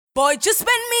Boy, just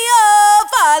bend me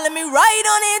over, let me ride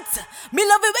on it. Me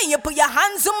love it when you put your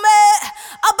hands on me.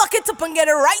 I'll back it up and get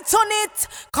it right on it.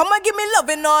 Come and give me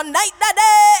loving all night,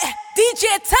 daddy.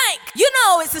 Djtank, you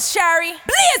know it's a Shari.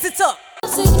 Blaze it up.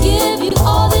 To give you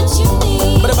all that you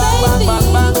need,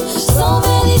 baby. So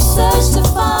many search to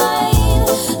find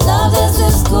love that's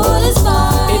as good as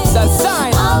mine. It's a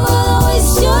sign. I will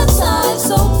waste your time,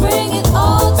 so bring it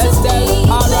all to me,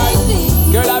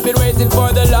 baby. Girl, I've been waiting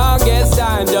for the longest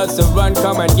time just to run,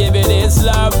 come and give it this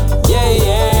love. Yeah,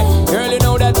 yeah. Girl, you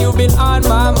know that you've been on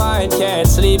my mind. Can't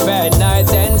sleep at night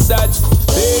and such.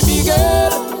 Baby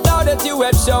girl, now that you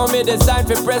have shown me the sign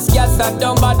for press gas and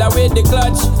don't bother with the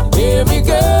clutch. Baby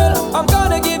girl, I'm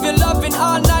gonna give you loving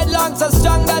all night long, so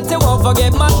strong that you won't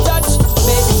forget my touch.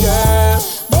 Baby girl,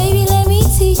 baby, let me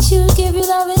teach you, give you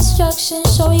love instruction,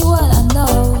 show you what I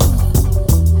know.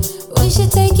 We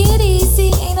should take it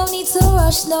easy, ain't no need to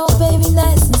rush, no, baby,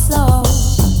 nice and slow.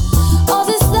 All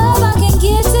this love I can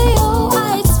give to you,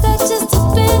 I expect just a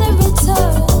bit in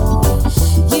return.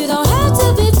 You don't have to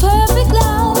be perfect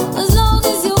now, as long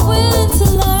as you're willing to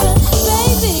learn.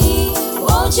 Baby,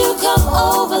 won't you come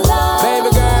over, love?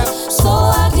 baby girl, So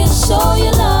I can show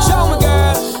you love. show me,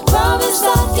 girl. Promise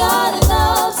I've got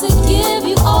enough to give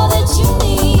you all that you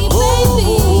need,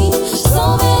 baby.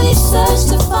 So many search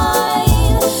to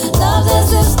find love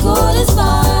that's as good as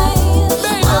mine.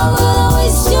 Baby. I will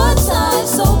waste your time,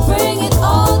 so bring it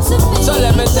all to me. So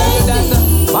let me tell you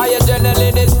that my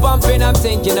adrenaline is pumping. I'm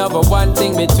thinking of a one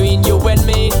thing between you and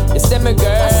me. You see me,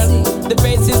 girl, the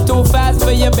pace is too fast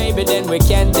for you, baby. Then we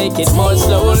can take it more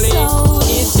slowly.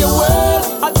 It's your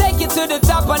world, I'll take you to the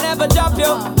top. I never drop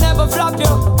you, never flop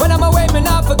you. When I'm away, me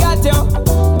not forgot you.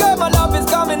 Girl, my love is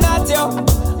coming at you.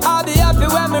 I'll be happy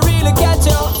when we really catch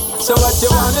you. So what you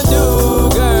wanna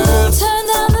do, girl? Turn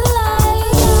down the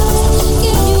lights,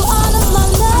 give you all of my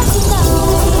love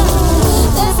tonight.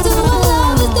 Let's do what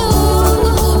love to do.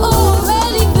 Oh, I'm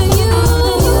ready for you.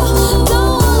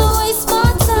 Don't wanna waste my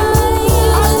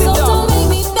time, so don't make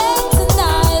me beg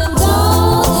tonight. And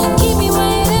don't keep me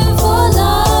waiting for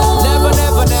love. Never,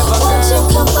 never, never, Won't you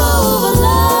girl. come over,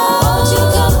 love? Won't you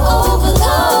come over,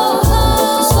 love?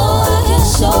 So I can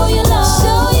show you love.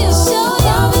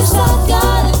 Promise I've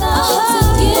got enough to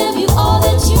give you all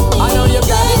that you need. I know you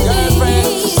got it, girlfriend.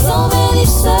 So many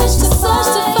search to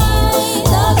find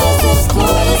love is as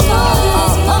good as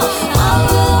mine. I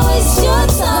will waste your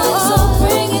time, so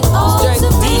bring it all to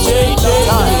me.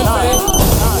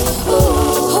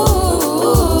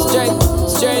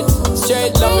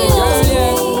 Straight, loving girl,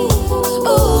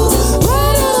 yeah.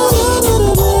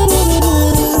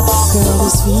 Girl,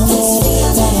 this feeling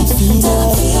that I'm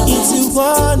feeling, it's a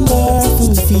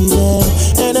wonderful feeling,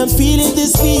 and I'm feeling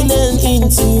this feeling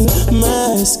into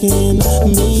my skin,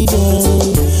 baby.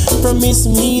 Promise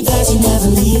me that you never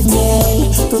leave me.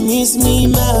 Promise me,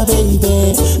 my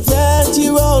baby, that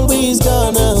you're always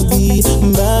gonna be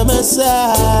by my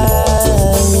side.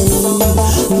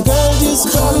 Girl,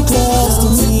 just come close to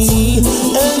me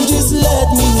and just let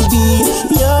me be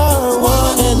your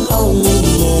one and only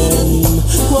man.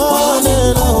 One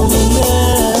and only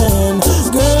man.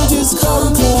 Girl, just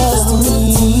come close to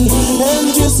me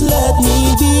and just let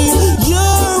me be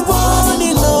your one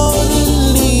and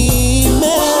only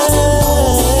man.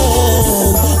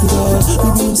 Girl,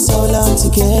 we've been so long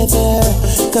together,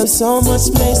 come so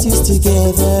much places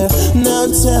together. Now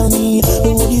tell me,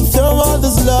 would you throw all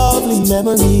those lovely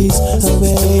memories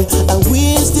away? I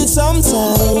wish that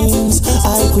sometimes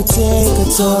I could take a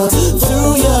tour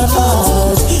through your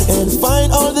heart and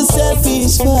find all the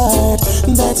selfish part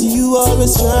that you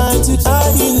always try to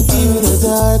hide into the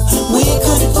dark. We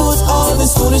could put all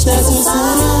this foolishness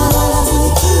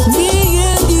aside. Me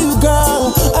and you,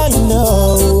 girl, I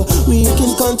know we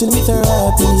can continue with our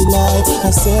happy life.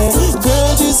 I said,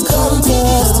 girl, just come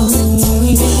close to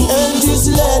me and just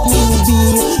let me be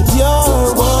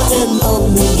your one and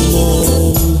only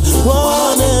man.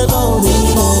 One and only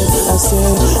man. I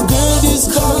said, girl,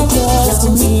 just come close to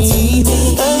me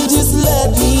and just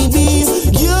let me be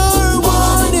your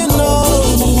one and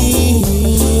only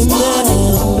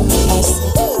man. I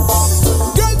said,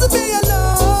 girl, to be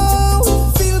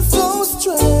alone feels so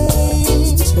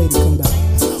strange. Baby, come back.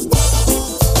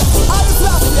 I just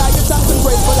love you, I get something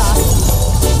great for that.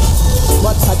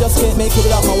 But I just can't make it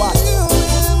without my wife,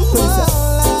 Princess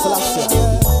Celestia.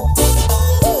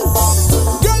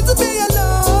 Girl, to be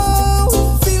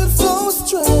alone feels so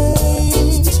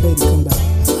strange. Baby, come back.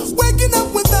 Waking up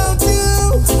without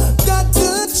you got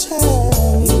to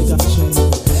change.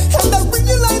 And I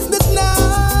realize that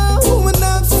now we're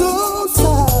not so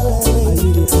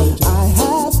sorry. I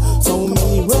have so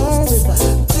many words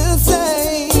to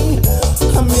say.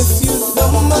 I'm miss you so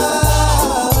much.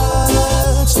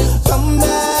 Come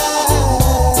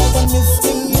back, I'm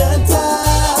missing your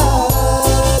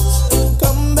touch.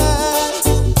 Come back,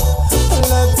 I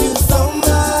love you so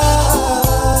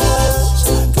much.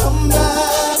 Come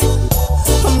back,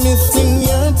 I'm missing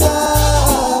your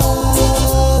touch.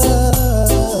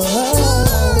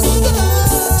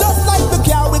 Just like the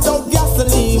car without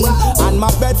gasoline and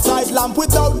my bedside lamp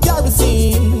without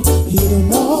kerosene. You don't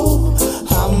know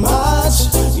how much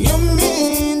you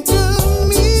mean to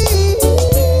me.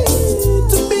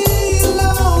 To be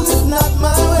alone is not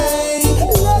my way.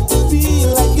 Let it be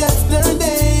like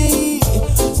yesterday.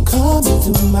 Come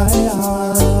into my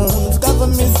arms, 'cause I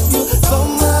miss you so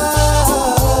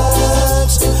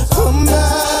much. Come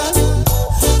back,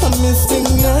 I'm missing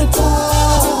your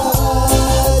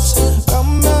touch.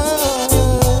 Come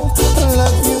back, I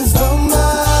love you so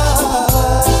much.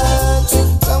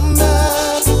 Come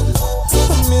back,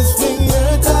 I'm missing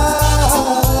your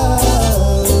touch.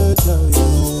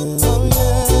 Oh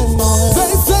yeah.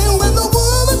 They say when the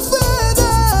woman's fed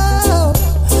up,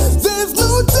 there's no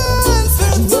chance.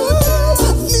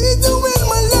 Need you in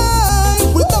my life.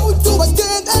 Without you I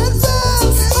can't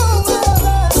advance.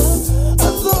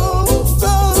 I'm so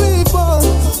sorry for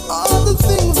all the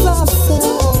things I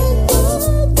said.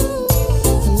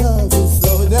 I love you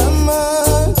so damn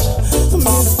much. I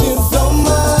miss you so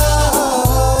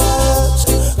much.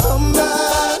 Come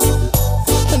back,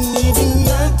 I'm needing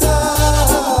your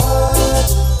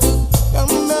touch.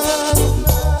 Come back,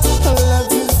 I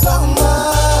love you so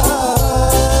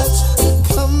much.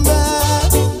 Come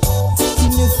back, I'm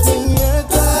missing your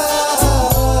touch.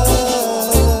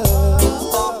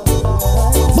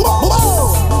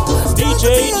 DJ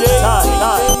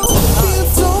Djtank. Feel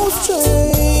so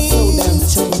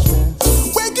strange.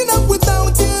 Waking up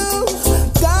without you,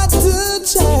 got to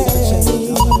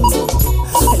change.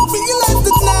 I realize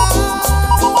that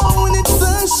now, and it's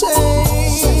a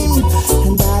shame.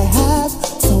 And I have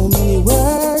so many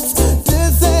words to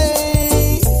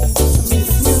say. I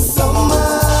miss you so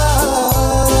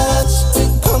much.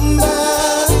 Come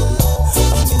back,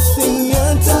 I'm missing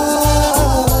your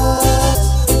touch.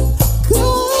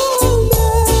 Come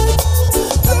back,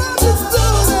 love you so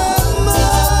damn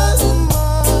much.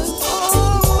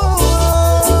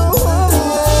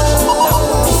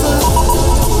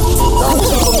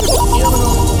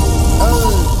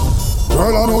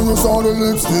 Girl, I know you saw the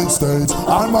lipstick stage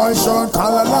on my shirt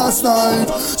collar last night.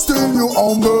 Still you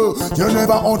humble, you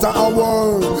never utter a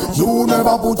word. You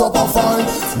never put up a fight.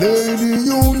 Lady,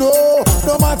 you know,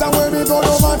 no matter where we go,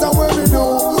 no matter where we do,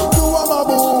 you are my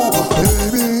boo.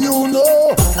 Baby, you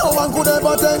know, no one could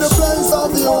ever take the place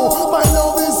of you. My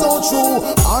love is so true,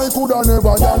 I could have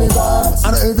never done it back.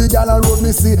 And every gal I wrote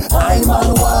me see, I'm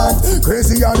on one.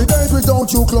 Crazy are the days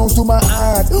without you close to my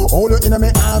heart. Hold you in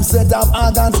my arms, set up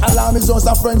arrogance. Alarm is just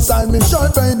a friend sign me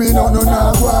short, baby, no,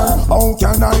 one. How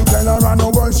can I tell her I no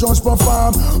words just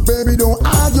perform? Baby, don't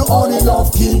argue, only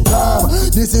love keep calm.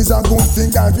 This is a good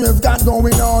thing that we've got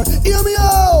going on. Hear me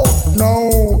out.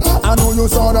 No, I know you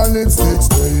saw the lipstick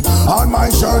stain on my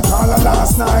shirt collar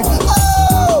last night.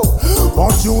 Oh,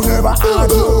 but you never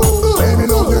argue. Baby,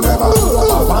 no, you never do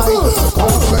a fight.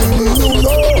 Cause baby, you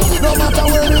know, no matter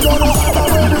where we go, no matter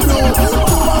where we do, you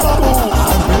are a boo.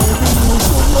 And baby, you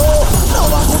should know, no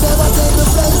one could ever take the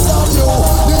place of you.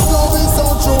 This love is so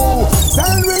true.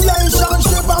 Send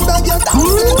relationship and beg you to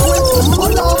stick with.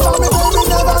 But down for me, baby,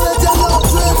 never let you love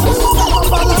trip. Never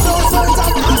follow those friends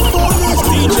and act foolish.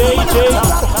 DJ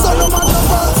Djtank. So no matter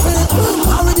first fit,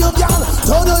 marry your girl,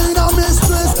 turn her in a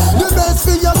mistress. The best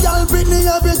for your girl, Britney,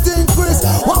 everything Chris.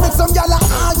 What make some girl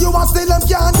argue and still them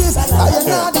can't this? I am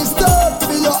not disturbed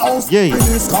for your house. Yeah.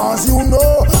 Cause you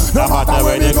know, No matter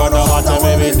where they go, no matter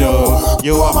where we do,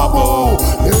 you are my boo.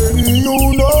 lady,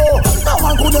 you know, no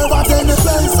one could ever take the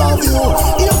place of you.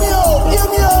 Hear me out, hear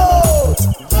me out.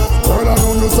 Girl, I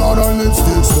know you saw the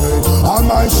lipstick stain on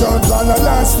my shirt collar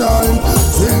last night.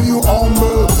 Still you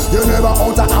humble, you never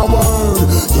utter a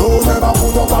word. You never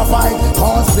put up a fight.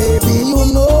 Cause baby,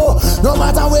 you know, no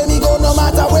matter where we go, no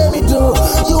matter where we do,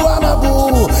 you are my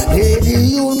boo.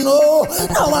 Lady, you know,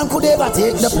 no one could ever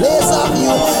take the place of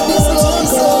you. This love is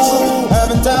so true.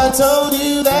 Haven't I told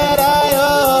you that I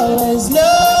always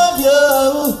love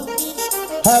you?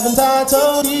 Haven't I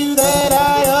told you that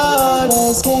I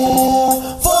always care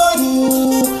for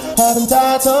you? Haven't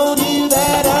I told you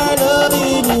that our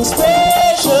loving is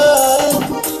special?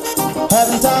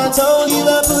 Haven't I told you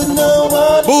I put no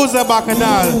one? Who's the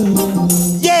Bacchanal?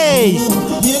 Yay!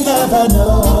 You never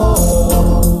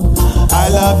know. I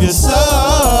love you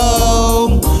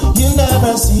so. You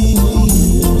never see.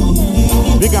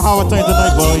 We can have a time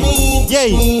tonight, boy.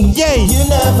 Yay, yay. You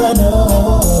never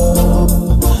know.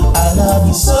 I love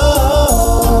you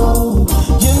so.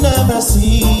 You never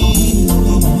see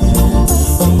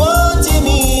what you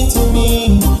mean to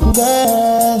me,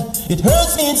 girl. It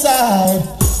hurts me inside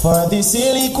for the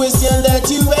silly question that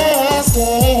you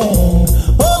asking.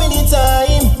 How many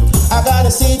times I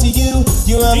gotta say to you,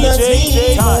 you are not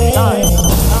leaving.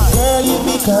 Girl, you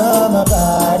become a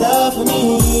part of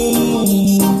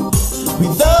me.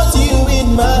 Without you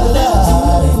in my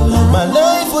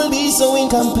life will be so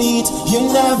incomplete. You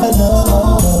never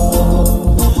know.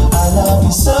 I love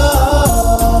you so.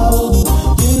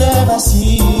 You never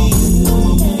see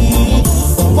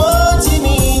what you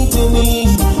mean to me.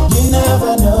 You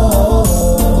never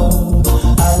know.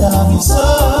 I love you so.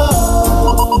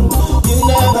 You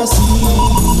never see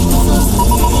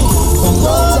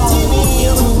what you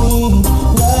mean to me,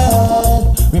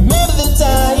 girl. Remember the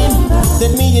time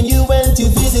that me and you went to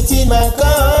visit in my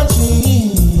country.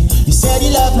 You said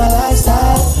you loved my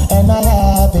lifestyle and my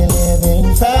happy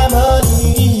living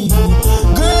family.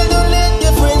 Girl, don't let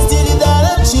your friends tell you that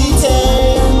I'm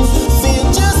cheating. Feel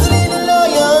just a little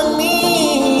loyal on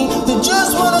me. They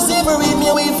just wanna separate me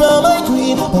away from my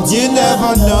queen, but you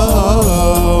never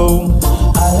know.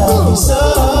 I love you so.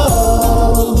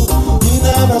 You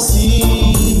never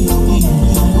see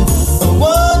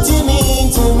what you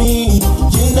mean to me.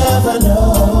 You never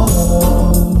know.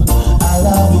 I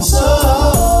love you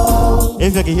so.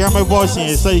 If you can hear my voice and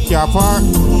you say you care apart,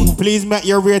 please make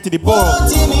your way to the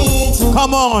board.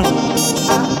 Come on.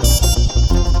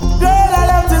 Girl, I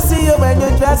love to see you when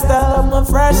you're dressed up. I'm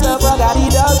fresh up, I got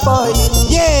it all for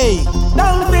you. Yay!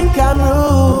 Don't think I'm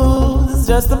rude. It's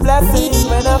just a blessing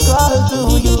when I call to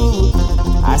you.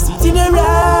 I see it in your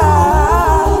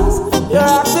eyes. You're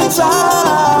acting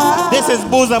shy. This is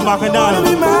Booza Bacchanal.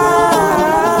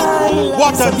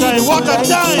 What a time, what a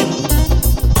time!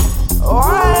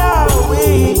 Why are we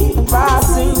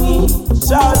passing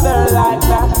each other like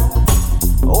that?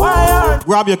 Why aren't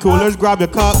grab your coolers, grab your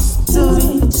cups, to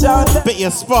each other? pick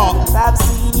your spot. I've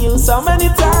seen you so many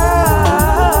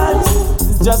times.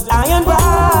 It's just iron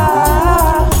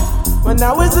bar. But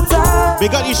now is the time. We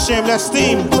got you shameless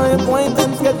team. My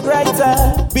acquaintance get greater.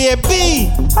 Baby,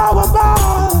 how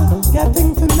about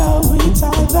getting to know each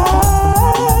other?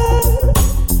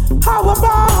 How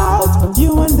about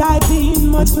you and I being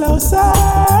much closer?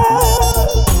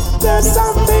 There's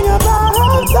something about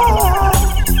love.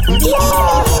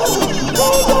 Love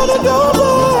ain't gonna go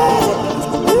away.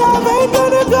 Love ain't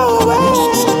gonna go away.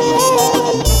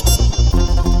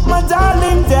 My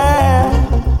darling dear,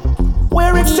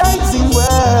 we're exchanging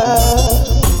words,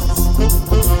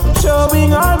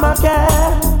 showing all my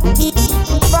care.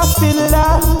 Trust in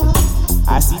love,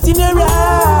 I see it in your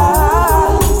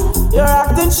eyes. You're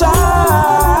acting shy.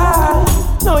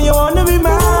 No, you wanna be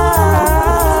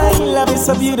mine. Love is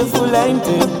so beautiful, ain't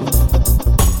it?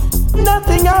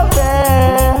 Nothing out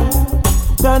there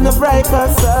gonna break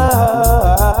us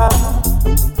up.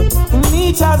 In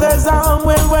each other's arms,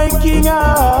 we're waking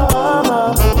up.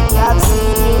 I've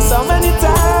seen you so many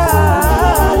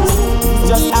times. It's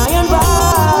just iron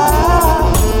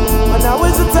bar. But now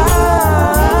is the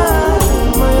time.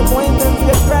 My acquaintance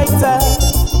get greater.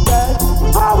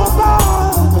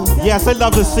 yes, I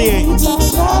love to see it.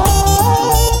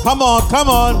 Come on, come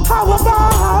on. How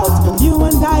about you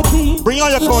and I be? Bring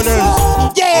on your corners.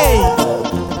 Yay!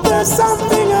 There's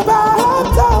something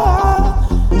about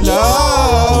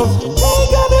love.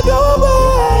 Ain't gonna go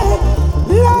away.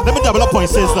 Let me double up on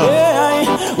sister. Hey,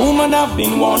 woman, I've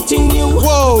been wanting you.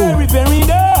 Whoa. Very, very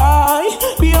day.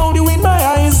 Behold you in my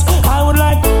eyes. I would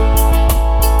like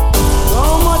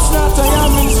so much that I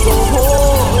am in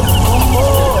store.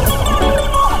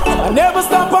 I never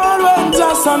stop on when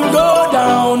just sun go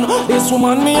down. This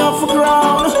woman me off the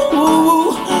ground.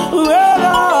 Ooh, well,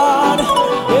 Lord.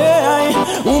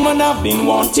 Yeah, woman, I've been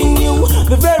wanting you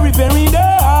the very, very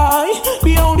day.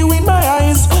 Behold you in my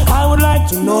eyes. I would like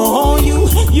to know you.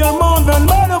 You're more than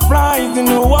butterflies, and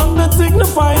no one that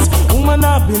signifies. Woman,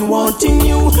 I've been wanting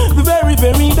you the very,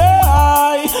 very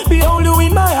day. Behold you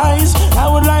in my eyes. I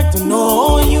would like to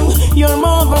know you. You're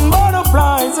more than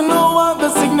butterflies, and no one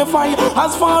that signifies.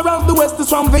 As far as the west is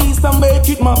from the east, I make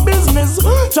it my business.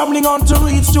 Traveling on to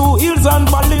reach to hills and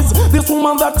valleys. This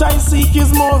woman that I seek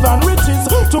is more than riches.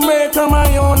 To make her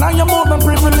my own, I am more than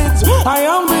privileged. I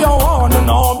am the one and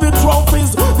all the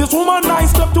trophies. This woman I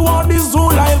step toward this zoo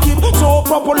I'll give. So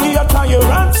properly attire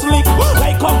and slick.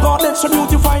 Like a goddess, she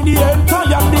beautify the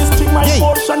entire district. My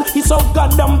portion vibration is so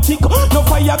goddamn thick. No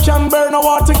fire can burn, no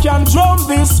water can drum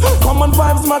this. Common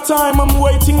vibes my time, I'm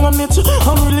waiting on it.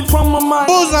 I'm really from my mind.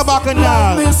 Who's a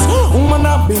Bacchanal? Like this, woman,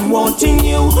 I've been wanting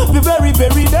you. Be very,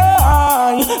 very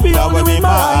die. Be only with my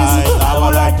eyes. I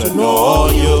would like to know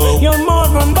you. You're more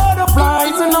than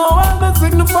butterflies, and all that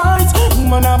signifies.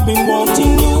 Woman, I've been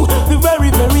wanting you. Be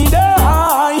very, very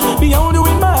die. Be only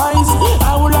with my eyes.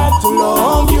 I would like to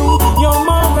love you. You're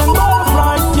more than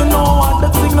butterflies. You know what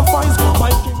that signifies. My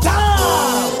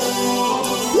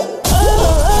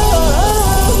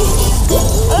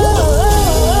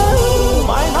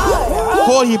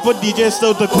Paul, he put DJ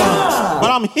still to come,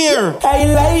 but I'm here.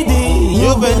 Hey lady,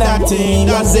 you've been acting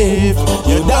as if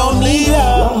you don't need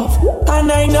love,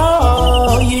 and I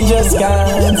know you just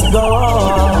can't go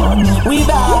on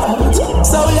without.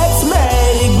 So let's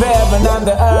make heaven and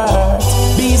the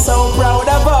earth be so proud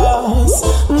of us.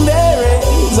 There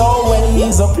is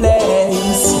always a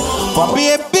place for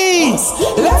babies.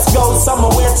 Let's go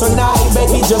somewhere tonight,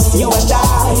 baby, just you and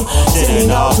I,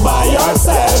 sitting out by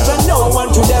yourself, and no one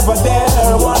could ever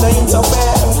dare wanna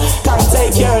interfere. Can't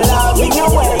take your loving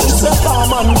away, so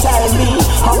come and tell me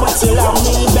how much you love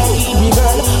me, baby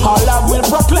girl. Our love will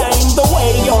proclaim the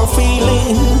way you're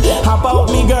feeling about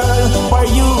me, girl. For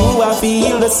you, I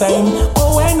feel the same.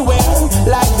 But when we're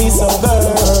like this, oh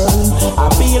girl, I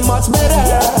feel much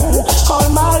better. All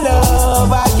my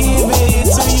love, I give it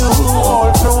to you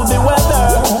all through the weather.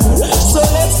 So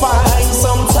let's find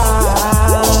some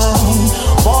time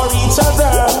for each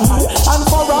other, and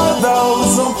for all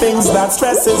those things that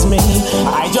stresses me,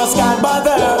 I just can't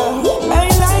bother. Hey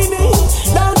lady,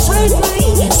 don't treat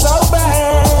me so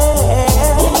bad.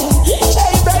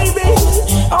 Hey baby,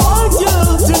 I want you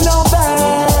to know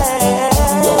that,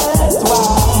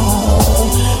 wow,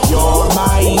 you're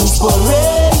my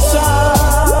inspiration.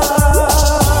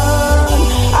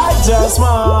 I just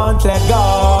won't let go.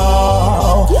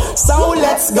 So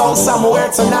let's go somewhere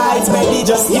tonight, baby,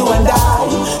 just you and I,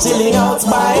 chilling out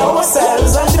by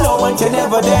ourselves, and no one can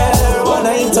ever dare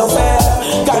wanna interfere.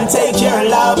 Can't take your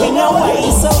loving away,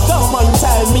 so come and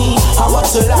tell me how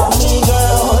much you love me,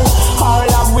 girl. Our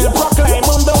love will proclaim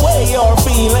on the way you're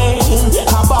feeling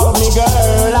about me,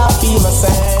 girl. I feel the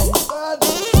same.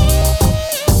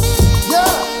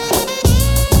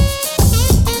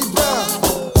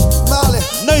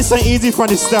 Nice and easy from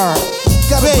the start.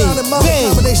 Hey.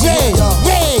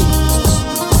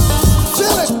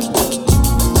 Feel it.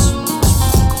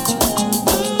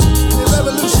 The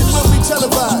revolution will be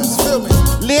televised. Feel me?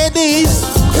 Ladies.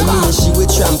 And she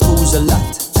with shampoos a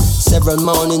lot. Several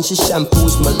mornings she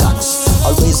shampoos my locks.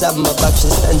 Always have my back, she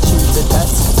stand true to that.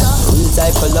 Real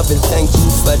type of loving, thank you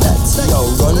for that. Yo,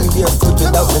 run barefoot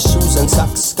without no shoes and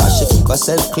socks. Cause she keep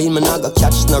herself clean, man, I got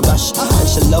catch no rush. And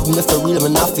she love me for real,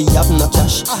 man, I feel have no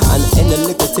cash. And any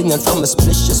little thing and from a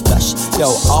splish, she splash. Yo,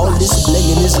 all this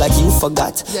blinging is like you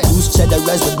forgot. Use cheddar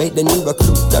as the bait, then you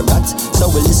recruit the rat.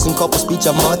 So we listen couple speech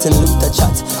of Martin Luther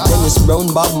chat. Then it's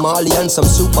Brown Bob Marley and some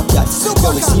super cats.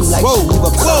 Yo, it seem like she live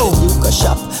up at the Duke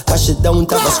shop. Cause she don't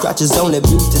have a scratch, it's only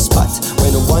beauty spot.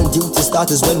 When one duty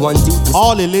starts is when one duty.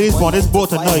 All the ladies on this boat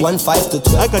tonight, 1 5 to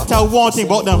 12. I could tell one thing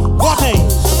about them. One thing.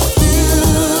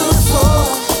 Beautiful.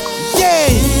 Yeah.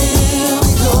 Here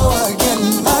we go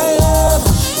again, my love.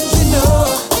 You know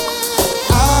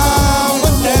I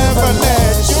will never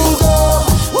let you go,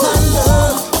 my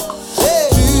love. Hey.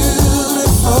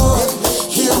 Beautiful.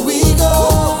 Here we go.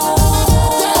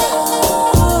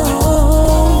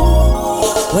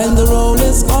 When the roll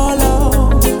is called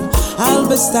out, I'll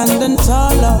be standing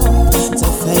taller to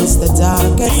face the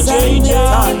darkest and the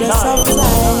hardest of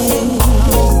times.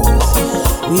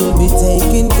 We'll be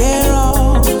taking care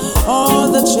of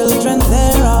all the children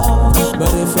thereof,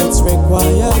 but if it's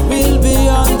required, we'll be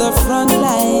on the front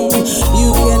line.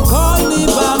 You can call me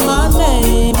by my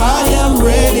name, I am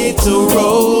ready to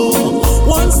roll.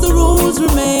 Once the rules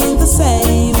remain the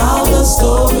same, how the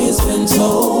story's been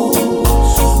told.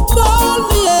 Call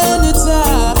me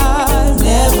anytime,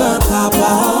 never cop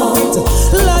out.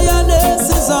 Lioness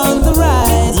is on the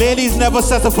rise. Ladies never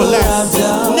settle for less.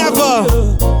 Never.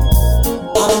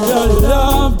 I'm your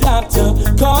love doctor.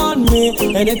 Call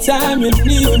me anytime you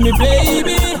need me,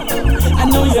 baby. I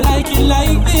know you like it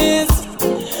like this.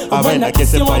 When I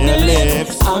kiss it on your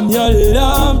lips. I'm your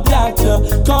love doctor.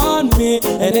 Call me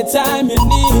anytime you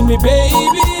need me,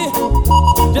 baby.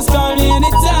 Just call me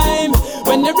anytime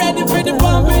when you're ready for the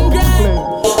bump and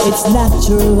grind. It's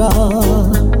natural,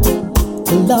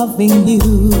 loving you.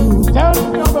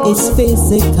 It's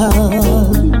physical,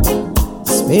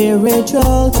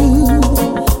 spiritual too.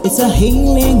 It's a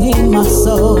healing in my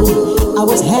soul. I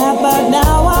was half, but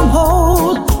now I'm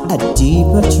whole. A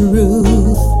deeper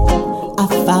truth I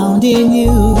found in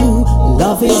you.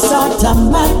 Love is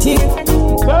automatic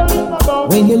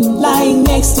when you're lying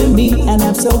next to me, and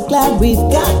I'm so glad we've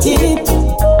got it.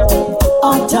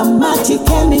 Automatic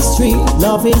chemistry,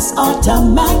 love is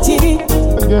automatic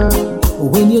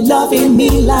when you're loving me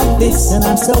like this, and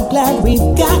I'm so glad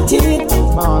we've got it.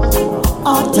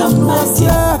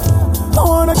 Automatic. I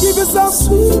wanna give you some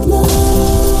sweet love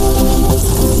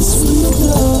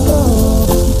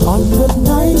on the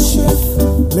night shift.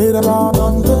 Later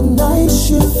on the night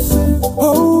shift.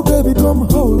 Oh baby, come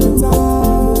hold me tight.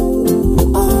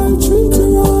 I'll treat you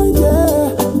right,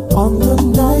 yeah. On the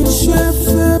night shift,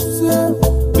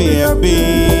 baby.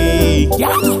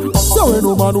 Yeah. So ain't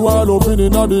no man who all up in the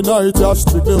night, yeah.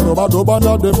 Strictly rubber dub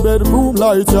under them bedroom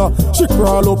light, yeah. She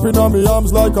crawl up in me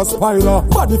arms like a spider.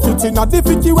 Body fit in a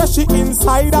difficulty where she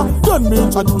inside her. Then me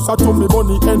introduce her to me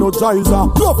bunny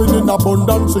energizer. Loving in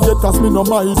abundance, she get us me no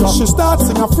miser. She starts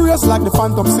sing a phrase like the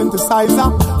phantom synthesizer.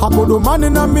 I go the man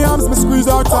in me arms, me squeeze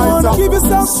her tighter. I wanna give you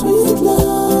some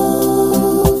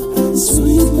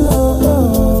sweet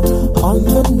love on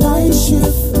the night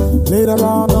shift. Later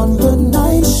on the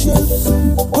night shift.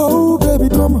 Oh baby,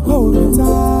 come hold me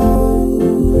tight.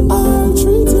 I'll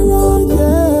treat you right,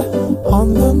 yeah.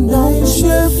 On the night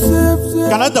shift.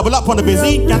 Can I double up on the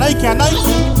busy? Can I?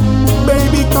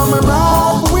 Baby, come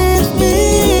around with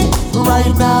me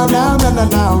right now.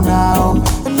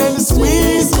 And then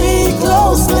squeeze me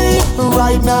closely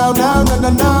right now.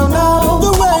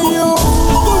 The way you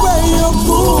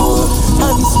move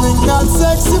and swing that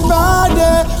sexy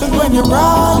body when you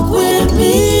rock with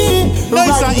me.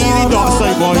 Nice and easy, dog,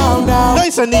 say boy.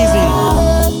 Nice and easy.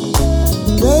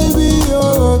 Baby,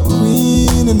 you're a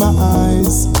queen in my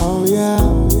eyes. Oh yeah,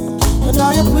 and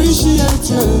I appreciate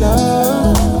your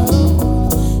love.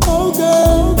 Oh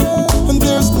girl, and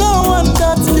there's no one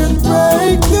that can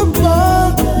break the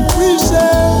bond we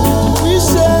share.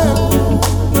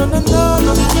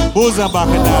 No. Who's a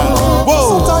Bacchanal?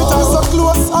 Whoa. So tight and so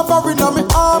close, I'm buried in my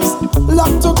arms.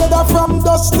 Locked together from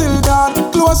dusk till dawn.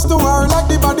 Close to her like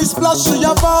the body splash she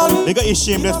a fall. They got your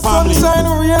shameless family. Sunshine,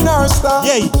 rain or star.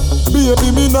 Yay.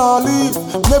 Baby, me nah leave.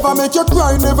 Never make you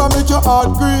cry, never make your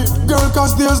heart grieve. Girl,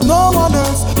 cause there's no one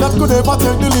else that could ever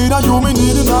take the lead. And you me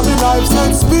need in my life.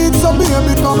 Send speed, so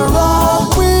baby, come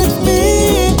around with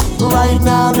me right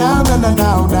now.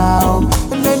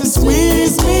 And then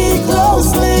squeeze me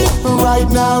closely right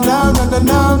now.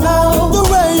 The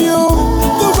way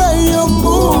you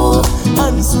move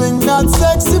and swing that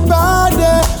sexy body.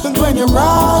 And when you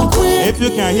rock with If you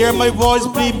can hear my voice,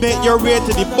 please bet your way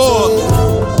to the board.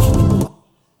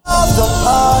 Of the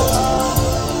heart,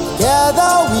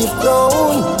 together we've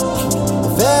grown,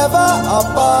 forever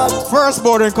apart. First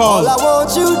boarding call. All I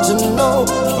want you to know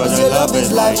is your love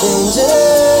is life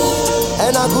changing,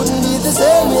 and I couldn't be the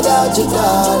same without you,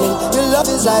 darling. Your love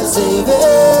is life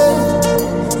saving.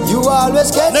 You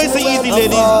always get nice and easy,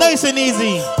 ladies. Nice and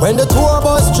easy. When the tour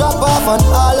bus drop off and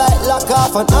all light lock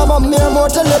off, and I'm a mere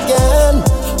mortal again.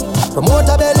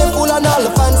 Promoter belly full and all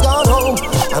the fans gone home.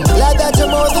 I'm glad that you're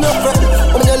more than a friend.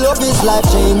 When your love is life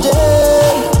changing,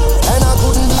 and I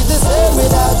couldn't be the same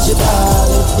without you,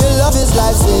 darling. Your love is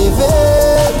life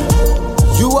saving.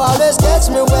 You always catch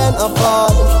me when I'm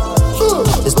falling.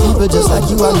 There's people just like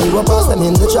you and me, who pass them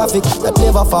in the traffic that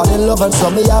never fall in love, and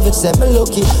some me have it, said me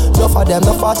lucky. Enough of them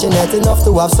not fortunate enough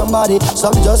to have somebody.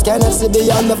 Some just cannot see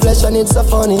beyond the flesh, and it's so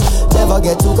funny. Never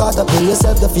get too caught up in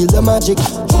yourself to feel the magic.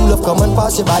 True love come and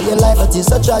pass you by in life, it is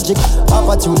so tragic.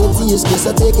 Opportunity is good, so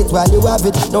take it while you have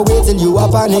it. Don't wait till you are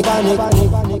panic.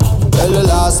 Well, the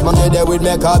last Monday they would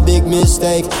make a big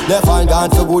mistake. They find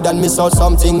gone for good and miss out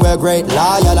something we're great.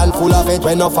 Loyal and full of it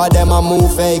when enough of them a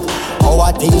move fake.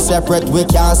 Our things separate, we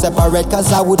can't separate,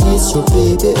 cause I would miss you,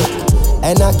 baby.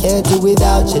 And I can't do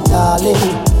without you, darling.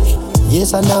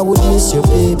 Yes, and I would miss you,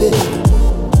 baby.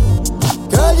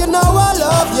 Girl, you know I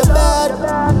love you bad.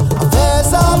 Affairs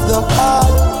of the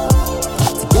heart.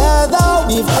 Together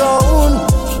we've grown.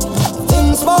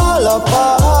 Things fall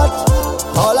apart.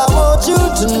 All I want you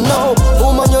to know,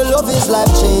 woman, your love is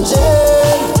life changing,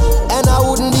 and I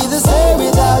wouldn't be the same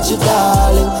without you,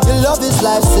 darling. Your love is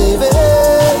life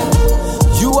saving.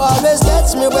 You always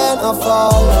catch me when I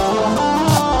fall.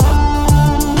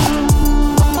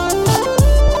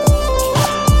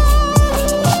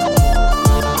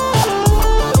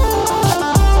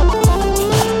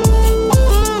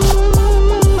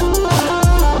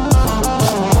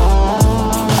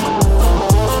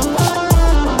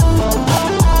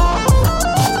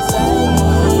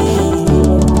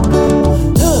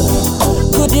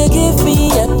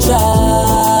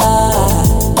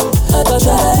 Cause I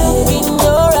look in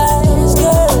your eyes,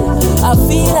 girl, I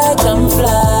feel like I'm flying.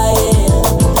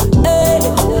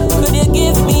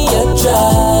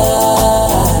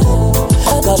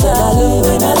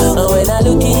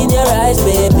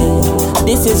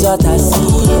 what I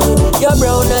see. Your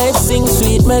brown eyes sing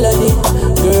sweet melody.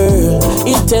 Girl,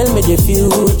 it tell me the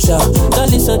future. Now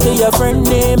listen to your friend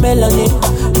named Melanie.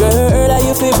 Girl, how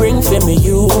you feel bring for me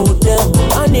you them.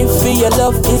 And if for your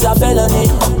love is a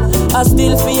felony, I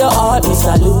still for your heart me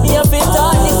salute. Me have to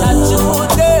talk this a true.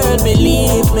 Girl,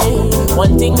 believe me,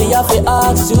 one thing me have to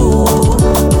ask you.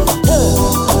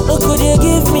 Could you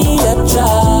give me a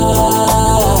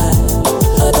try?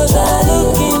 Cause I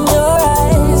look in your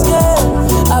eyes, girl,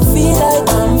 I feel like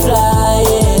I'm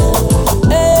flying.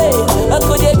 Hey,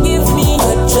 could you give me a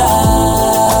try?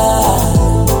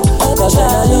 Cause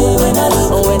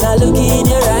when I look in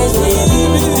your eyes, baby,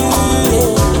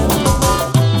 yeah.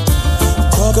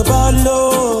 Talk about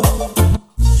love,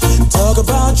 talk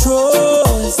about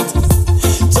trust,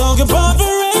 talk about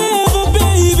forever,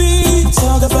 baby.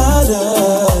 Talk about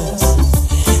us.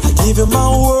 I give you my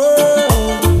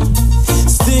word,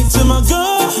 stick to my gun.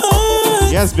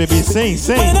 Yes, baby, sing.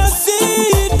 When I see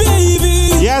it,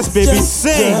 baby. Yes, baby,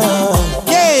 sing.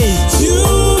 Yay! You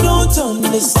don't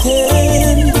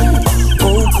understand,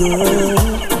 oh girl,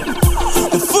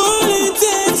 the full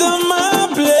intent of my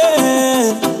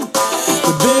plan.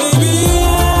 But baby, I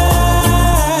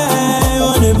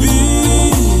wanna be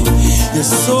your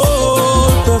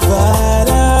sole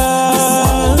provider.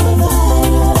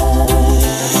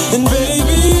 And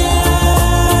baby, I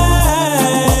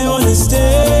wanna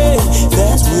stay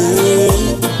that way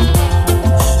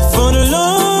for the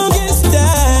longest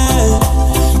time.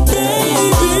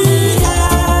 Baby, I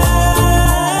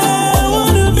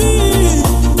wanna be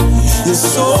your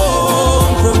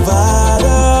sole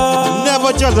provider.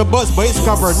 Never judge a bus by its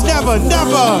cover. Never.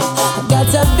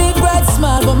 Got a big bright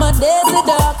smile, but my days are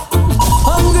dark.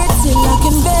 Hungry till I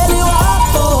can barely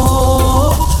walk.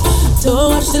 Oh, don't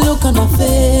watch the look on my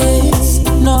face.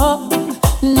 No,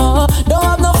 don't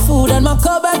have no food and my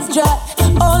cupboard's dry.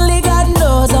 Only God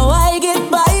knows how I get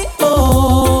by.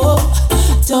 Oh,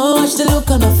 don't watch the look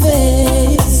on her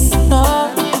face. No,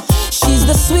 she's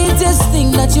the sweetest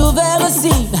thing that you've ever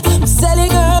seen.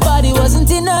 Selling her body wasn't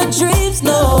in her dreams.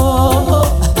 No,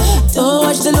 don't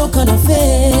watch the look on her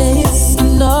face.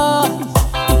 No,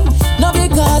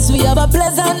 because we have a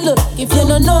pleasant look. If you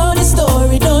don't know the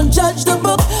story, don't judge the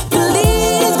book.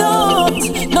 Please don't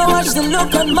watch the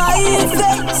look on my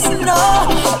face. No,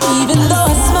 even though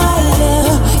I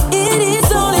smile, it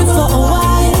is only for a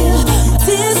while.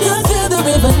 Tears can fill the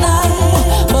river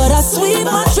Nile, but I sweep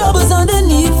my troubles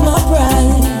underneath my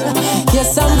pride.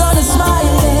 Yes, I'm gonna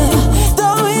smile,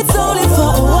 though it's only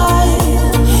for a while.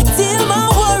 Till my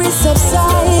worries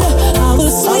subside, I will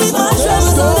sweep my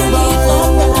troubles underneath my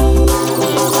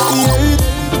pride.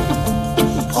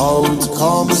 Out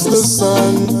comes the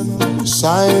sun,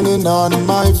 shining on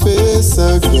my face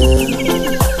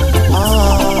again.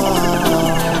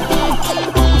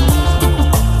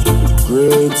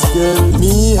 Grades get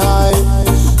me high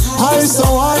so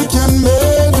I can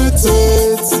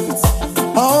meditate.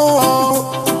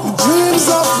 Dreams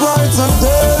of brighter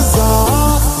days.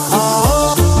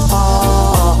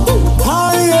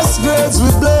 Highest grades we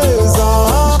blaze.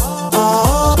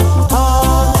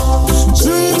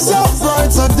 Dreams of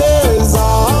brighter days.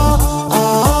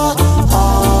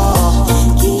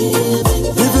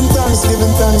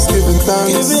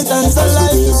 Giving thanks as the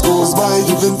days goes by,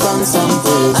 giving thanks and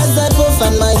praise. As I puff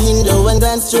on my window and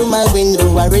glance through my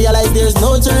window, I realize there's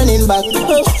no turning back.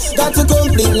 Got to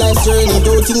complete life's journey,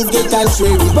 though things get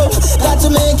contrary. Got to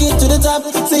make it to the top.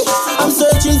 See, I'm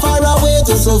searching for a way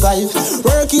to survive.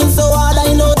 Working so hard,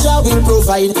 I know Jah will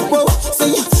provide.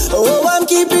 See, I'm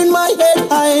keeping my head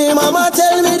high. Mama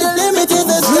tell me the limit is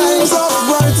the sky. Dreams of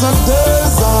brighter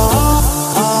days.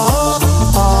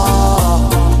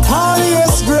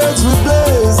 Highest grades we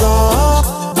blaze.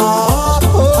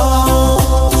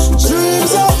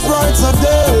 Dreams of brighter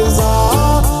days.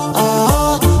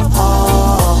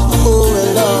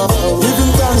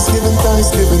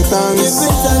 Giving thanks. As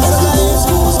the days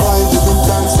goes by, giving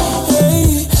thanks.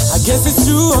 Hey, I guess it's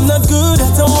true, I'm not good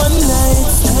at a one night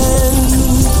stand,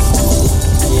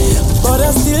 but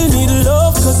I still need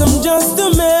love, cause I'm just a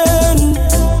man.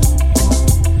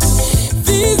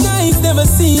 These nights never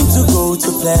seem to go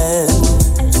to plan.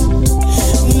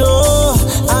 No,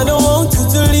 I don't want you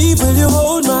to leave, will you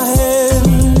hold my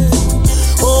hand?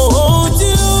 Oh, won't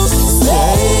you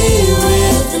stay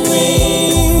with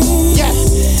me? Yes.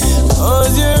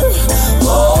 Cause you're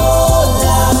all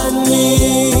I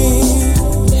need.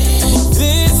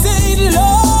 This ain't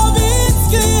love, it's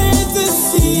clear to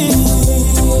see.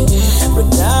 But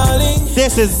darling,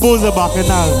 This is Boozer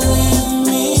Bacchanal.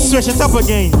 Switch it up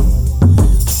again.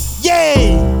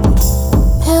 Yay!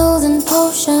 Pills and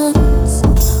potions,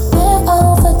 we're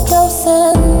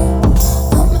overdosing.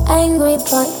 I'm angry,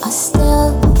 but I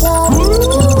still love you.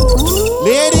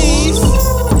 Ladies,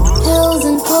 pills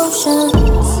and potions,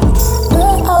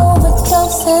 we're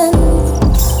overdosing.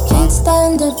 Can't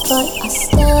stand it, but I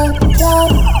still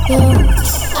love you.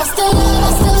 I still love,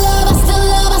 I still love, I still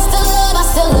love, I still love, I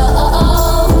still love.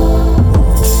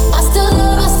 I still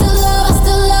love, I still love, I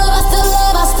still love, I still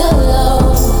love, I still love.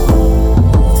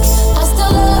 I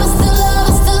still love, I still love,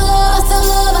 I still love, I still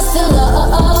love, I still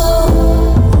love.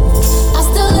 I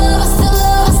still love, I still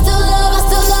love, I still love, I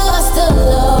still love, I still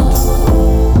love.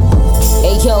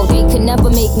 Hey yo, they could never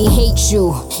make me hate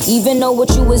you. Even though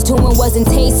what you was doing wasn't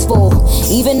tasteful.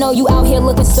 Even though you out here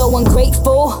looking so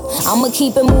ungrateful, I'ma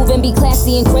keep it moving, be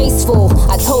classy and graceful.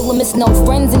 I told them it's no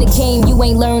friends in the game, you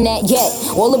ain't learned that yet.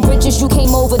 All the bridges you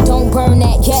came over, don't burn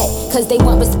that yet. Cause they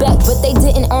want respect, but they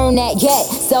didn't earn that yet.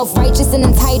 Self-righteous and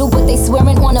entitled, but they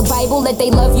swearing on the Bible that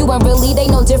they love you, and really they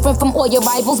no different from all your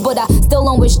rivals. But I still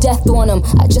don't wish death on them,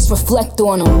 I just reflect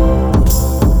on them.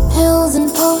 Pills and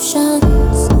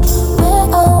potions, we're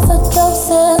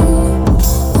overdosing.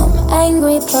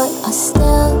 Angry, but I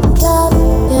still love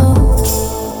you.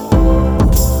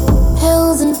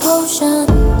 Pills and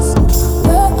potions,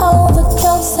 we're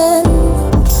overdosing.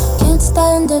 Can't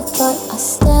stand it, but I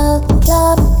still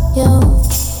love you.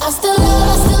 I still love,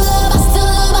 I still love, I still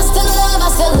love, I still love, I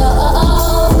still love.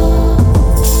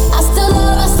 I still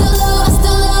love, I still love, I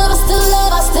still love, I still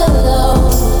love, I still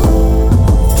love.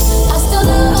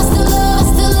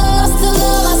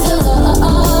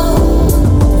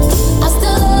 I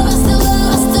still love, I still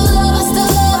love, I still love, I still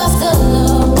love, I still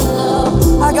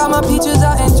love. I got my peaches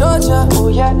out in Georgia, oh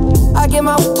yeah. I get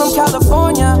my from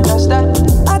California, that's that.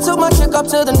 I took my chick up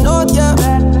to the north, yeah.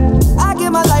 I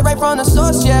get my light right from the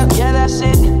source, yeah. Yeah, that's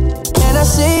it. And I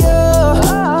see you,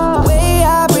 the way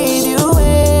I breathe you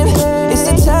in, it's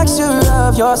the texture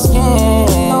of your skin.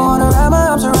 I wanna wrap my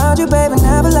arms around you, baby,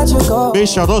 never let you go. Big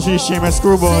shout out to you, Shaman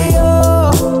Screwboy.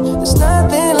 There's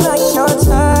nothing like your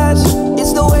touch.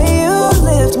 It's the way you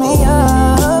lift me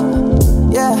up,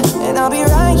 yeah. And I'll be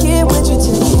right here with you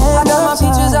till the end. I got my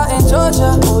peaches out in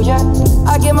Georgia, oh yeah.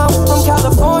 I get my from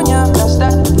California, that's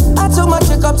that. I took my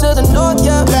chick up to the north,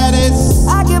 yeah. That is.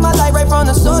 I get my light right from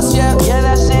the source, yeah. Yeah,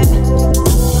 that's it.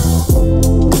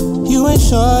 You ain't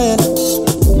sure yet,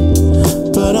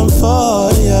 but I'm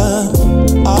for ya.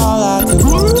 All I can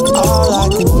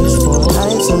wish for.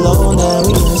 Nights alone that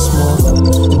we miss more.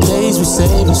 The days we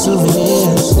save as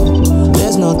souvenirs.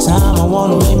 There's no time, I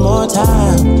wanna make more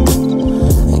time.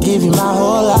 Give you my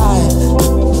whole life.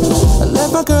 I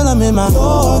left my girl, I'm in my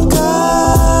Yorker.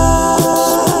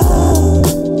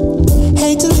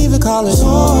 Hate to leave it, call it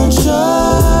torture.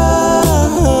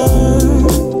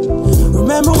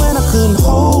 Remember when I couldn't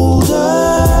hold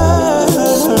her?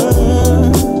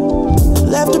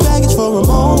 Left her baggage for a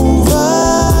mover.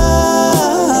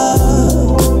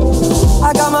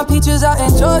 I got my peaches out in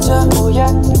Georgia, oh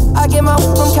yeah. I get my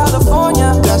from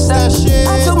California, that's that shit.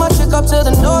 I took my chick up to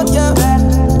the north, yeah.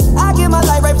 I get my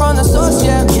light right from the source,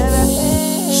 yeah.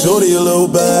 Shorty a little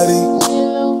baddie,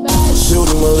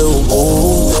 shorty my little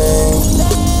old thing,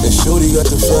 and shorty got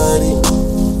the fatty.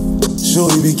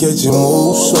 Shorty be catching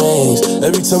mood swings.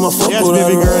 Every time I fuck yes, with her,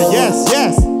 baby girl, yes.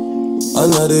 I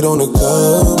nutted on the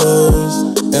covers,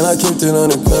 and I kept it on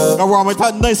the cover. No wrong with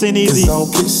that, nice and easy.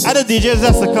 I the DJs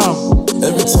that's to come.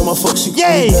 Every time I fuck, she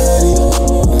yay.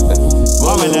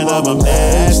 Mama and I'm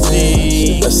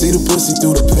nasty. I see the pussy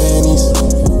through the panties.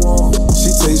 She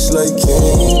tastes like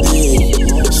candy.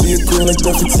 She a queen like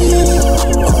Buffettini.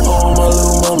 Oh, my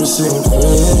little mama, she ain't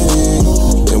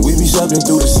pretty. And we be shopping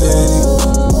through the city.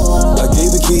 I gave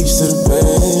the keys to the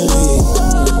Bentley.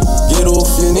 Get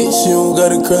off your niche, you don't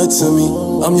gotta cry to me.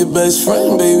 I'm your best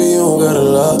friend, baby, you don't gotta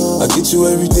lie. I get you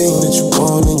everything that you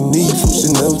want and you need. From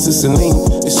Chanel to Celine,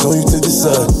 it's on you to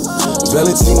decide.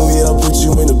 Valentino, yeah, I'll put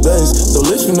you in the best. So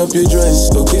lifting up your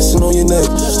dress, start kissing on your neck,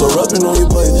 start rubbing on your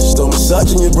butt, start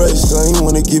massaging your breast. I ain't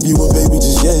wanna give you a baby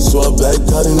just yet, so I backed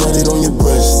out and had it on your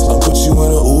breast. I put you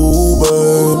in an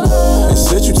Uber and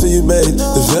sent you to your bed.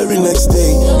 The very next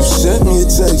day, you sent me a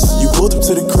text. You pulled up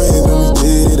to the crib and we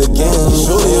did it again.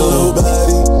 Shorty a little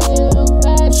body,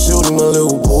 shorty my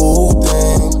little boo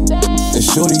thing, and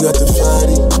shorty got the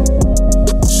fatty.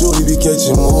 Shorty be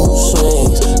catching mood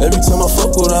swings. Every time I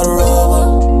fuck without a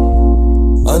rubber,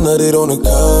 I nutted on the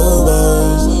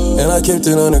covers, and I kept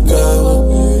it on the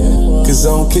cover, cause I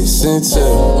don't kiss and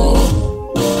tell.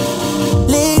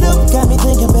 Lead up, got me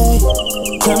thinking, babe.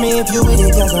 Tell me if you with it,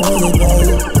 cause I'm with it,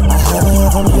 babe. I haven't heard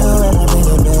from you and I'm in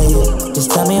it, babe. Just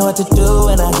tell me what to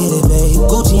do and I get it, babe.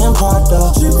 Gucci and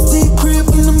Prada. Trip to crib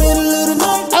in the middle of the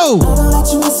night. Oh! I don't let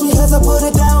you miss me cause I put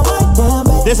it down right down,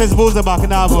 babe. This is Boozer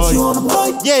Bacchanal, boy.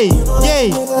 Yay,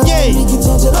 yay, yay.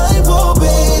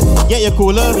 Get your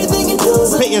cooler,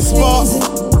 pick your spot,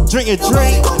 drink your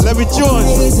drink, let me join.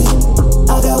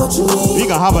 We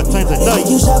gonna have a time tonight.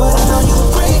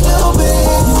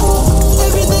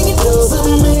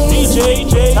 DJ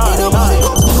Djtank. I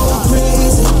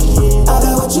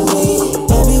got what you need.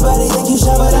 Everybody think you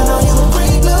shy, but I know you a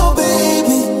freak, little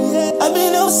baby. I've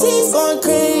been overseas going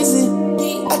crazy.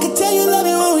 I can tell you love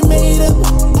it when we made up.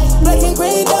 Black and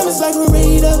gray diamonds like we're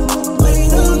made up.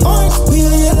 Orange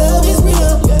peel, your love is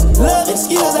real. Love and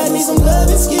skills, I need some love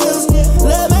and skills.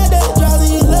 Love my dad draws and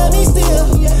you love me still.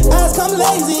 Eyes come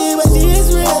lazy, but she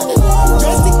is real.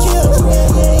 Dressed to kill.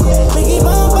 Make it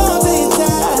bomb till you're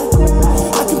tired.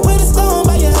 I can put a stone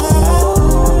by your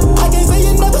eye. I can't say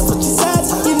you never switch your sides.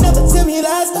 You never tell me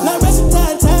lies. Not rushing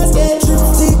times, yeah.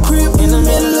 Triple T crib in the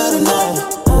middle of the night.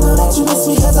 I know that you miss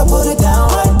me cause I put it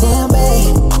down right. Damn,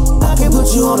 babe, I can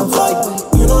put you on a flight.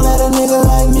 You know that a nigga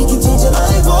like me can change your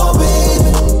life, oh baby.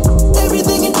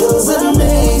 Everything you do is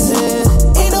amazing.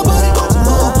 Ain't nobody got you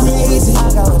go crazy.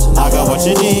 I got what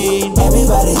you need.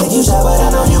 Everybody think you shy, but I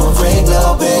know you a freak,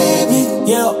 little baby.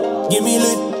 Yeah, give me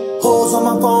lit. Hoes on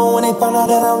my phone when they find out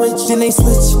that I'm rich. Then they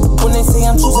switch when they say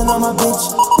I'm choosing on my bitch.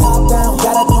 Top down,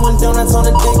 gotta doing donuts on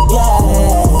the dick,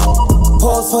 yeah.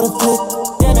 Pause for the flick.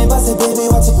 Damn it, bust it, baby,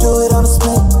 watch you do it on the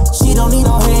split. She don't need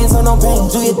no hands or no pain,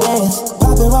 do your dance.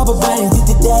 Poppin' rubber bands, hit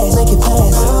the dash, make it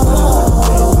fast.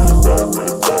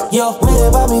 Yo, read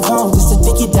about me phone just to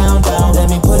dick it down, down. Let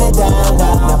me put it down,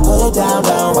 down. Now put it down,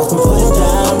 down. Watch me put it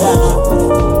down, down.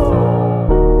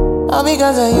 All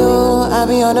because of you, I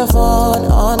be on the phone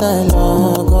all night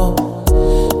long. Oh.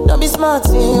 Don't be smart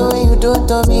when you do it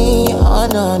to me. Oh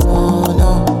no, no,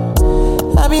 no.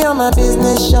 I be on my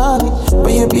business, shawty,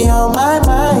 but you be on my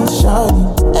mind,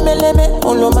 shawty. Let me,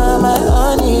 all my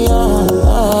honey,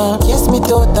 kiss me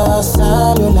to the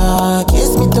cellular,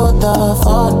 kiss me to the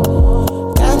phone.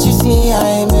 Can't you see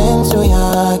I'm into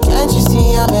ya? Can't you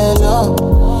see I'm in love?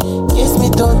 Kiss me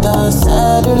to the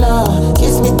cellular,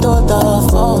 kiss me to the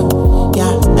phone.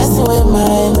 Yeah, messing with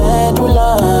my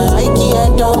medulla, I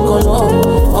can't don't go low.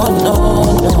 Oh no,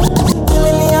 no.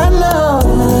 Emiliano,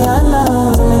 Emiliano,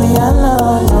 Emiliano,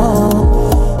 no.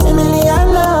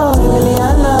 Emiliano,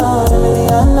 Emiliano,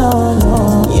 Emiliano, no.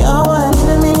 You want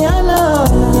Emiliano,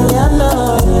 Emiliano,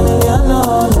 Emiliano,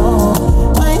 no.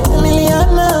 My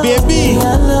Emiliano, baby.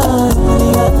 Emiliano,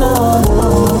 Emiliano, no.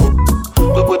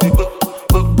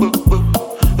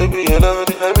 Baby, you know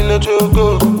that I will let you go.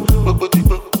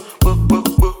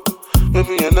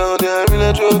 Baby, you know that I will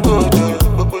let you go.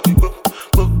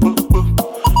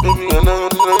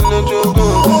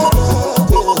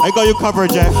 I got you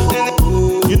covered, Jeff.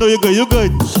 You know you're good, you're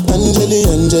good.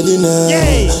 Angelina,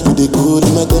 yay! You the cool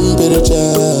in my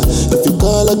temperature. If you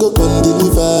call, I go come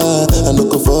deliver. I no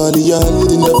go fall in your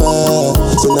hand in the fire.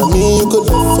 So now me you could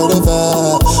love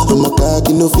forever. I'm a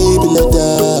cocky no feeble like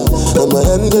that. I'm my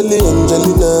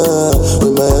Angelina,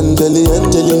 with my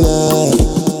Angelina.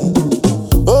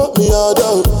 Oh me all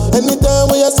down. Anytime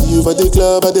when I see you for the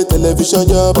club or the television,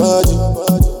 your body.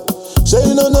 Sure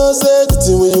you know no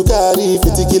safety when you carry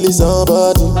 50 killing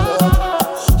somebody.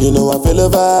 You know I feel a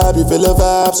vibe, you feel a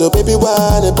vibe, so baby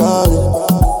whine about me.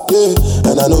 Yeah,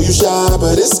 and I know you shy,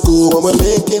 but it's cool when we're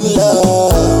making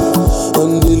love.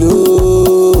 On the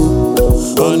low,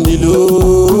 on the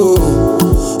low,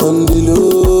 on the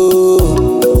low,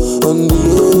 on the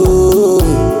low,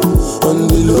 on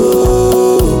the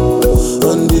low,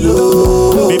 on the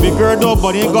low. Baby girl,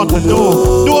 nobody ain't got to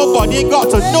know. Nobody ain't got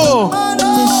to know.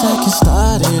 Wish I could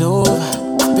start it over.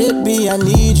 Baby, I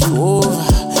need you over.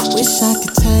 Wish I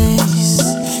could taste.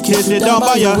 Kiss it down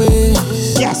by your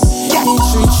waist. Yes, yes. Can't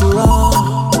treat you wrong.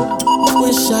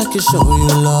 Wish I could show you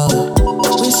love.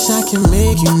 Wish I could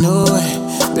make you know it.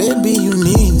 Baby, you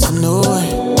need to know it.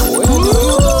 Where do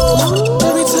you go?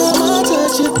 Every time I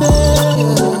touch your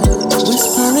bed,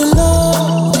 whispering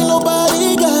love. Ain't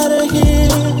nobody gotta hear.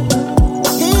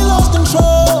 He lost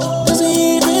control. Doesn't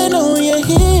even know you're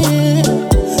here.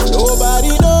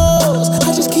 Nobody knows.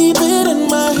 I just keep it in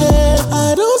my head.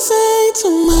 I don't say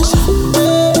too much.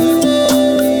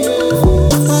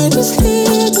 I just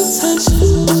hear the touch.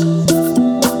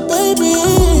 Baby,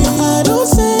 I don't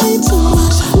say too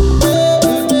much.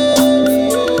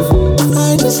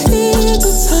 I just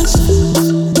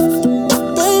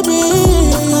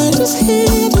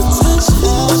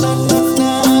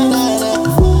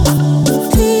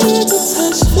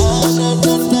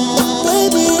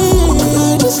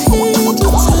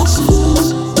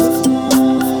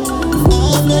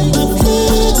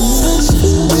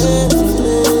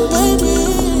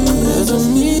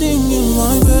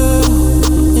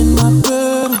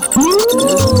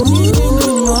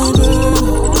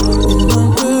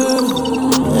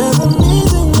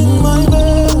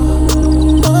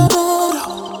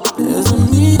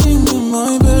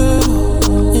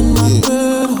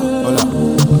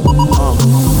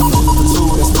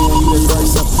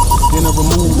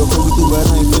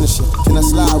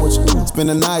spend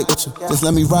the night with you. Just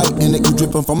let me write and it keep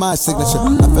dripping from my signature.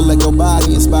 I feel like your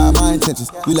body inspired my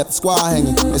intentions. We left the squad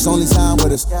hanging, it's only time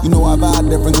with us. You know I vibe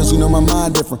different, cause you know my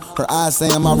mind different. Her eyes say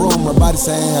in my room, her body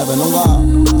saying heaven, oh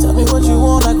God. Tell me what you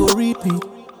want, I go repeat.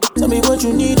 Tell me what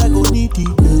you need, I go deep, deep.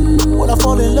 When I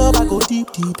fall in love, I go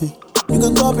deep, deep. You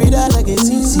can copy that like it's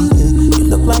easy. You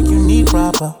look like you need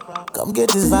proper. Come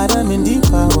get this vitamin D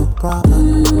power, proper.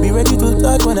 Be ready to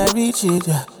touch when I reach it,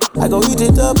 yeah. I go eat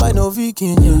it up, I know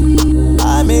vegan, yeah.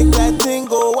 I make that thing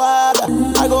go wild.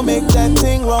 I go make that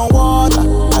thing run water.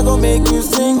 I go make you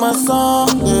sing my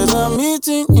song. There's a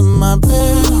meeting in my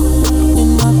bed,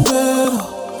 in my bed.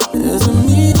 There's a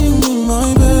meeting in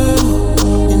my bed,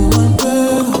 in my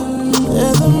bed.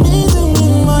 There's a meeting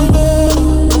in my bed,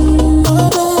 my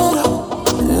bed.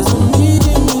 There's a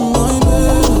meeting in my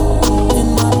bed, in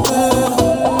my bed,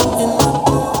 in my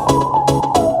bed.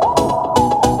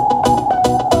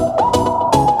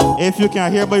 If you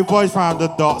can hear my voice from the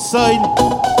dark side,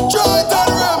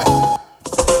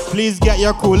 please get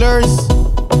your coolers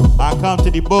and come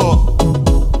to the boat.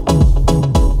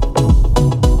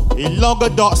 The longer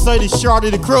dark side is shorter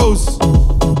the cruise.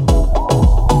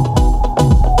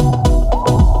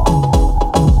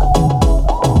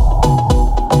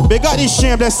 Big up this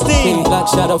shameless thing. Black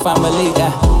Shadow family,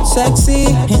 sexy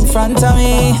in front of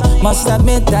me. Must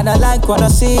admit that I like what I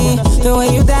see. The way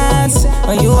you dance,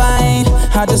 when you whine,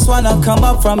 I just wanna come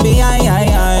up from behind.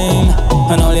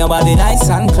 And hold your body nice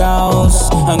and close,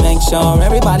 and make sure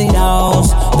everybody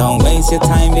knows. Don't waste your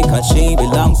time because she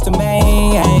belongs to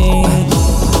me.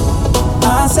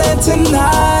 I said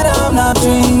tonight I'm not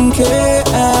drinking.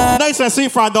 Nice and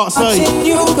sweet from that side. Watching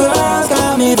you girls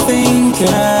got me thinking.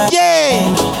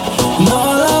 Yeah.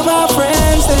 All of my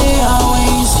friends, they are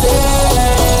wasted.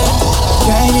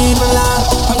 Can't even lie,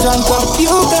 I'm drunk off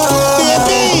you, girl.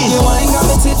 Baby. You ain't got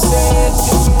me tipsy.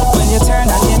 When you turn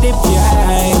on your dip,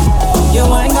 yeah. You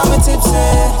ain't got me tipsy.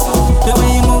 The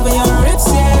way you move your hips,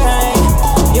 yeah.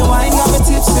 You ain't got me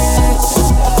tipsy.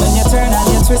 When you turn on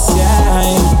your twist,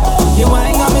 yeah. You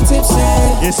ain't got me tipsy.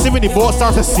 You see when the boat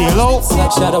starts to sail out?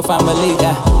 Black Shadow family,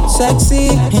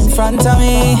 sexy in front of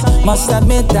me. Must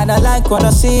admit that I like what I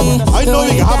see. I know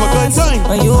you can have a good time.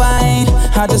 When you whine,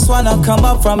 I just wanna come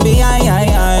up from behind.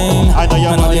 I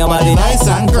know your body nice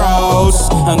and gross,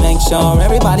 and make sure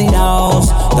everybody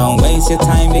knows. Don't waste your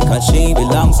time because she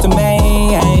belongs to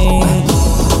me.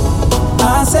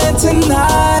 I said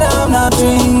tonight I'm not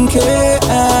drinking,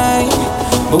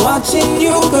 but watching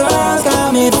you girls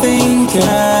got me thinking.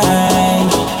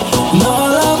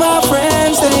 All of my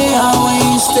friends, they are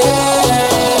wasted.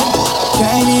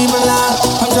 Can't even lie,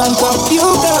 I'm drunk off you,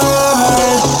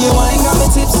 girl. You ain't got me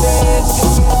tipsy.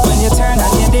 When you turn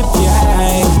on your dip,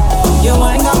 yeah. You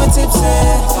ain't got me tipsy.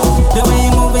 The way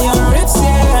you move your hips,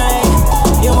 yeah.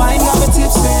 You ain't got me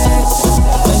tipsy.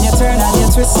 When you turn on your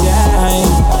twist, yeah.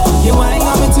 You ain't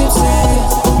got me tipsy.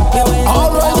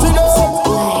 Alright,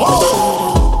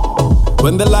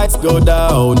 when the lights go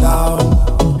down,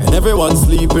 and everyone's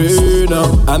sleeping,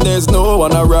 and there's no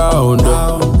one around,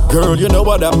 girl, you know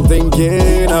what I'm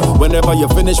thinking. Whenever you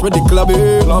finish with the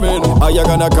clubbing, are you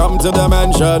gonna come to the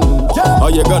mansion?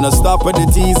 Are you gonna stop with the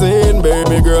teasing?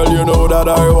 Baby girl, you know that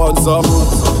I want some.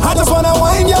 I just wanna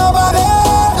wind your body,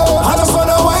 I just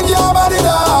wanna wind your body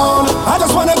down. I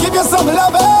just wanna give you some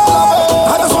loving,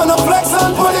 I just wanna flex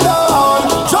and put it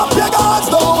on. Drop your guards,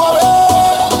 don't worry.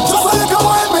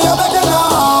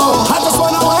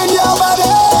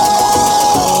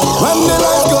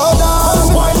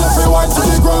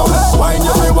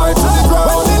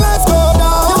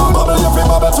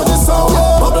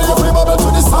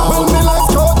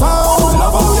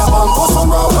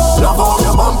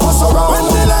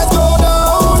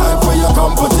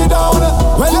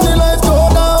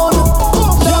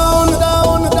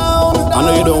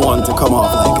 Come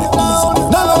off like an easy.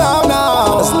 No.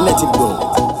 Just let it go.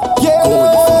 Yeah. Go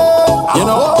with the flow. You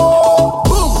know?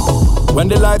 Boom. When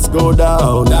the lights go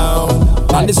down,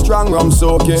 and the strong rum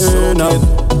soaking.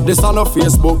 This on no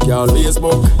Facebook, y'all.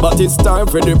 But it's time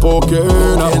for the poking.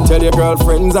 Tell your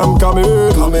girlfriends I'm coming.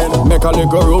 Make a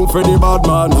little room for the bad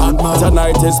man.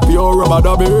 Tonight is pure rubber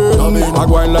dubbing. I'm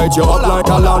going to light you up like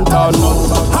a lantern.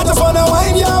 I just wanna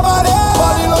wind your body.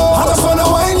 I just wanna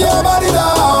wind your body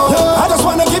down. I just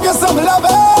wanna give you some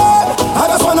loving. I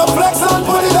just wanna flex and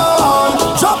put it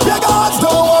on. Drop your guards,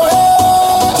 don't worry.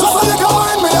 Just so you can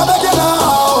wind me, I beg you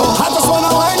now. I just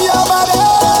wanna wind your body.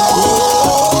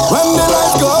 When the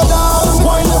lights go down,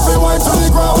 wind every wine to the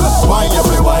ground. Wind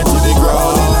every wine to the ground.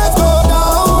 When the lights go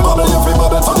down, bubble every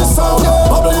bubble to the sound.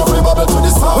 Bubble every bubble to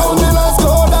the sound. When the lights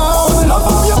go down, love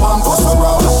how your bump us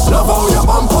around. Love how your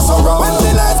bump us around. When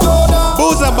the lights go down,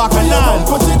 Booze and Bacchanal.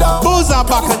 Booze and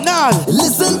Bacchanal.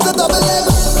 Listen to double M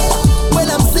when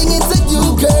I'm singing to you,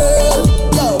 girl.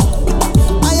 Yo,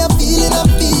 I am feeling,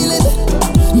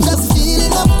 just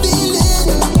feeling,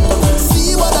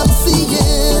 see what I'm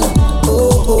seeing.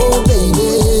 Oh,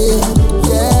 baby,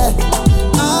 yeah.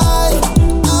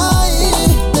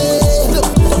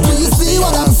 Do you see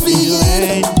what I'm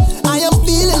feeling? I am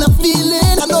feeling,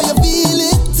 I know you feel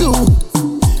it too.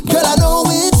 Girl, I know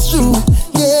it's true,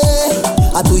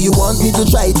 yeah. Do you want me to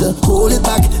try to hold it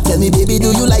back? Tell me, baby, do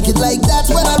you like it like that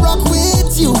when I rock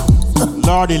with you?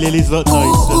 Lordy, lilies look nice.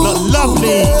 They look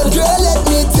lovely. Girl, let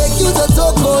me take you to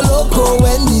Toco Loco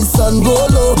when the sun go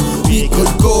low. We could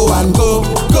go and go,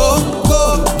 girl.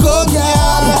 Go.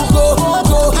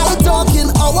 I'm talking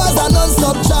hours and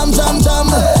non-stop jam.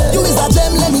 You is a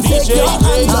gem, let me take your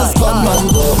hand. Just come and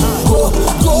go, girl.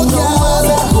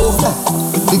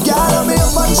 The girl on me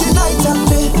up when she night and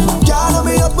day. Girl on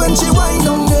me up when she wind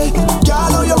on day.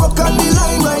 Girl on you rock on the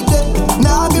line right there.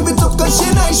 Now give it up cause she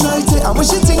nice right there. And when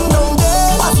she ting down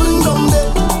there, I swing down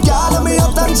there. Girl on me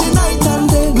up and she night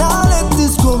and day. Now let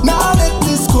this go.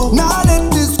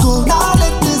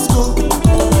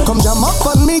 Come jam up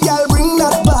on me, girl, bring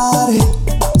that body.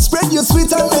 Spread your sweet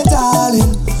and me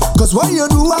darling. Cause what you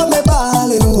do, I'm me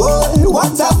balling. Whoa,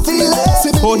 what a feeling.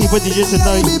 Oh, he put DJ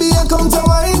tonight. Baby, I come to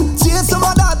wine. Chase some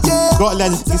of that, yeah. Got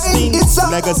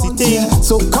legacy team.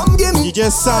 So come give me DJ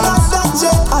Sam,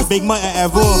 Big Mike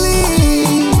and Evo.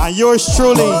 And yours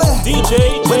truly,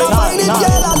 DJ Djtank.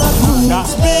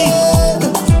 That's me.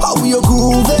 How you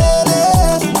grooving?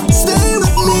 Stay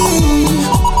with me.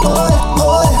 Oh yeah.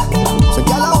 So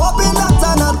girl, I'm hoping that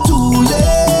I'm not too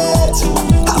late.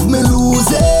 Have me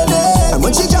losing it. And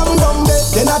when she jump down there,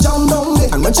 then I jump down there.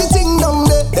 And when she ting down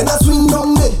there, then I swing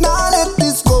down there. Now let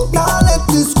this go.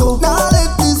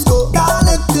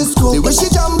 The way she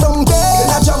jump down there, then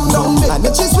I jump down there. And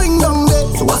then she swing down there,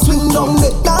 so I swing down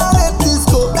there. Now let this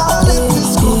go.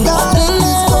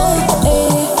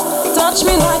 Touch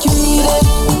me like you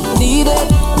need it.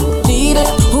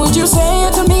 Would you say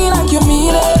it to me like you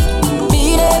mean it?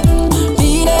 Beat it.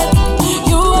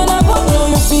 You and I both know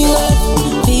you feel it.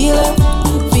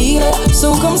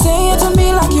 So come say it to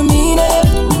me like you mean it.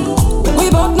 We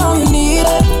both know you need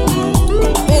it.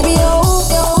 Baby,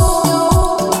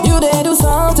 you dare do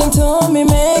something to me,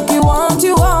 make me want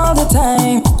you all the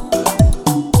time.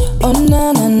 Oh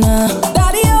na.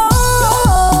 Daddy,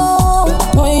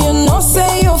 when you know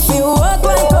say you feel work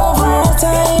like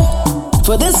overtime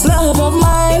for this love of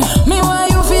mine. Meanwhile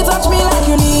you feel touch me like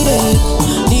you need it.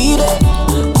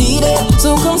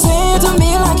 So come say it to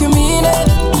me like you mean it.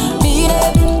 Beat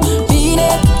it.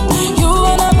 You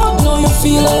and I both know you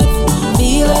feel it.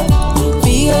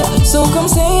 So come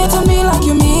say it to me like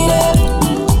you mean it.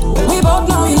 We both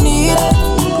know you need it.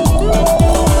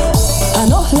 I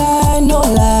no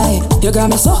lie. You got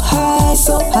me so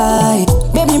high.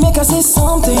 Baby, make us say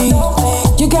something.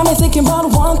 You got me thinking about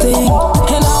one thing.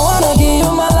 And I wanna give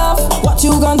you my love. What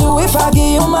you gonna do if I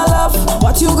give you my love?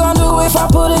 What you gonna do if I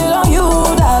put it on you,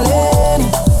 darling?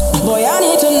 Boy, I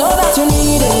need to know that you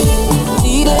need it.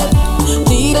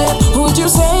 Would you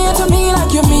say it to me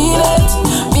like you mean it?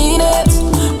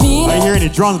 I hear the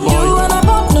drums, boy. You and I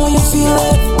both know you feel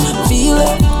it.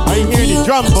 I hear the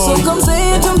drums, boy. So come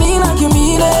say it to me like you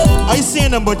mean it. I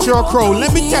seeing them, but you're a crow.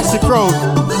 Let me test the crow.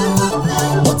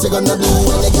 What you gonna do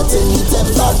when you get in the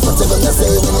temper? What you gonna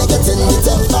say when you get in the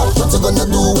temper? What you gonna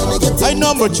do when you get in the temper? I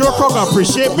know, but you're a crow gonna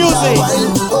appreciate music.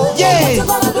 Yeah. What you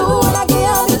gonna do when I get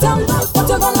out the temper? What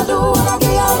you gonna do when I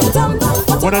get out the temper?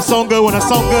 When I sound good, when I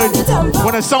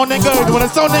sounding good. I don't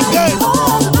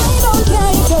care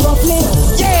if you're a player.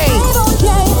 Yeah. I don't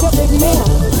care if you're big man.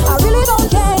 I really don't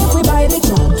care if we buy the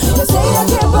drum. You say you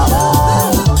care, brother.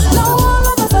 Now all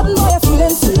of a sudden, boy, you're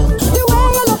feeling sick. The way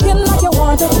you're looking like you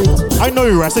want to quit. I know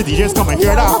you arrested DJs come and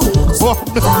hear that.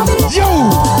 Yo!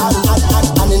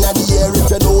 And in the air,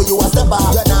 if you know you a stepper,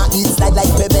 you're not eat slide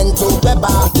like pimento pepper.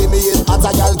 Give me it, hot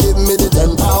girl, give me the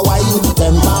temper wine.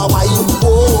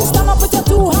 Oh. Stand up with your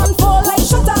two hands full like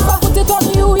shutter. Put it on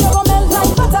you, you're gonna melt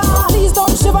like butter. Please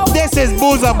don't shiver. This is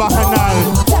Booza Bacchanal.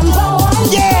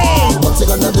 Yeah! What you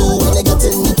gonna do when you get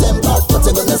in the temper? What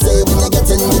you gonna say when you get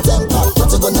in the temper?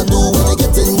 What you gonna do when you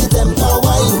get in the temper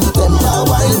wine?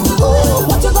 Oh.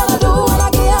 What you gonna do when I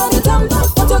get out the temper?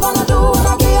 What you gonna do when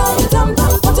I get out the temper?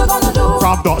 What you gonna do?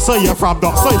 From Dockside, you're from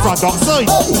Dockside. Hey,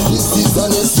 this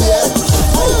season is here.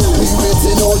 Hey, we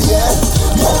waiting all year.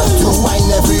 To wine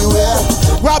everywhere.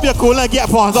 Grab your cooler and get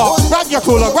pawns off. Grab your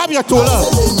cooler.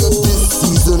 This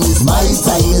season is my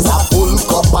time. Is a full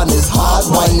cup and it's hard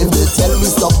wine. If they tell me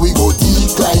stop, we go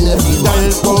decline. Every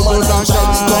man come on and try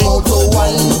to come out to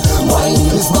wine. Wine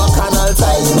is Bacchanal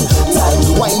time.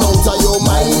 Wine out of your mind.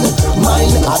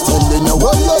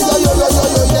 Oh, yo,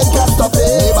 they can't stop it.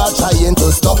 Never trying to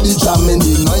stop the jamming.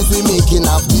 The noise we making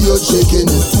after you shaking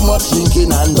is too much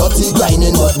drinking and dirty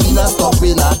grinding. But we not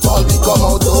stopping at all. We come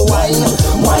out to wine.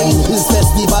 Wine is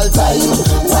festival time.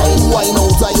 Wine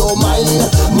out of your mind.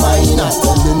 I'm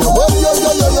telling you. Oh, yo,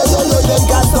 they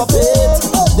can't stop it.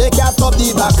 They can't stop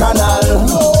the Bacchanal.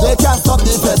 They can't stop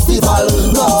the festival.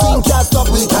 Nothing can stop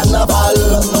the carnival.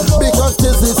 Because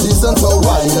this is season to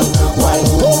wine.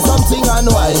 Something and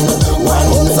wine.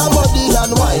 Somebody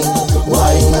and wine.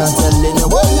 I'm telling you.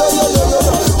 Oh, yo.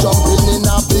 Jumping in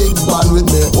a big band with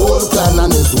me whole clan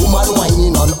and his woman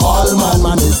whining on all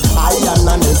man is iron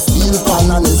and his steel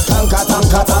pan and his tanka.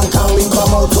 We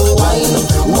come out to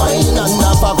wine and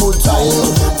have a good time.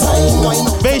 Wine.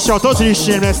 Big shout out to you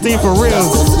shameless thing for real.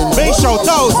 Big shout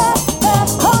out.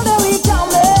 How do we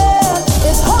jamming?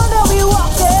 It's how do we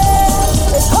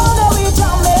walking? It's how do we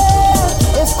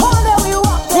jamming? It's how do we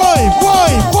walking?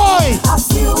 Boy.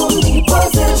 Assume the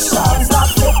positions that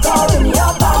flicker in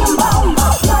your bam.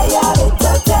 Apply a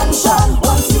little tension.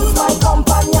 Once you's my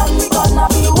companion, we gonna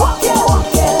be walking up.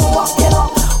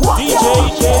 DJ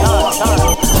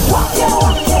Djtank. Walking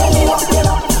up.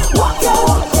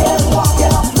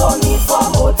 No need for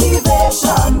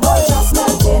motivation, but just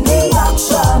melting the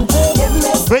action. Give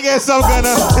me bring it some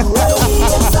gonna.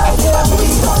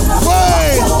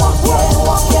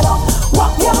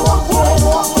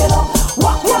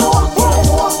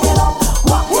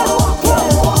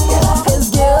 His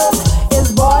girls, his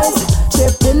boys,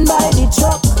 tripping by the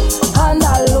truck, and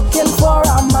are looking for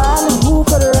a man who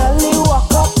could really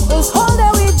walk up. It's all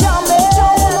that we jamming,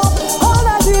 all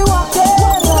that we walking.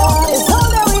 It's all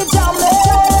that we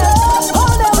jamming,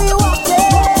 all that we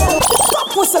walking. Stop,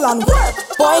 whistle and work.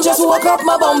 Boy, just woke up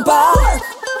my bumper.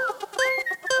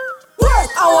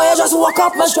 I want you just walk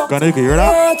up my shop. Gonna you can hear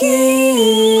that?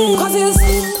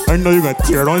 I know you're gonna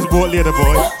tear down his boat later,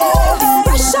 boy.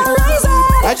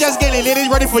 I just getting ladies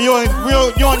ready for you and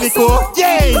you and Nico.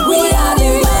 Yay! We are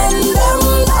the men,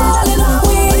 them darling.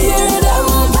 We hear them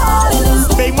calling.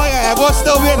 Big Mike, I was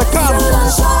still here to come.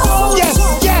 Yes.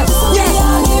 We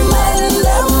are the men,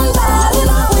 them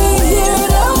darling. We hear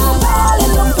them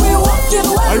calling. We walking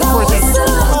well.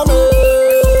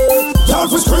 Y'all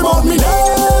fi scream on me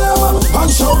name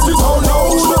and shout it out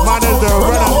loud. Man is the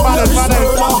runner.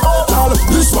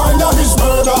 This wine that is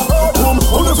murder.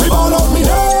 On the free ball of me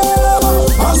name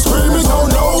and scream it out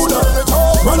loud.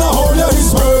 Run a home, yeah,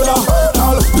 it's murder.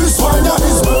 This wine that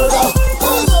is murder.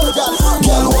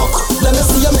 Girl walk, let me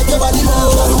see you make your body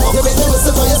move. Girl walk, you make me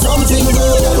whistle for you something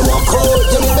good. Girl walk out,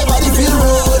 you make my body feel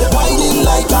rude. Whining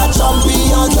like a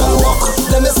champion. Girl walk,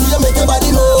 let me see you make your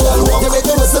body move. Girl walk, you make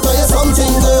me whistle for you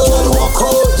something good. Girl walk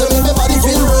out, you make my body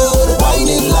feel rude.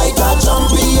 Whining like a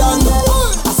champion.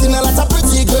 I seen a lot of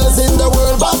pretty girls in the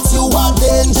world, but you are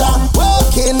danger.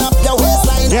 Working up your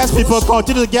waistline. Yes, people,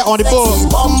 continue to get on the board.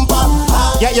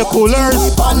 Get your coolers.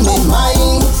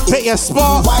 Pick your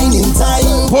spot.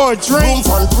 Pour a drink.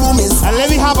 And let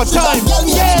me have a time.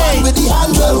 Yay! With the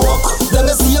hand, girl walk. Let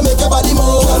me see you make your body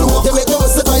move. Girl walk. You make me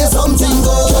whistle for you something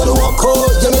good. Girl walk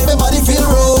out. You make my body feel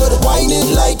rude.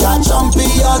 Whining like a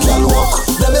champion. Girl walk.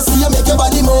 Let me see you make your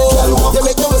body move. Girl walk. You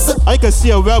make me whistle. I can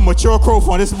see a well-mature crowd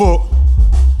on this boat.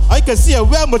 I can see a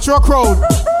well-mature crowd.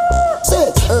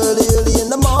 Say early in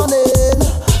the morning,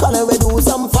 gonna we do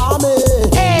some farming.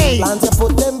 Hey! Plants you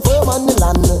put them firm on the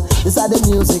land. This is the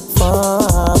music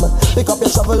farm. Pick up your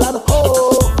shovel and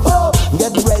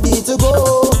get ready to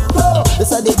go. This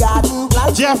is the garden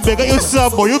plant. Jeff, bigger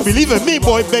yourself, boy. You believe in me,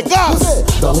 boy. Big up.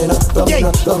 Yay!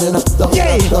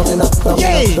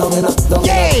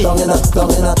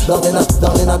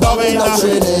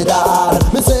 Trinidad.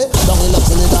 Me say, down in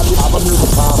Trinidad we have a music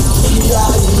farm.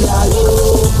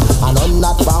 And on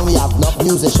that farm we have enough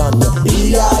musicians.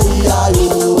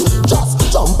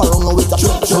 Just jump around with a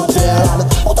truck there and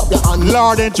put up your hand.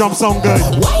 Lord, they jump sound good.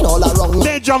 Wine all around.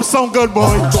 They jump sound good,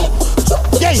 boy.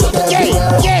 Yay!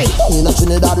 In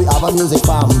Trinidad we have a music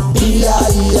farm.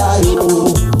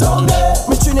 Down there,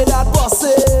 me Trinidad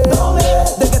bossy. Down there,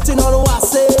 they getting on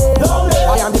wassy.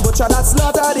 I am the butcher that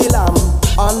slaughter the lamb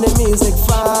on the music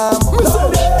farm.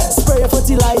 Spray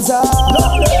fertilizer,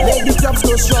 make the crops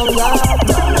go stronger.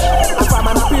 A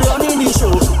farmer happy running the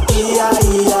show.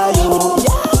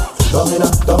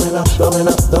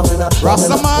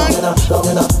 Rastaman.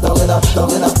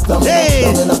 Hey.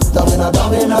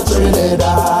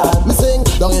 Trinidad. Me sing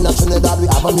down in Trinidad we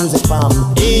have a music farm.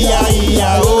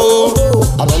 E-I-E-I-O.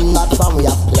 And on that farm we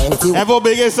have plenty. Ever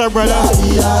biggest sir, brother.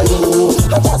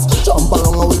 Just jump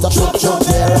around with a truck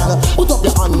there and put up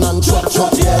your hand and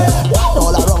truck there.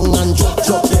 All around and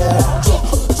truck there.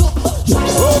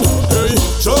 Hey,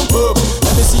 jump up.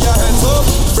 Let me see your hands up,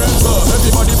 friends up.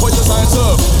 Everybody put your signs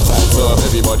up. Hands up,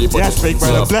 everybody put yes, big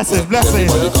brother, blessings.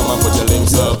 Everybody come and put your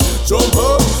links up. Jump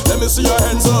up, let me see your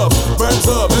hands up. Friends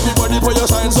up, everybody put your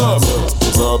signs up.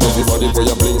 Hands up, everybody put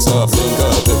your blinks up. Link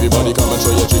up, everybody come and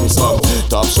show your drinks up.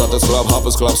 Top shotters, club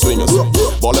hoppers, club swingers.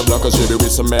 Baller blockers, baby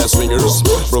with some mad swingers.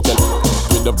 Broken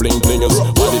with the bling blingers.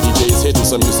 While the DJ's hitting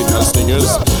some musical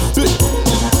stingers.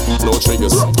 No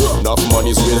triggers, enough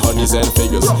monies with honeys and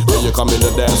figures. When you come in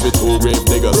the dance with two grave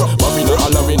diggers, but we not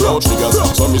allowing no triggers.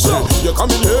 So me say, you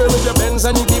come in here with your Benz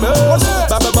and your Beamers.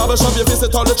 Baba shop, you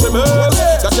visit all the trimmers.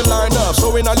 Got your line up,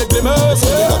 showing all the glimmers.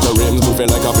 You got your rims moving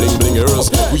like a bling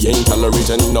blingers. We ain't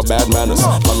tolerating no bad manners.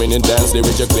 Coming in dance, they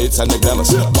with your plates and the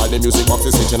glamours. While the music box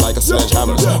is hitting like a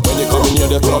sledgehammer. When you come in here,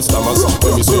 the club stammers.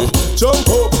 When we say, jump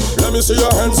up, let me see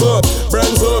your hands up.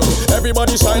 Brands up,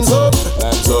 everybody shines up.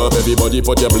 Hands up, everybody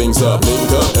put your blinks up,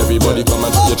 link up, everybody come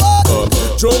and put your up.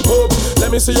 Jump up, let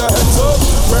me see your hands up.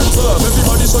 Brands up,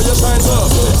 everybody show your shines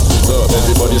up.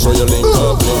 Everybody show your link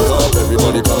up,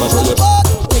 everybody come and show your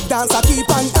big dance I keep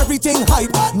on everything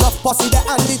hype. Enough pussy there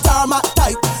and the tarmac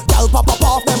tight. Y'all pop up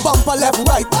off them bumper left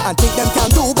right and think them can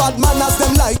do bad manners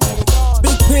them like.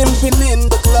 Big pimpin' in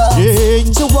the club.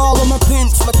 To all of my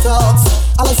pimps, my thugs.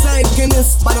 All I say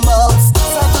Guinness by the mugs.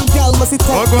 Certain girl must it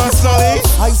take.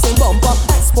 I say bumper,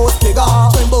 export figure.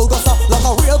 Tremble goes up like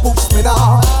a real book spinner.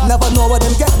 Never know where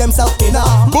them get themselves in.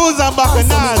 Booze and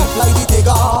Bacchanal. Like the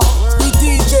digger. The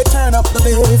DJ turn up the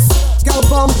bass. Girl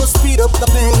bumper speed up the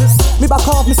pace. Me back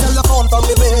off, me sell the phone from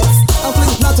the mix. I'm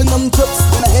fling platinum trips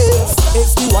in a haze.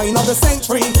 It's the wine of the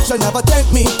century. She'll never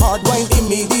tempt me. Hard wine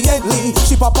immediately.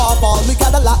 She pop off all me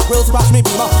Cadillac grills, crash me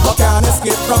beamer. But can't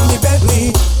escape from me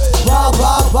Bentley. Wow,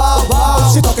 wow, wow,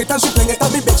 wow. She tuck it and she fling it and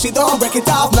me bitch, she don't break it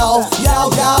off now. Yow,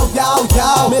 yow, yow,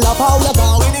 yow. Me love how you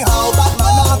go anyhow, bad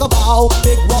man I go bow.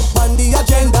 Big rock on the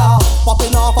agenda.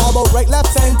 Popping off all about right,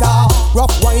 left, center.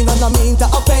 Rough wine and I mean to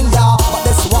offend ya. But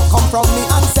this what come from me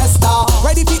ancestor.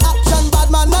 Ready for action,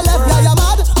 bad man I left ya, you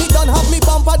mad? Me don't have me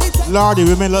bumper the Lordy,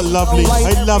 women look lovely.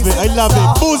 I love it, I love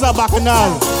it. Booze and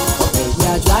Bacchanal.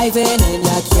 You're driving in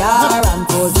your car and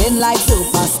posing like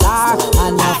superstar,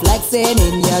 and you're flexing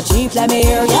in your Jeep. Let me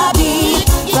hear your beat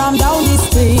from down the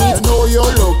street. I know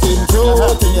you're looking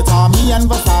cute in your Tommy and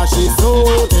Versace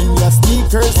suit, in your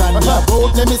sneakers and your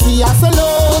boot. Let me see your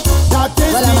salute. That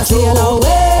is well, let me see you now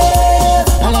wave,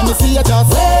 and let me see you just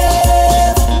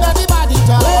wave. Let the body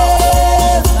just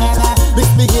wave.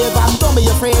 Misbehave and don't be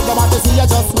afraid. I want to see you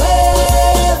just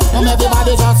wave. And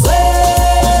everybody just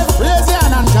wave. Raise your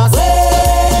hand and just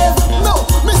wave. No,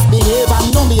 misbehave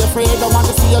and don't be afraid. I want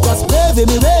to see you just wave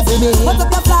me, wave me. Put up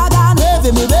your flag and wave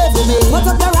me, wave me. Put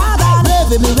up your rag and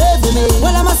wave me, wave me.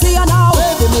 Well, let me see you now.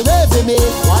 Wave me, wave me.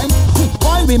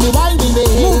 Wine with me, wine with me.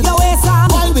 Move your waist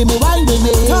and wine with me, wine with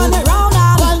me. Turn it round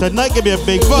and tonight gonna be a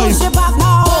big vibe. Push it back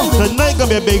now. Tonight gonna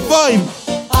be a big vibe.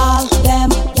 All them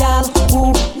gal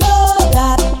who know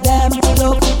that them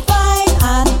look fine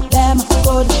and them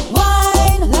good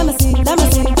wine. Let me see.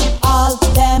 All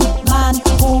them man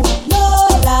who know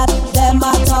that them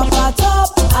are top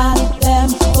and them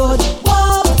good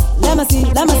walk. Let me see.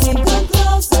 Come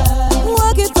closer.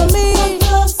 Walk it for me.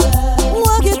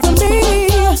 Walk it for me.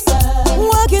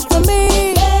 Walk it for me.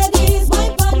 Ladies,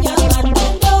 wipe on your man,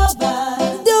 bend over.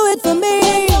 Do it for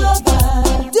me.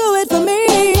 Do it for me.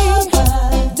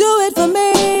 Do it for me.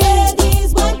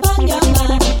 Ladies, wipe on your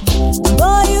man.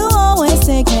 Boy, you always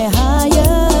take me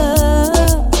higher.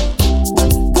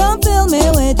 Come fill me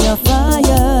with your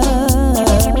fire.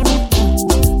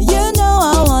 You know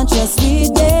I want your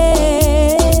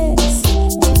sweetness.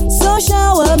 So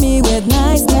shower me with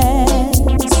niceness.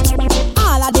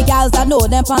 All of the gals that know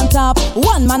them on top.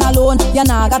 One man alone, you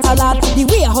nah got a lot. The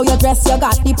way how you dress, you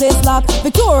got the place locked.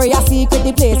 Victoria's Secret,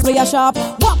 the place where you shop.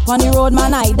 Walk on the road,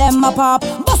 man, I them a pop.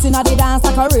 Bustin' at the dance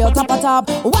like a real top of top.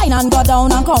 Wine and go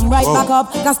down and come right back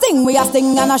up. Cause sting we a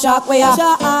sting and a shock we a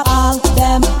shock. All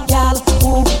them gal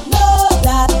who know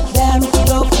that them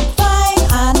look fine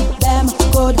and them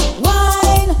good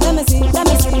wine. Let me see.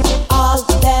 All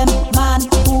them man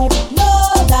who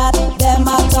know that them a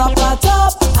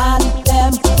top and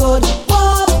them good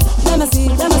walk. Let me see.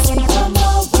 Come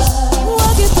over.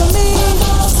 Walk it for me.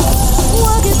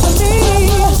 Walk it for me.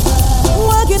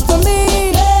 Walk it for me.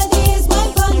 Ladies,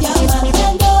 wipe on your man,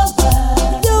 bend over.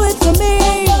 Do it for me.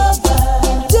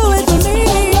 Do it for me.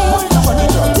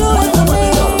 Do it for me.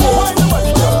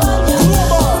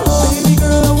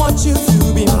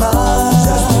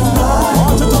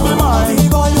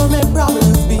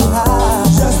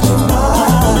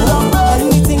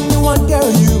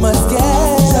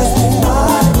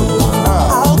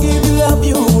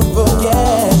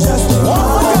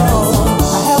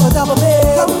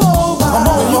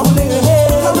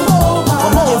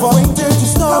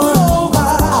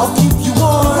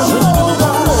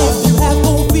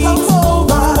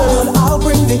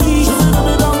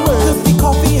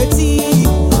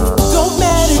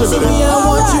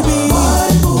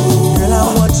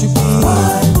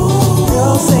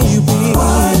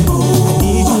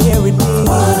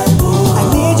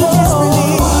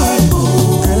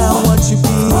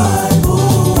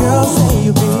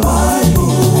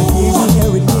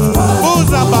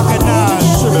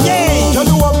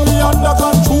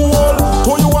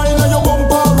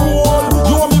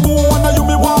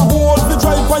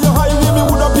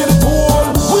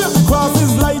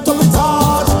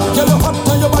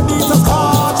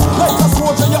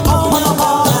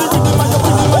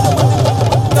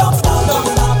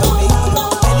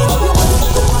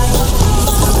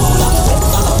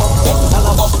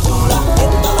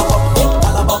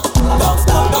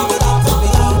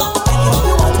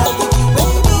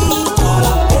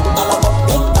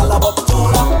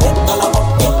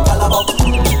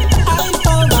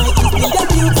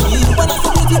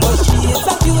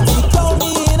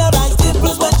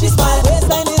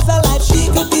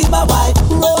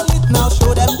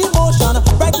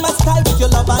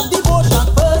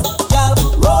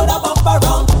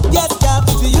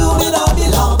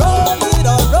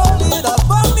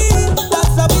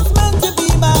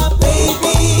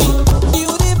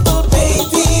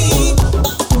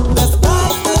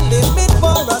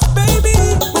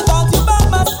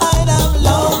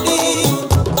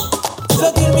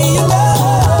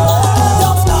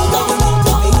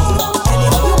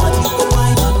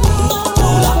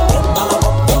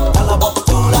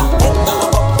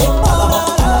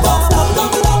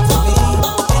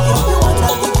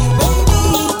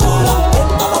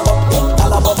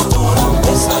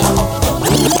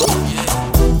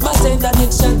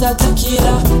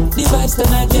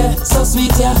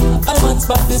 man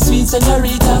spot the sweet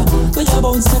señorita. When you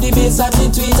bounce to the bass at the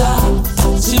Twitter.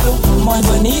 She look more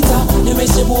bonita. The way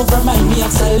she move remind me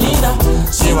of Selena.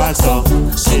 She walks up,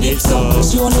 she dips up.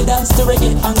 She only dance to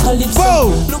reggae and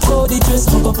calypso. Look how the dress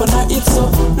hung up on her hips so.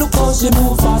 Look how she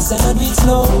move fast and do it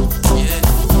slow.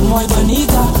 Muy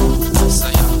bonita,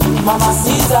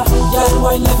 mamacita. Girl,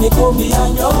 why let me go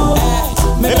behind you?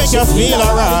 Make you feel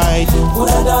alright. Would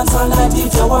I dance all night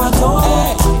if you want to?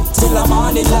 Till I'm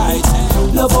on the light.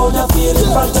 Love how you feel in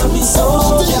front of me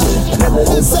so.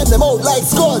 Send them out like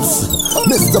scuds.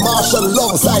 Mr. Marshall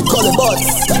alongside Colin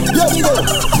Butts. Here we go.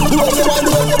 The way you whine,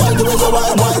 the way you whine, the way you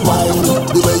whine, whine, whine.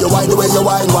 The way you whine, the way you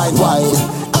whine, whine, whine.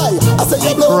 I say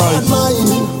you blow my mind,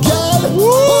 girl.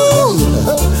 Woo!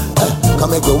 Come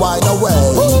make me wine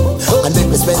away, and make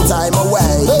me spend time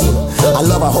away. I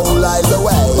love our whole lives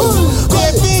away.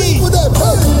 Baby,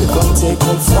 come take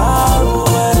me far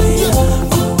away.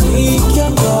 We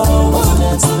can go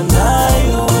dance the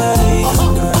night away.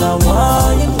 Girl, I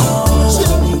want you know.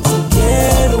 Need to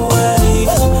get away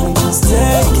and just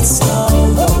take it slow.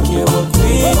 Don't care what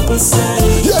people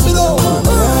say. Yeah, me know.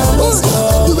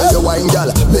 The way you wine,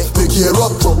 girl, make me gear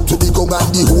up. Drop to the gong and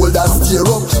the hold and steer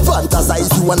up. Fantasize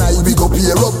you and I, we go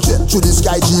pair up. Jet to the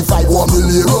sky, G5, warm me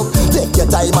layer up. Take your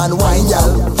time and wine,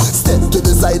 girl. Step to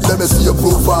the side, let me see your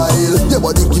profile. Your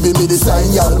body giving me the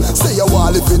sign, girl. Say you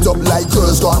want lift it up like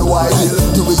girls gone wild.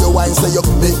 The way you wine, say you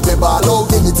make me ball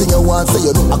out. Anything you want, say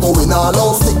you know I'm going all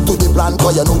out. Stick to the plan,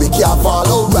 cause you know we can't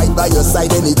follow. Right by your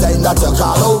side anytime that you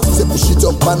call out. Say push it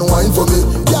up and wine for me,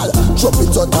 girl. Drop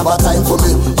it out, have a time for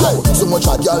me. Yo, so much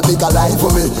a girl make a line for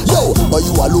me. Yo, but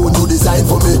you alone do design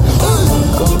for me.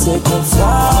 Come take me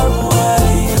far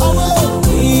away.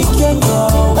 We can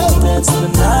go dance the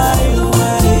night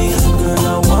away. Girl,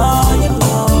 I want you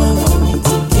know. I need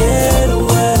to get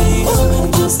away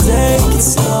and just take it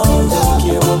slow. Don't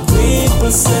care what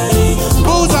people say.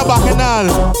 Who's a Bacchanal?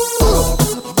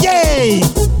 Yay!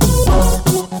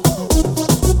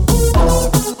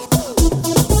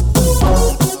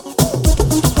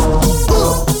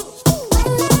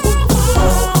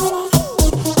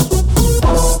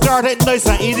 Start it nice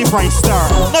and easy, price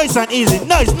start. Nice and easy,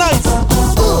 nice.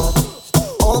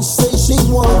 All she say she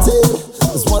wanted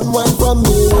was one wine from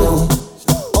me.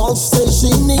 All she say she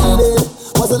needed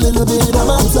was a little bit of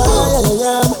my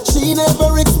time. She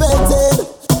never expected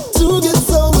to get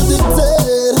so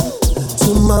addicted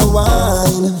to my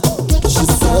wine. She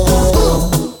said,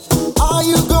 are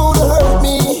you gonna hurt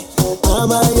me?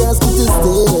 Am I asking to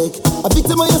stick? A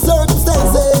victim of your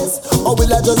circumstances? Or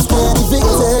will I just get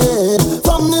evicted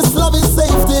from this loving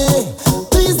safety?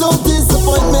 Please don't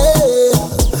disappoint me.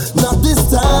 Not this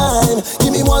time.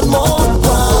 Give me one more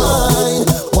wine.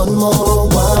 One more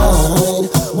wine.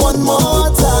 One more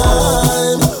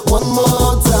time. One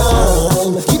more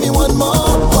time. Give me one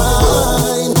more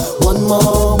wine. One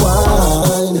more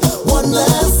wine. One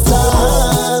last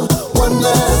time. One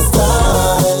last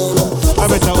time. I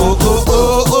bet you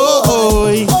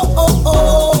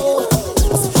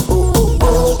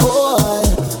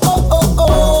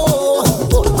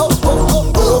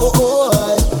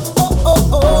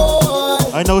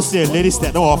I know, say ladies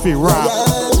that know off it rap.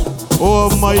 Oh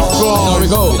my God. Here we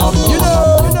go. You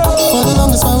know. For the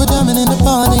longest while we're jamming in the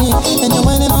party, and you're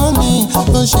waiting on me,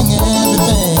 pushing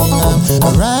everything.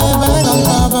 Right back on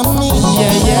top of me.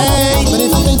 Yeah. But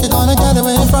if you think you're gonna get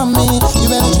away from me, you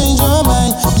better change your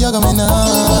mind. You're going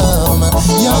home.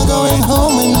 You're going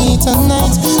home with me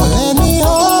tonight. Let me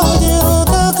hold you,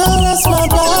 girl, caress my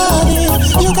body.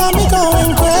 You got me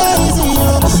going crazy. You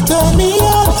turn me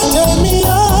on, turn me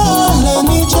on. Let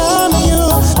me charm you.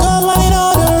 Come right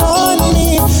on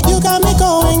me. You got me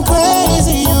going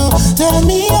crazy. You turn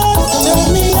me on, turn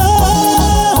me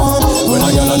on. When I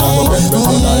yell and I go break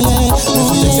tonight. If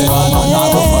she takes it on, I'm not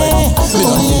gonna fight. We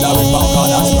don't feel that with back on,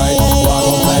 that's right. Walk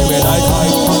on play with I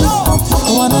fight.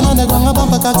 One on the ground, a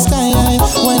bumper cock sky high.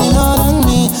 When it hard on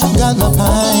me, got my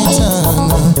python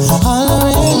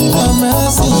hollering for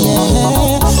mercy,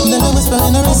 yeah. Then I whisper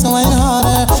in her wrist, wine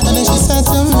harder. And then she said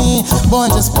to me,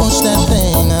 boy, just push that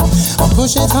thing, or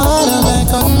push it harder back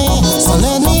on me. So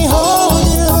let me hold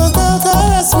you, girl,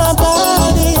 caress my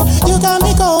body. You got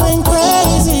me going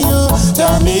crazy. You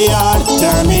turn me on,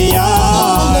 turn me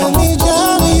on. Let me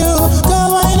jam you,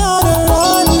 girl, wine harder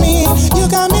on me. You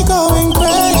got me going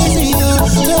crazy. You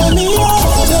turn me on,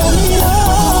 turn me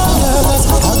on. Girl, just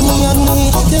hug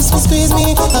me, kiss me, squeeze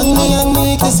me, hug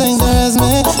me, kiss and caress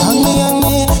me, hug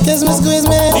me, kiss me, squeeze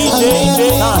me, hug me,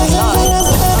 kiss and caress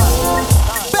me.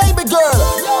 Baby girl,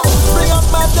 bring up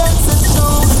my dancing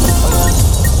shoes.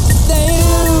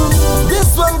 Damn, this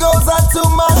one goes out to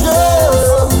my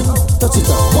girl. Touch it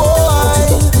up,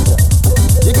 boy.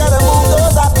 You gotta move.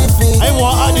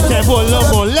 more,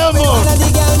 love more, love more. All of the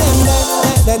girl them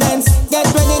the dance. Get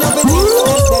ready now for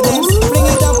the dance. Bring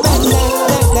it up and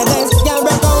the dance. Girl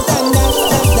break out and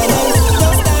the dance.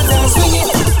 Just dance and swing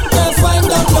it. Girls wind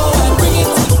up low and bring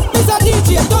it. It's a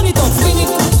DJ, turn it up, spin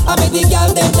it. I make the girl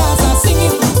them dance and sing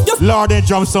it. Lord, that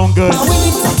drum sound good. And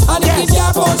win it. And if the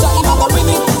girl punch her, he never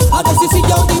win it. I just see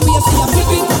how the way she a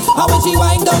flip it. And when she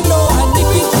wind down low and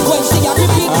dip it. When she a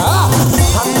grip it.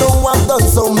 I know I've done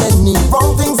so many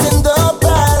wrong things in the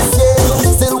past,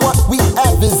 yeah. Still what we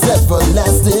have is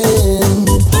everlasting.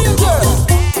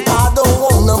 I don't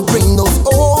wanna bring those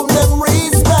old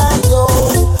memories back, yo.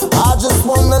 I just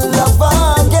wanna love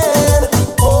again.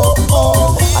 Oh,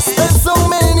 oh. I spent so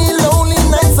many lonely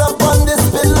nights up on this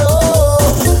pillow,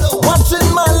 watching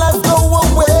my life go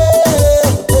away.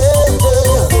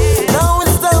 Now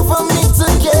it's time for me to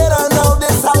get out of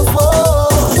this house, oh.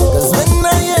 'Cause when I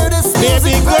hear this baby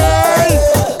music, girl,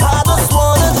 I just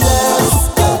wanna dance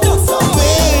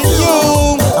with you.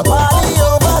 A party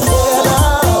over there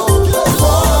now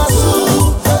for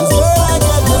two. 'Cause girl, I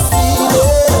got this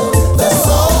feeling that's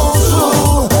so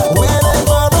true.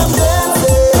 Whenever I'm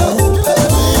dancing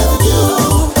with you,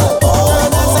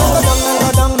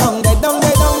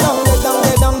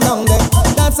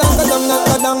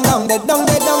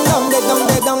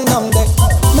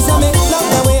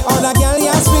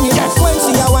 when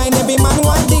she a wine, every man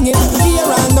want ding it. Here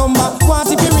and number, what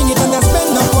if you ring it and I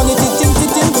spend up on it, ting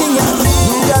ting ting ting.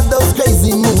 you got those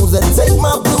crazy moves that take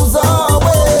my blues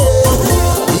away.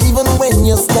 Even when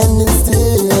you're standing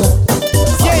still,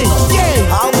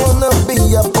 I wanna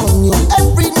be up on you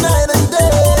every night and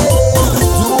day.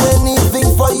 Do anything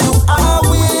for you, I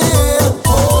will.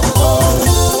 Oh, oh.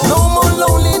 No more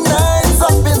lonely nights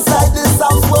up inside this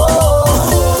house. Whoa.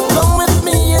 Come with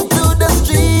me into the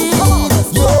street.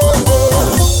 Yeah,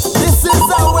 this is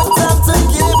our time to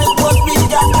give it what we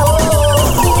got. Oh,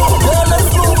 girl, let's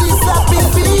move these happy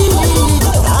feet.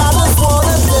 I just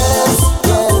wanna dance,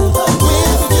 yeah,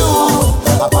 with you.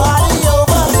 A party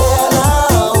over there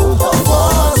now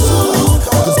for two.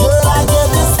 'Cause girl, I get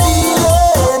this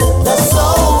feeling that's so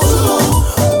true.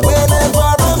 Whenever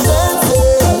I'm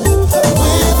dancing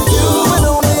with you and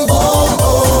only you.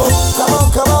 Oh,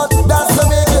 come on, dance to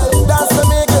me, girl, dance to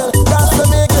me, girl, dance to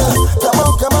me, girl.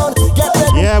 Come on, get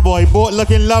ready. Yeah, boy, boat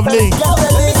looking lovely. Get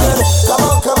ready, girl.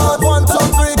 Come on, 1, 2,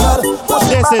 3, girl. Push it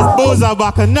This back. is Boza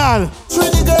Bacchanal.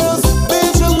 Trinity girls,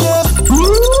 Belgium girls.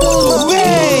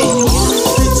 Hey!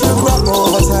 Picture crop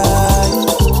over time.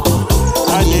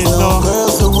 I didn't know.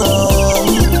 Girls around.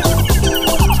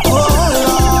 Oh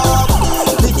Lord,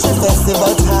 picture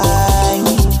festival time.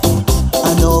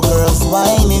 I know girls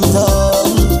whining down.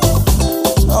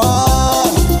 Oh,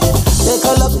 take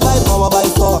a look by power by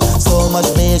four. So much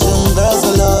Belgian girls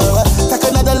alone. Take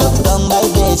another look down by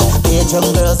beach. Belgian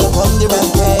girls upon the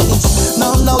rampage.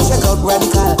 Now check out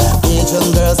radical.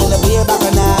 Belgian girls in the beer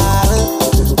Bacchanal.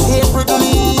 Take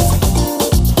relief.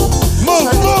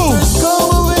 Move. Go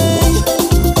away.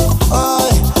 Oh,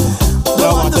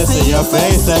 don't want to see your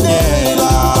face again,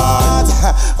 Lord.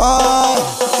 Oh,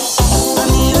 I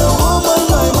need a woman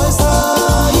by my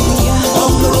side.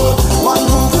 Down the road, one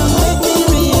who can make me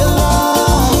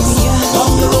realize.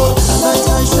 Down the road, that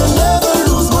I should never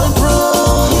lose my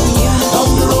pride. Down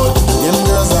the road, them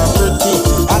girls are pretty,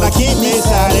 And I keep me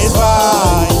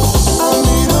satisfied. I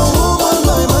need a woman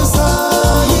by my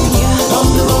side. Down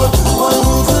the road, one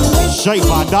who can make me Shape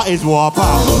man, that is what I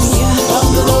down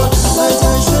the road, that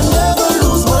I should never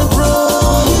lose my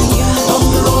pride. Down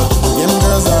the road, them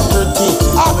girls are pretty.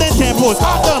 Out them tempos,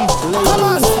 out them. Come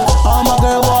on. All my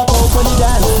girl walk out on the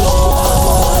dance floor.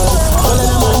 Don't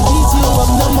let a man beat you up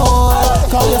no more.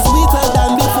 Call you sweeter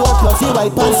than before. Plus your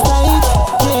white pants tight.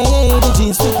 Yeah, the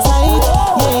jeans fit tight.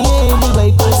 Yeah, the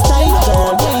white pants tight,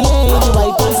 girl. Yeah, the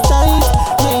white pants tight.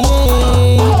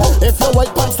 Yeah. If your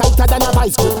white pants tighter than a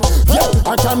vice grip, yeah,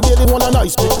 I can barely want a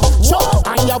nice grip. Sure,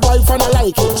 and your boyfriend I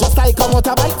like it. Just like a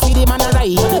motorbike, feed him and I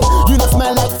ride it. You don't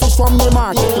smell like fish from the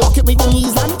market. Lock it with the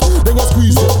knees and then you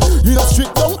squeeze it. You don't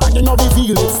strip down and you don't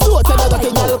reveal it. So tell her that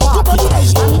you girl party.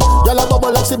 Girl a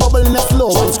bubble like she bubble in a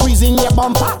slow. Squeezing your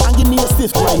bumper and give me a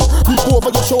stiff grind. Look over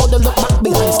your shoulder, look back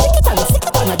behind. Stick it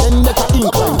on, and then let her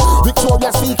incline.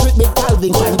 Victoria's Secret, big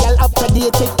Calvin Klein. Girl up to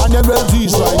date it on your real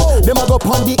G-line. Them a go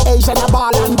pon the edge and a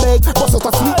ball and beg. Bust out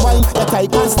a sweet wine, the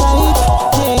tight pants tight.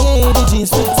 Yeah, the jeans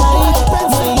fit tight.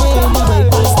 Yeah, the white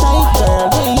pants tight, girl.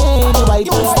 Yeah, the white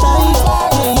pants tight.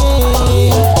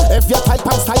 Yeah. If your tight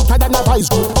pants tighter than a vice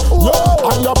grip, yeah,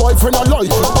 and your boyfriend a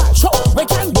like it, sure, we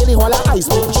can get it all a ice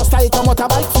pick. Just like a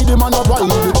motorbike, feed him and a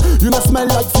ride it. You don't smell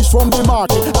like fish from the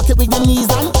market. Lock it with the knees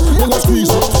and then you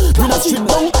squeeze it. You don't strip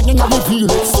down and you don't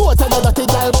reveal it. So tell her that the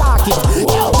girl park it.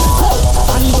 Yo,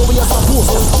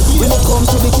 toaster. When it comes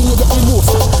to the thing, you get the most.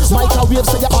 Microwave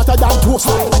say you're hotter than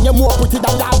toaster, and you're more pretty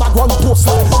than that background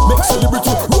poster. Make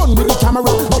celebrity run with the camera,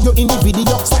 but you're in the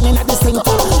video standing at the center.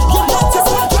 You're not just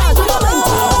a guy, you're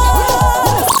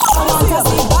I want to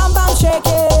see bam bam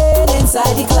shaking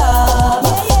inside the club.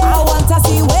 I want to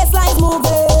see waistlines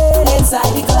moving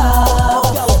inside the club.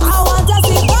 I want to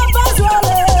see bumpers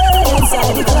rolling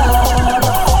inside the club.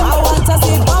 I want to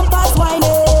see bumpers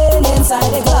whining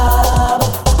inside the club.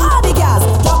 All the girls,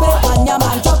 drop it on your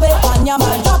man, drop it on your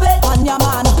man, drop it on your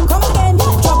man. Come again,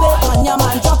 drop it on your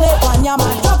man, drop it on your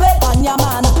man, drop it on your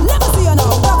man. Let me see you now,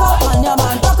 rock up on your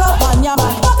man, rock up on your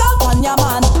man, rock up on your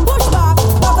man. Push back,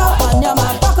 rock up on your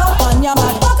man, rock up on your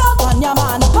man, rock up on your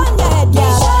man. On your head,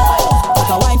 girl.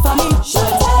 Take a wine for me,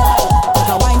 take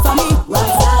a wine for me,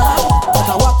 take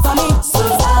a walk for me,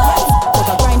 take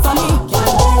a grind for me,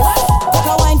 take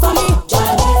a wine for me,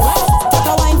 take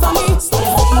a wine for me,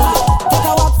 take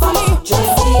a walk for me.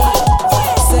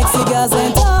 Sexy girls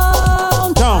in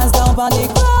town, hands down on the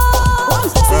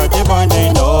ground, Dirty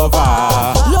bonding over.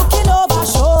 looking over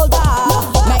shoulder,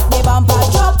 make the bumper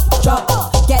drop, drop,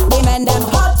 get the men them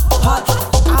hot, hot.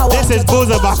 I want This is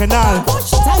Boozer Bacchanal.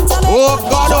 time to make Oh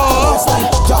God, oh.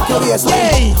 Drop your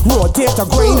waistline, rotate the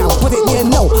grain and put it there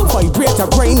now. Vibrate the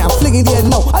grain and fling it there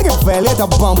now. I can violate the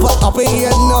bumper up in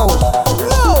here now.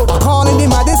 No, calling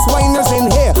the maddest winers in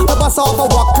here. The bus off a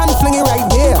walk and fling it right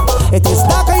there. It is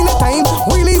that kind of time,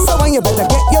 really, so when you better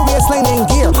get your waistline in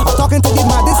gear. I'm talking to the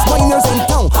maddest winers in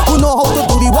town who know how to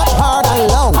do the work hard and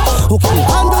long, who can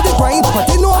handle the grind, put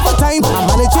in overtime and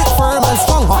manage it firm and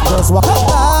strong. Hot girls walk up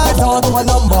back, down to a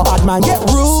number. Bad man get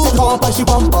rude, come and she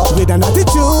bumper with an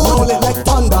attitude, roll it like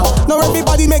thunder. Now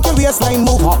everybody make your waistline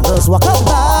move. Hot girls walk up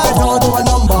back, down to a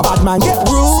number. Bad man get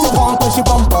rude, come and she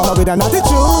bumper with an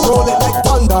attitude, roll it like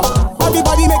thunder.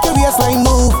 Everybody make your waistline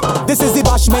move. This is the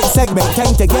Bashment segment,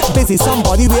 time to get busy.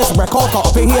 Somebody waist record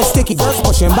up in here sticky. Girls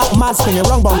pushing back, mad spinning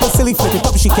wrong bumper, silly flip it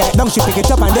up. She can't down, she pick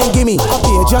it up and then gimme a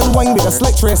page and wine with a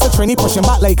slick trace. A trini pushing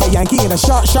back like a Yankee in a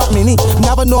short mini.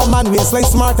 Never know a man waistline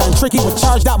smart and tricky. Would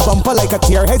charge that bumper like a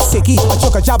tearhead sicky. I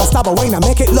chuck a jab, a stab a wine and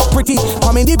make it look pretty.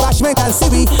 Come in the Bashment and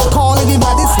see we calling the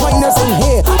maddest winers in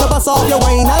here. To bust off your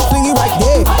wine and fling it right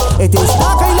there. It is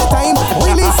that kind of time,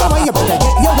 really, so when you better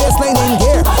get your waistline in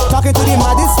gear. Talking to the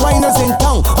maddest winers in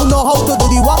town who know how to do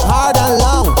the work hard and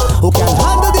long, who can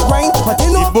handle the grind, but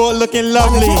they know both looking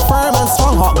lovely. Firm and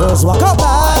strong. Hot girls walk up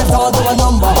back, down to a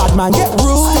number. Bad man get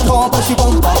rude, come and she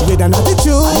bumper with an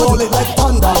attitude, roll it like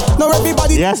thunder. Now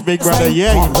everybody, yes, big brother,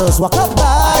 yeah. Hot girls walk up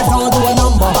back, down to a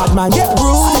number. Bad man get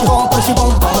rude, come and she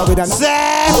bumper with an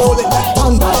attitude, roll it like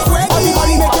thunder.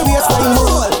 Everybody make your waistline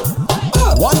roll.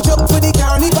 One jump for the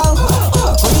carnival,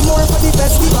 3 more for the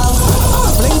festival,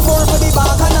 fling 4 for the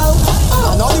Bacchanal,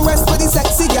 and all the rest for the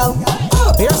sexy girl.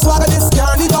 Here swagger this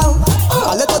carnival,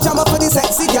 a little jammer for the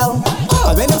sexy girl.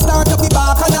 And when them start up the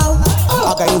Bacchanal,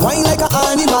 I can whine like an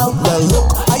animal. Well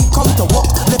look, I come to walk,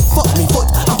 lift up me foot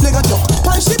and fling a duck.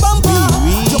 Punch the bumper,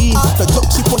 jump after duck,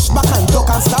 she push back and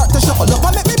duck and start to shuffle up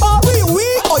and make me bar wee.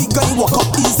 Oi guy walk up,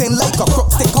 easing like a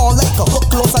crook, stick on like a hook,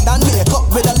 closer than makeup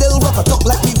with a little rock a duck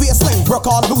like me waistline, broke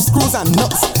all loose screws and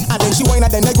nuts. And then she whine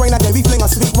and then they grind and then we fling a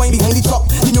sweet wine behind the truck.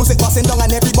 The music busting down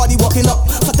and everybody walking up.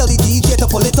 So tell the DJ to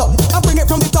pull it up and bring it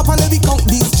from the top and let me count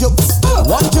these jokes. 1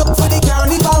 joke for the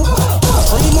carnival,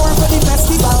 3 more for the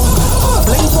festival,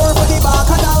 fling 4 for the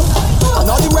Bacchanal, and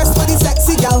all the rest for the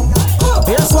sexy gal.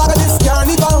 Here swagger this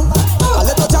carnival, a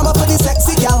little jammer for the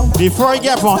sexy gal. Before I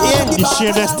get on here, the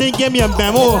shameless thing give me a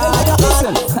memo.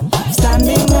 Listen.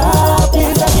 Standing up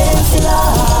is against the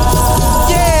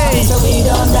law. Yay! So we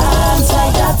don't dance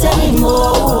like that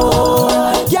anymore.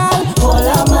 Girl, hold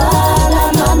a man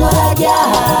and man with a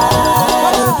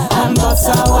girl, and bust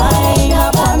a wine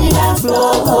up on the dance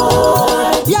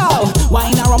floor. Yo,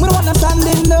 wine around, we don't want to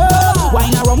standing up.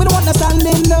 Wine around, we don't want to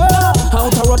standing up.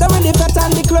 Out the road, when the fat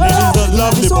and the club. Ladies are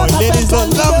lovely, boy. Ladies are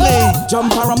lovely.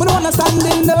 Jump around, we don't want to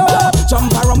standing up.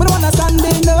 Jump around, we don't want to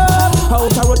standing up. Out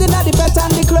the road, in the fat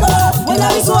and the club. Well,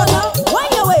 now it's one now.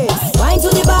 Wind your waist. Wind to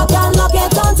the back and lock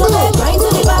it onto me. Wind to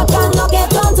the back and lock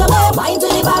it onto me. Wind to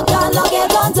the back and lock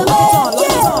it onto me.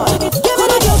 Yeah. Give me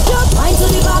the jump. Wind to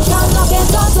the back and lock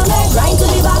it onto me. Wind to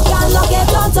the back and lock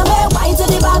it onto me. Wind to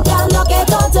the back and lock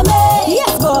it onto me.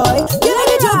 Yes, boy. Give me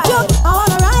the jump. I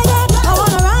wanna ride it. I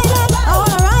wanna ride it. I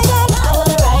wanna ride it. I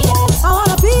wanna ride it. I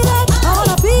wanna feel it. I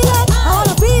wanna feel it. I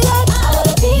wanna feel it. I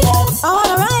wanna feel it. I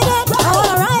wanna ride it. I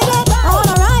wanna ride it. I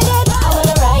wanna ride it. I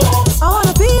wanna ride it. I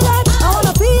wanna feel it.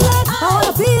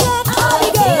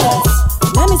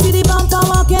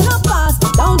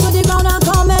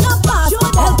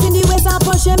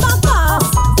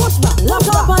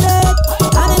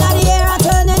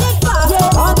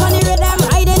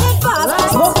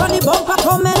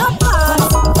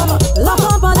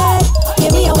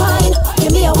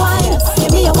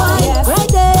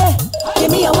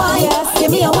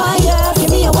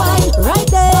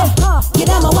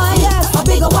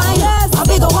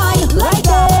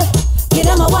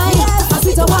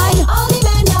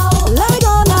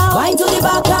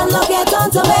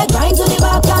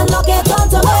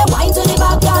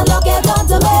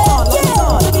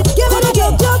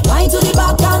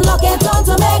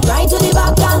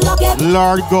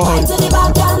 Lord God.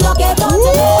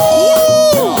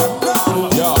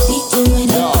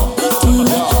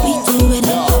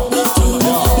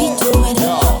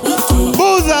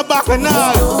 Boozer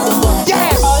Bacchanal.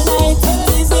 Yes. All night it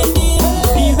is in me.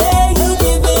 The way you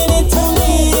giving it to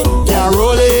me. Yeah,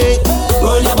 roll it.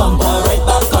 Roll your bumper right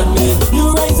back on me.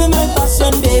 You raising my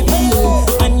passion, baby.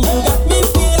 And you got me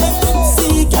feeling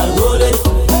tipsy. Girl, roll it.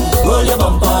 Roll your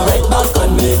bumper right back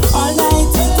on me. All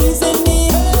night it is in me.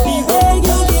 The way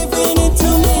you giving it to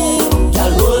me.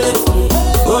 Girl, roll it.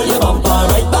 Roll your bumper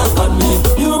right back on me.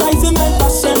 You raising my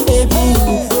passion, baby.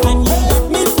 And you got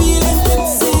me feeling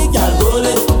tipsy. Girl, roll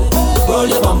it. Roll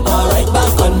your bumper right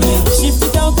back on me. Shift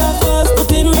it out at first,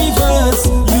 put in reverse.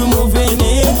 You moving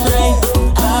it right.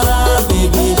 Ah,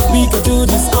 baby, we could do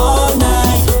this all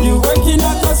night. You working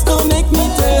out us to make me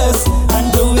thirst and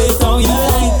do it how you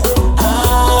like.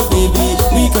 Ah, baby,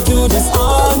 we could do this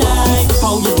all night.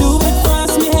 How you do it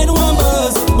first, me head one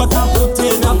buzz, but I'm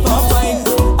putting up a fight.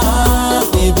 Ah,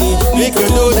 baby, We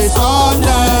could do this all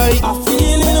night. I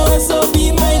feel it, oh, so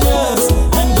be my nerves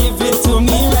and give it to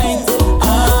me right.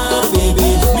 Ah,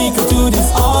 baby, we could do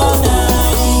this all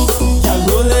night. Y'all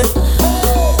roll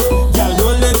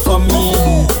it for me.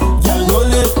 Y'all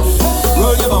roll it,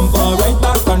 roll your bumper right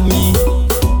back on me.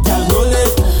 Y'all roll it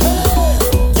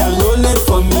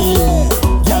for me.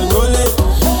 Y'all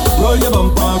roll your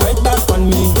bumper right back on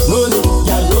me. Roll it,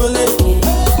 y'all roll it,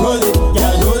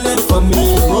 y'all roll it for me.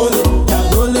 Roll it, y'all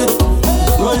roll it,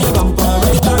 roll your bumper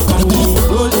right back on me.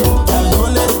 Roll it, y'all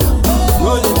roll it,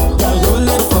 y'all roll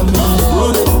it for me.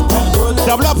 Roll it, y'all roll it.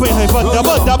 Double up in here, but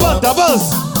doubles.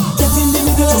 Get in the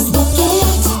middle and book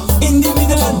it. In the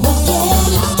middle and book it.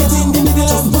 Get in the middle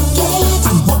and book it.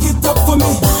 And walk it up for me.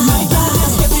 My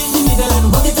God, get in the middle and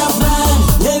walk it up, man.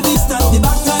 Ladies stand the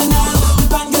Bacchanal. The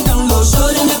band get down low, show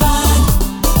them the band.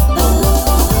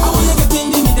 I want you get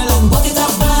in the middle and walk it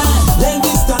up, man.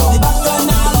 Ladies stand the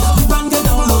Bacchanal. The band get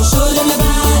down low, show them the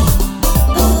band.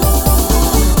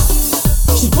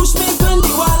 She pushed me from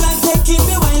the wall and taking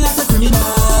me wine like a criminal.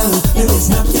 There is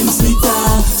nothing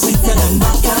sweeter than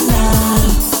Bacchanal.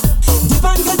 The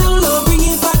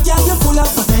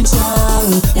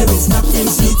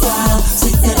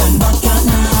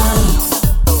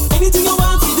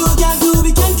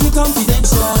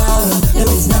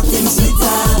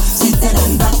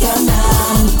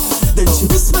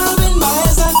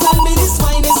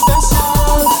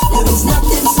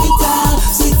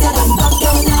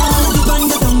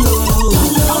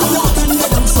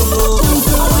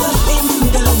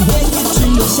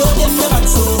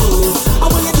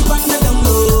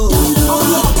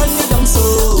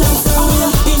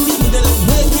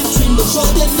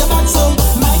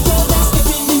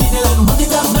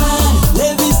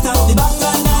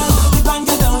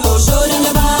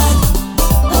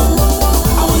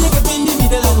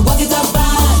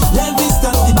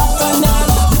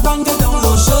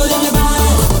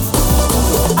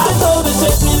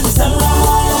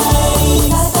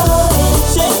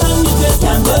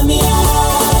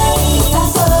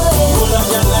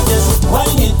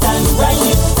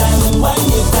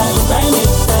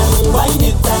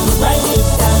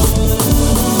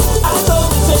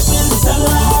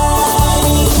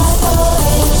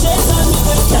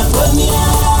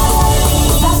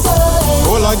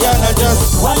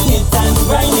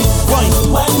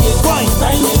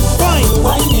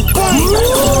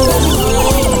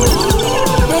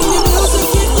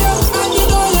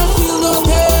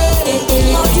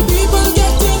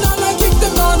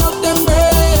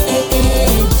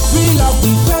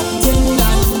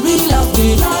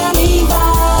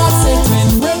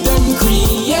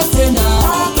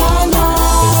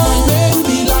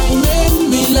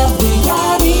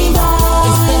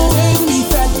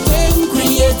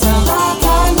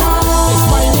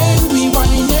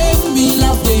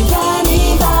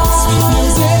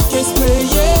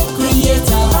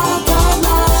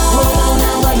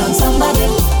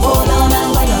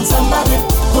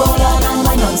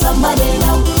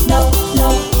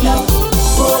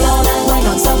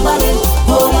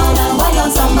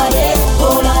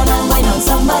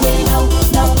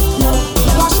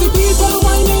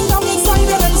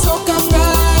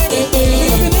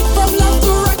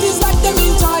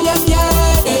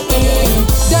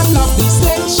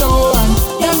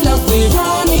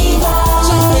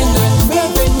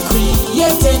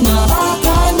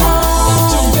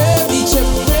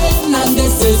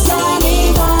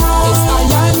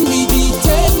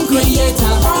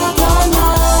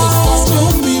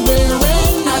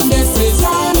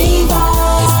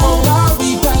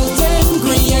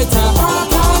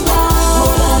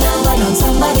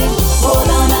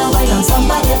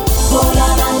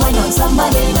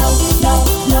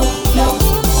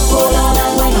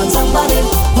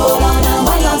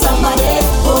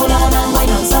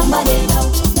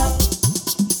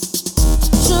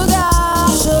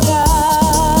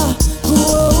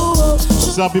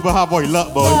Some people have boy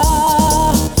luck, boy.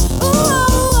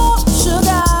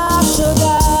 Sugar,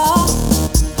 sugar.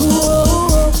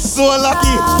 So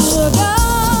lucky. Sugar.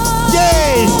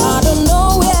 Yay! I don't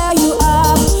know where you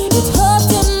are. It hurts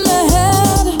in the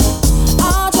head.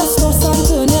 I just saw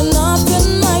something up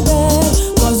in my bed.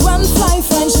 'Cause when fly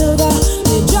find sugar,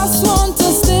 they just want to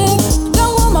stick. The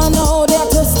woman know they're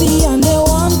thirsty and they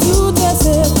want to taste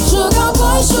it. Sugar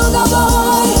boy,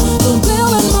 don't play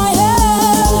with my head.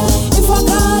 If I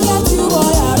can't get you,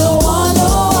 boy, I don't want no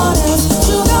one else.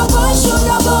 Sugar boy,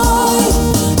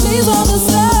 please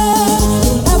understand.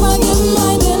 Don't ever give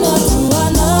my dinner to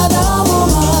another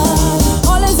woman.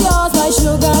 All is yours, my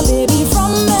sugar baby,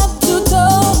 from head to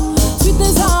toe.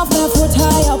 Sweetness half left foot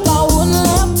high up, I wouldn't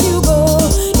let you go.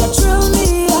 You thrill me,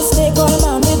 I stay calm,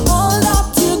 and with all that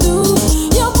you do,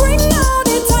 you bring out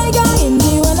the tiger in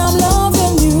me when I'm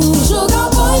loving you. Sugar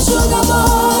boy,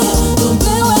 don't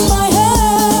play with my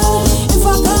head. If I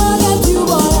can't get you,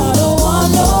 boy, I don't want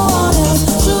no one else.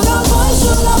 Sugar boy,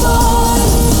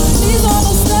 please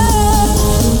understand.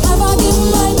 Don't ever give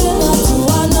my dinner to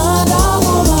another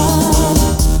woman.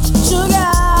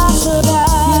 Sugar,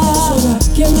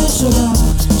 give me sugar.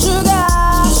 Sugar,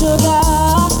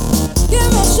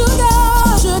 give me sugar.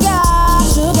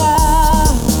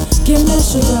 Give me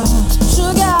sugar.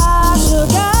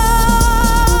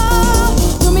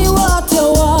 Do me what you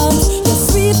want, you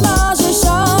sweet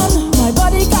magician. My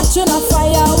body catching a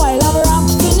fire while I'm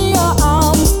wrapped in your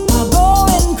arms. I'm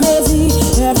going crazy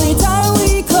every time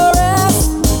we caress.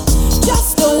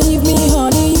 Just don't leave me,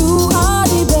 honey, you are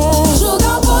the best.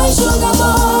 Sugar boy,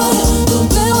 don't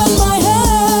play with my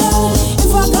head.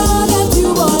 If I can't get you,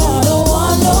 boy, I don't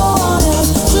want no one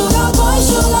else. Sugar boy,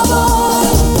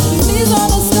 please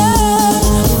understand.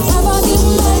 Never give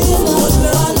my dinner to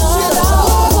another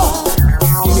woman.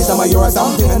 Give me some of your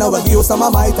something and I will give you some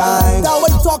of my time. Now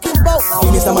what you talking about?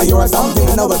 Give me some of your something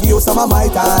and I will give you some of my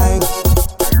time.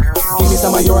 Give me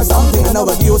some of your something and I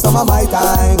will give you some of my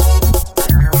time.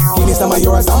 Give me some of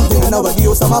your something and I will give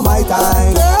you some of my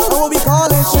time. Girl, I will be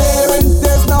calling sharing.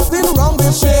 There's nothing wrong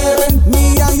with sharing.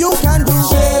 Me and you can do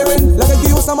sharing. Like I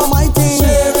give you some of my thing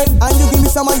sharing, and you give me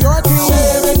some of your thing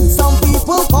sharing. Some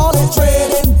people call it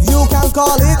trading. You can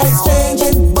call it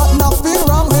exchanging, but nothing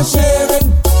wrong with sharing.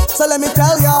 So let me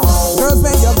tell ya, girls,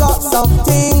 when you got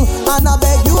something, and I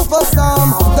beg you for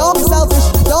some. Don't be selfish,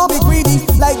 don't be greedy,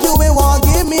 like you ain't want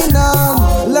give me none.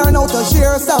 Learn how to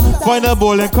share something. Find a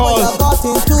ball and call.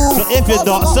 So if you're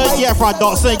Djtank, get from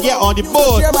Djtank, get on the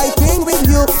board. Share my thing with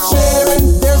you,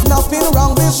 sharing. There's nothing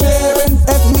wrong with sharing.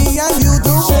 If me and you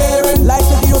do sharing, like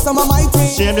to give you some of my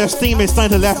thing. Sharing their steam is time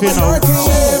to left, you know.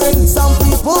 Sharing. Some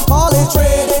people call it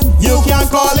trading. You can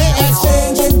call it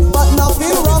exchanging, but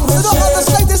nothing wrong with sharing. I don't have the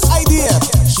slightest idea.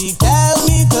 She tell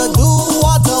me to do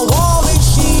what I want with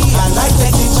she, and I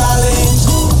take the challenge.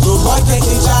 Good boy, take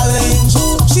the challenge.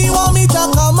 She want me to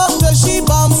come up to she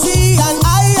bumpsy, and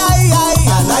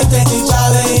and I take the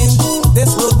challenge.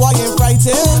 This good boy ain't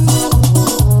frightened,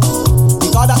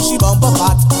 because that she bump a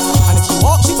fat, and if she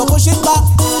walk, she can push it back.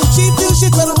 She feels she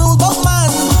could rule the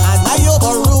man, and I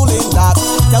overruling that.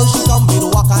 Tell she come with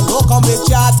walk and don't come with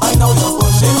chat. I know you're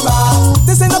pushing back.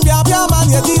 This ain't a pia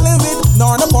man you're dealing with,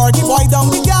 nor the party boy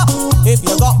down the gap. If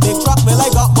you got big truck, well I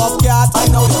got bobcat. I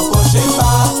know you're pushing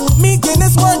back. Me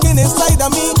Guinness working inside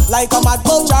of me, like a mad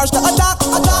bull charge to attack.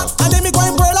 And then me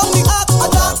going pearl on the act.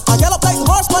 I get up like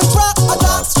horseman track.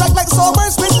 Strike like sober,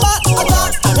 switch back.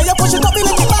 And then you push it up, me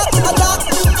lick it back.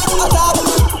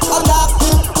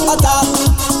 Attack.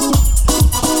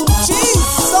 Jeez,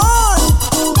 son.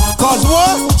 Cause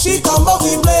what? She come up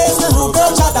the place, the rude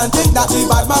girl chat and think that the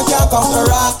bad man can't come to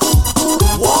rock.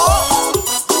 What?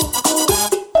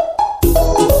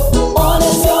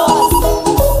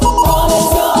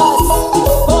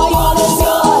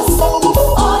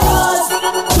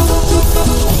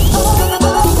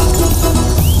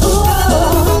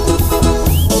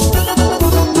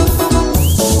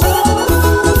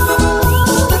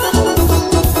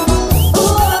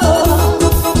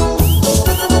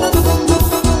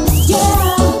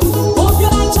 Yeah, hope you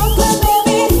like chocolate,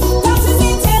 baby. That's the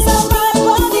taste of my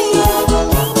body.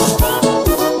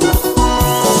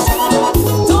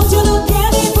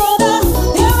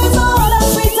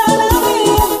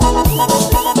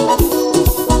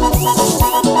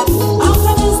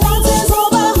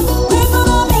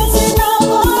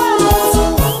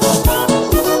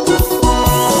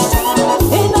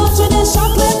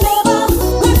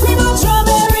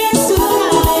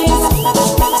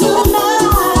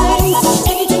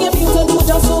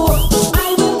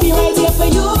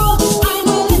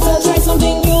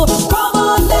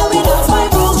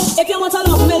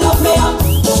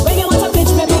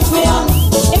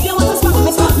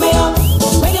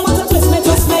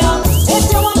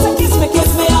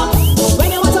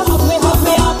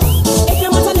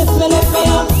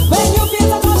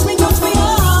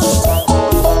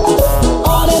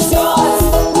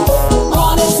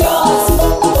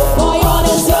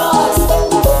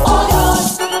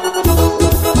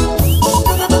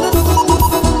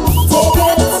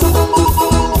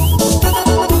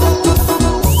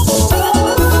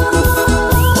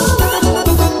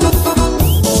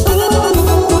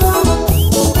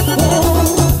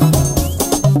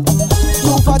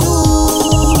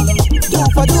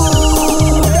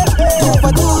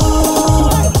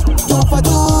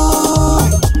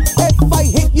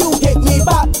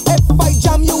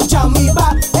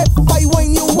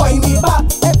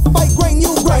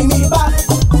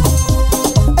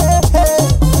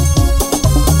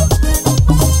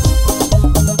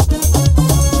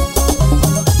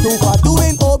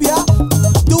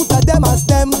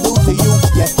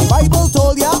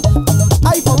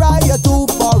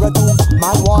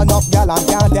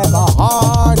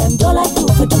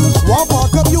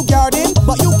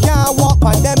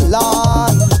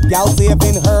 they've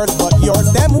been hurt, but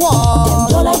yours them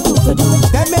want.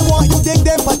 Them may want you dig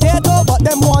them potato, but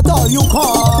them want all you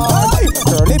can. Hey,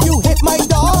 girl, if you hit my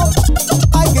dog,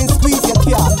 I can squeeze your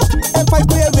cat. If I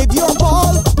play with your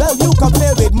ball, well, you can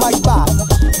play with my bat.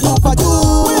 Do for do,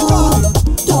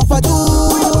 do for do,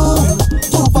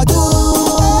 do for do,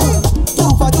 do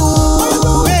for do.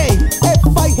 Hey,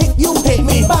 if I hit you, hit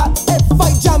me back. If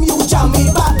I jam you, jam me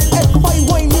back. If I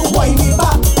whine you, whine me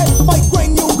back. If I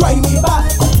grind you, grind me back.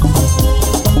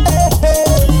 Hey, hey,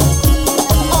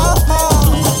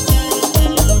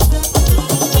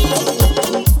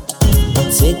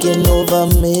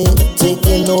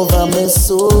 Taking over my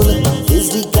soul is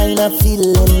the kind of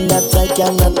feeling that I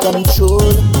cannot control.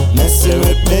 Messing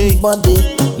with my body,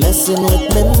 messing with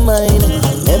my mind.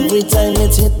 Every time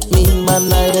it hit me,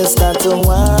 man, I just start to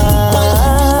whine.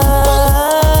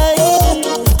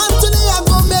 And today I'm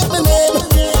gonna make my name.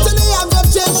 Today I'm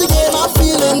gonna change the game. I'm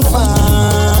feeling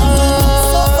fine.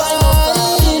 So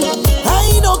fine.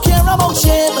 I don't care about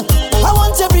shame. I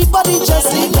want everybody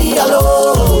just leave me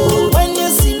alone. When you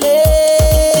see me,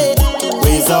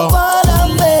 raise up all of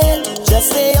me. Just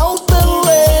stay out the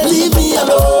way. Leave me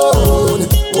alone.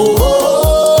 Oh,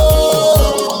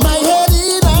 my head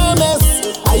in a mess.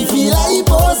 I feel I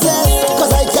possess.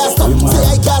 Cause I can't stop. Say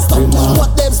I can't stop.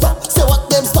 What them stop? Say what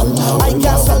them stop. I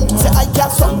can't stop. Say I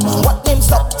can't stop. What them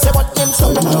stop? Say what them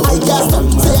stop. I can't stop.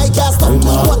 Say I can't stop.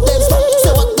 What them stop?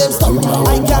 Say what them stop.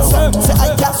 I can't stop. Say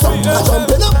I can't stop. I'm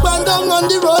jumping up and down on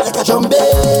the road like a jumpy.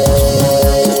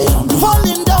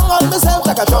 Falling down on myself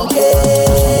like a junkie.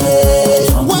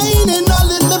 Whining all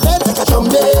in the bed like a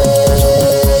jumpy.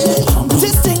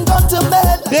 This thing got to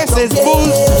bed. This is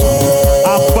Boost.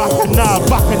 Bacchanal.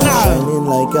 Shining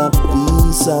like a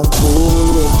piece of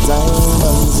gold with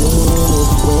diamonds in it.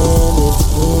 When it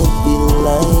hit the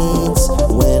lights,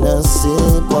 when I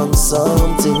sip on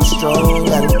something strong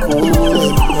and cool,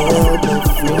 it help me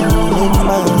feel in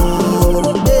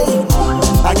mind. Hey,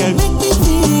 I can make me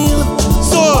feel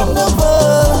so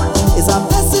wonderful. It's a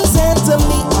blessing sent to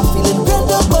me. I feel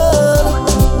incredible.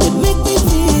 It make me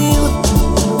feel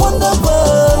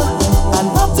wonderful, and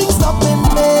nothing's stopping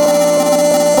me.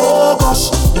 Oh gosh,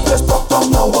 the place broke down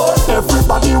now.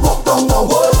 Everybody rock down now.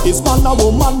 It's man and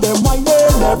woman, them whining.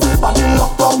 Everybody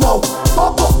lock down now.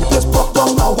 Pop up, the place broke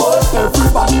down now.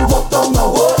 Everybody rock down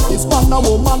now. It's man and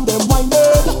woman, them whining.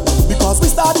 Because we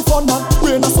start the fun and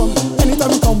rain and sun. Anytime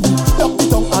we come, we lock the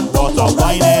tongue and rock down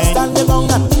riding. Stand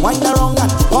around and wind around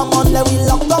and come on, let we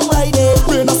lock down riding.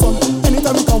 Rain and sun.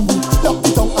 Anytime we come, we lock the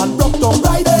tongue and rock down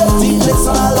riding. The place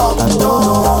on a lock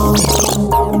down.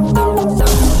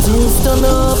 Things turn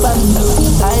up and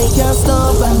I can't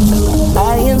stop and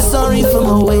I ain't sorry for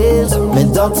my ways, my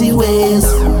dirty ways.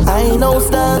 I know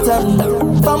start and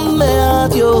from my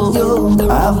heart, yo,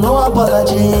 I have no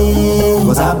apology.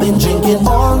 Cause I've been drinking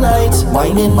all night,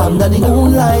 whining under the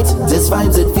moonlight. This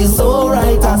vibes, it feels so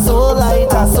right, so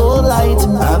light, so light.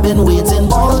 I've been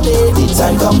waiting all day, the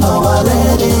time come now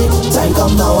already. Time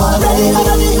come now already.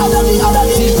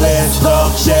 The place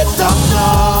don't shut down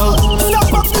now.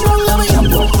 Stop up, let me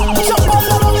jump up. Jump all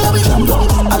around, let me jump up.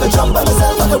 I can jump by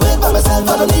myself, I can wait by myself,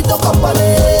 I don't need no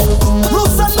company.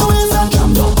 Roots and the ways and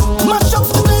jump up. Match up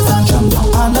the ways and jump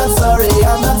up. I'm not sorry.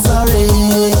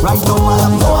 Right now I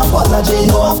have no apology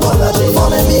for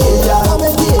my behavior.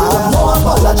 I have no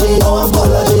apology,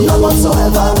 none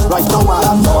whatsoever. Right now I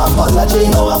have no apology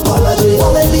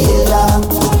for my behavior.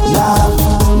 Nah.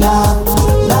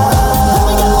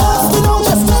 You know,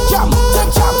 just take jam.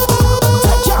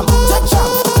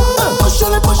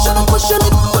 Push on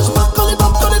it, push back on it.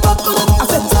 I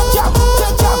said take jam.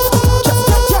 Just take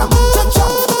jam.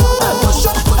 Push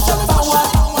on it.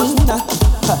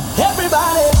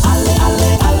 Everybody,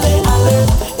 alle.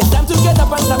 It's time to get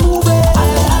up and start moving.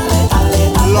 Alle.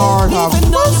 Lord have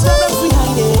mercy.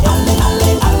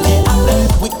 Alle.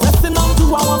 We pressing on to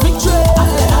our victory.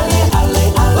 Alle.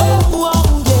 Oh,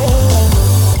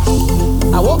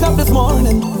 yeah. I woke up this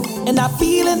morning and I'm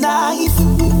feeling nice,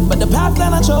 but the path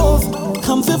that I chose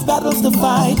comes with battles to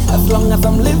fight. As long as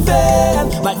I'm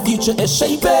living, my future is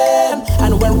shaping,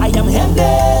 and where I am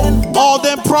heading. All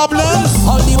them problems,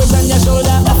 all the weight on your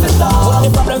shoulder, put the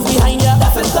problems behind you.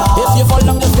 If you fall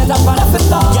down, just get up and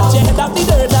get your head out the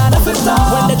dirt and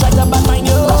when they try to undermine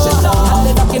you, and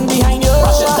they talking behind you,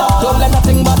 don't let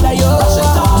nothing bother you.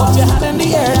 Put your hand in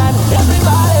the air and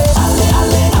everybody,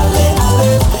 alle.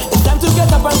 It's time to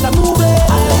get up and start moving.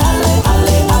 Alle.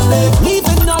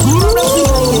 Leaving all the problems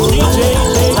behind you. DJ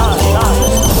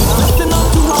lifting up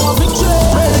to our victory.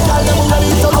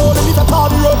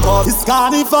 It's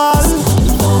carnival.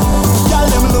 Girl,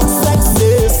 them look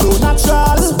sexy, so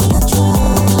natural.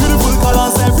 Beautiful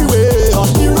colors everywhere on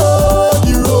the road.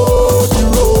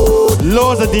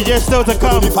 a DJ still to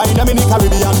come. Find them in the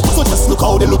Caribbean. So just look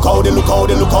how they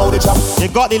jump. You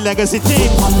got the legacy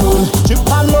team. Chip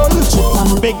and roll.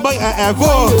 Big boy and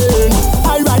Evo.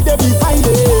 I ride the beat, I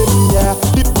yeah.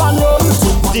 Dip and roll.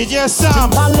 DJ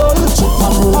Sam. Chip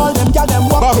and roll. All them gal them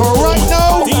walk. But for right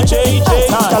now, DJ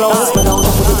Djtank. Gal always spread out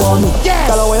and put it on me.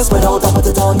 Gal always spread out and put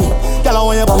it on me. Gal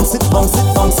always you bounce it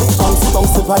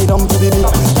right on to the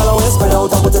beat. Gal always spread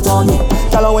out and put it on me.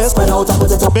 Gal always spread out and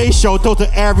put it on me. big shout out to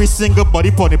every single body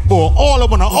on the board. All of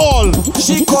them, all.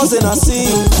 She causing a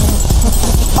scene.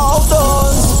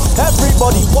 Outdoors,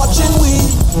 everybody watching we,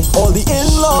 all the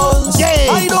in-laws.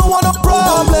 Yeah. I don't want no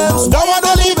problems, don't want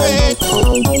to leave it.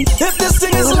 If this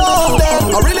thing is love, then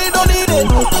I really don't need it.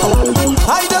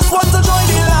 I just want to join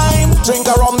the line, drink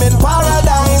a rum in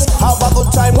paradise, have a good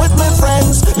time with my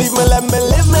friends. Leave me, let me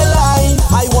live my life.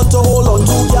 I want to hold on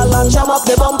to y'all and jam up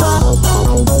the bumper.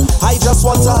 I just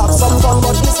want to have some fun,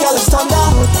 but this girl is thunder.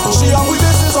 She and we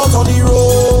business out on the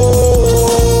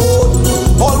road.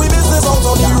 All we business out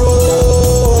on the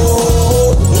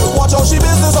road. Watch how she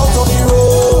business out on the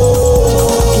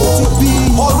road.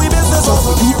 All we business out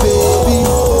on the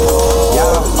road.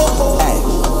 Yeah. Hey.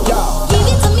 Yeah. Give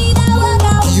it to me, that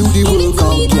workout. Give you the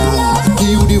workout, yeah. Give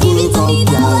you the workout,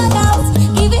 yeah.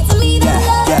 Give it to me, that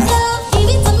workout. Give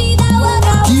it to me, that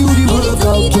workout. Give you the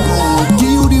workout, yeah.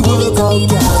 Give you the workout,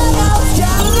 yeah.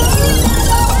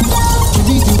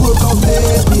 Give you the workout,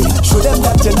 baby. Show them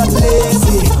that you're not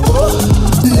lazy.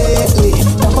 Lately,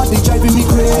 that body driving me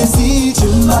crazy.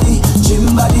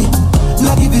 Chimbody.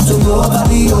 Now give it to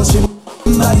nobody, oh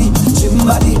chimbody.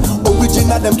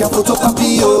 Original them can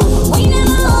photocopy, oh. We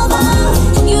never over.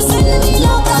 You sending me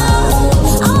loca.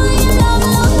 I want you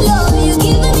love. You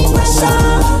giving me pressure.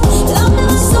 Love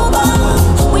never sober.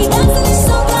 We dancing in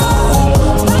soca.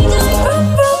 Right now,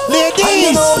 ladies. And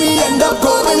you know we end up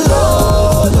going low.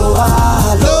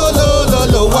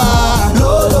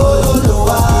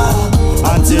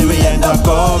 Until we end up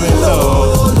going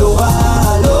low.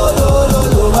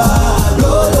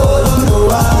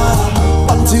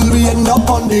 Until we end up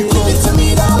on the ground. Give it to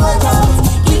me, that workout.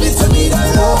 Give it to me,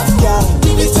 that love, yeah.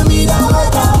 Give it to me, that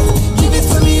workout. Give it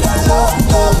to me, that love.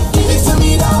 Give it to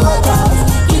me, that workout.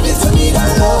 Give it to me,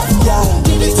 that love, yeah.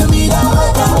 Give it to me, that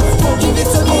workout. Give it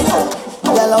to me, that.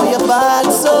 Girl, how you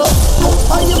bad so?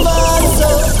 How you bad so?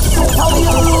 How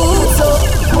you rude so?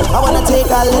 I wanna take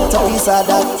a little piece of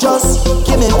that. Just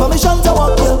give me permission to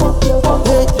walk you.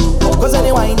 Hey, cause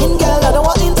any whining girl, I don't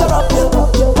want to interrupt you.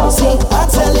 See, I'm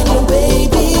telling you,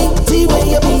 baby, the way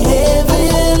you're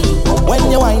behaving. When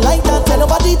you whine like that, tell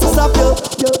nobody to stop you.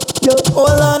 Oh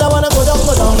Lord, I wanna go down.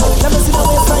 Let me see the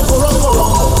waistline go wrong.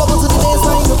 Bubble to the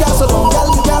baseline, you can't sit down. Girl,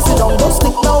 you can't sit down. Don't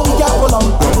stick now, we can't go long.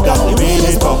 You got the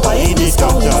realest bumper in this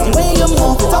town. The way you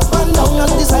move it up and down,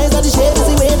 and the size of the shape is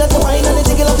the way that you whine and the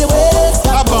jiggle of the waist.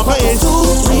 That bumper is too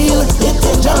real, it's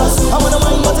dangerous. I wanna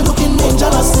whine, but it looking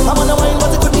dangerous. I wanna whine,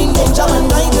 but it could be danger.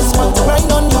 And I just want to grind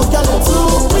on you, girl. It's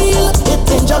too real, it's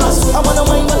dangerous. I wanna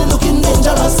whine, but it looking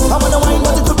dangerous. I wanna whine,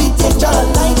 but it could be danger.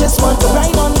 And I just want to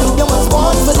grind on you. You was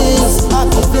born for this. I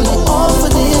can feel it all for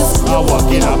this. I'm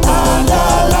walking up and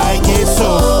I like it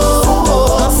so.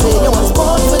 I say you was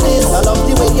born for this. I love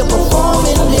the way you're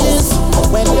performing this.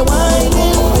 When you're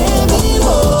whining, baby,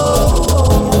 oh.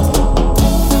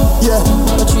 Yeah.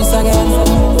 Patrice again.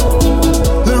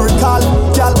 Lyrical,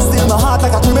 girl, still my heart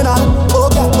like a criminal. Oh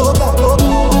God.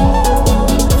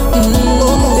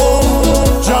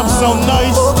 Jump so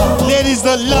nice. Ladies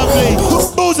are lovely.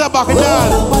 Booze are Bacchanal.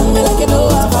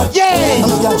 Yeah.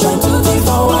 I'm trying to be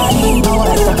for whining,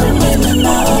 like a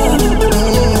criminal.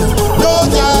 No,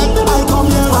 girl, I come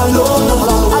here alone.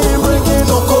 I ain't breaking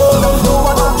no code. No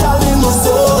other girl in my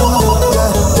soul. Yeah.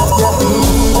 Girl,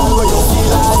 where you feel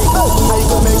like I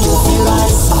can make you feel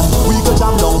like we could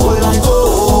jam down whole like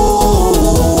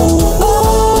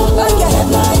like your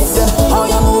headlights. How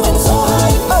you moving so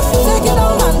high? Take it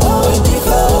down and go with the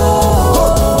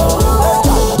flow.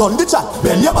 Done the chat,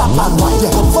 bend your back and wine.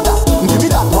 Yeah, come for that. Give me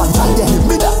that one time. Yeah, give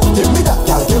me that,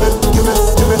 girl. Give it.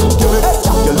 Hey,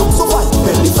 Jack, you look so fine,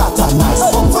 belly fat and nice.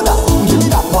 Come for that. Give me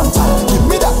that one time. Give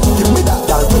me that, girl. Give me.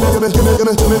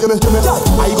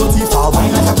 I go too far,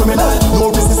 wine like a criminal. No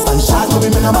resistance, shot to be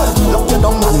minimal. Lock you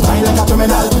down and wine like a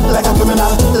criminal. Stick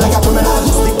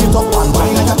it up and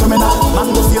wine like a criminal.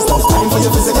 Man, no face, no time for your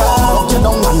physical. Lock you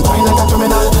down and wine like a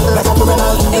criminal.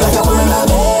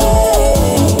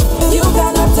 You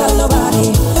cannot tell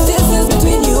nobody. This is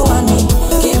between you and me.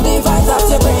 Keep the vibes that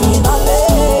you're bringing on me.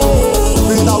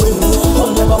 Bring it away.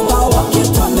 Hold the bumper, walk it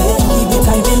on me. Keep it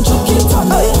tight and choke it on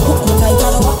me. Hook me tight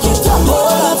and walk it on me.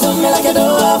 Hold on to me like you do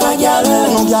have a girl.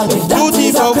 No girl, with that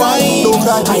Beauty tease for of crying. Don't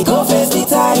cry. I go face the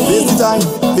time. time,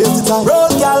 waste the time. Roll,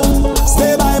 girl,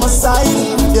 stay by my side.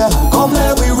 Yeah, come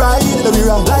let we ride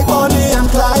like Bonnie and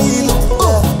Clyde.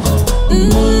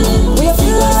 We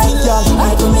feel like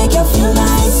I could make you feel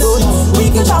nice.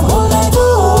 We can jump all night.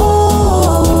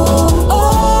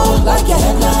 Oh, like your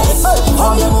headlights.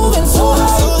 How you moving so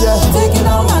high? Take it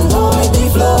down and go with the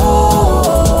flow.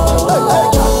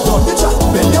 Don't get shot,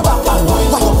 bend your back and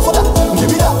wind up for that. Give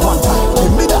me that one time.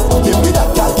 Give me that,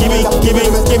 girl. Give me.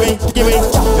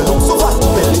 You look so fat,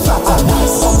 belly fat and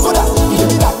nice. Come for that. Give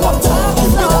me that one time. Give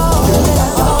me that,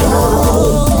 girl.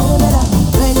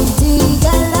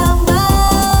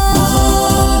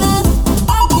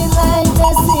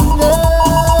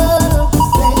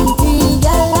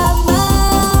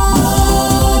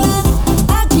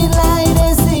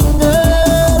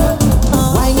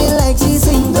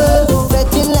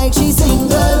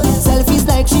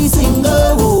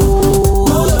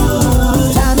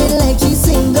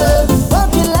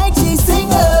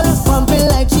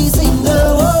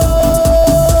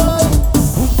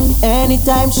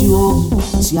 She home,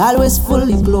 she always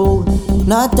fully clothed,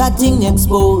 not that thing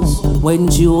exposed. When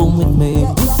she home with me,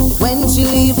 when she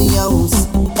leave the house,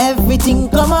 everything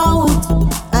come out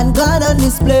and gone on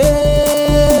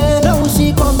display. Now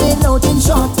she coming out in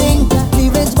short thing,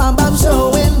 cleavage bam bam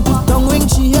showing, tongue ring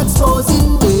she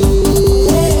exposing.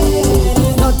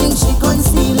 Nothing she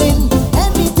concealing,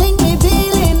 everything me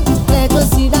feeling. Glad to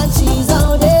see that she's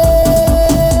out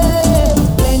there.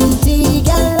 Plenty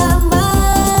girl and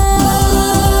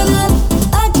man,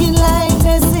 acting like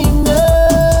the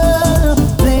single.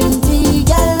 Plenty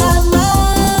girl and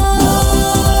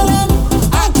man,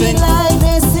 acting like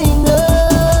the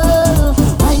single.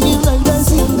 Whining like the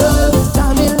single,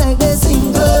 jamming like the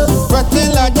single,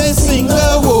 Rocking like the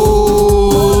single.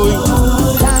 Whoa.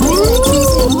 jamming like the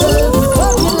single,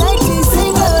 walking like the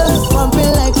single,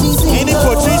 pumping like the single. Any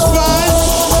Patrice vibes?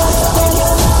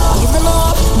 Give me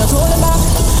more, not holding back.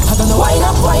 I'm gonna wind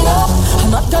up. I'm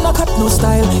not gonna cut no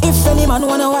style. If any man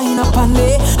wanna wind up on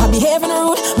me, I behaving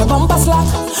rude, my bumper slack.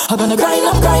 I'm gonna grind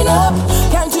up.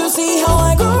 Can't you see how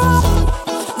I grew up?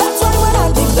 That's why when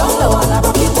I dig down low and I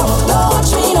rock it up, don't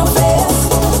watch me no face.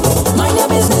 Mind your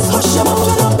business, hush your mouth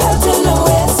when I'm belting the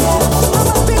waist, yeah. I'm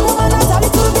a big woman, I tell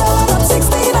it to girl, and I'm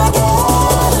 16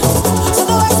 again. So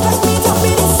don't expect me to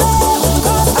be the same,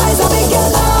 cause eyes are big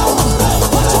and loud.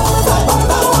 Watch out for that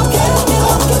bumper walking, me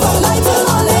walking from night till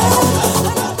morning.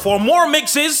 For more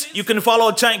mixes, you can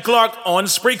follow Djtank Clark on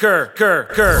Spreaker.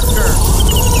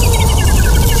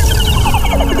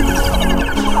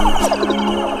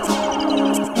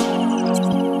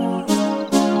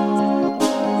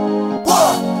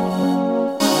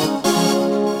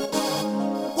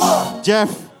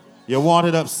 Jeff, you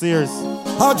wanted upstairs.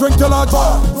 I drink till I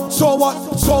drunk. So what?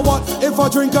 If I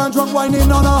drink and drunk,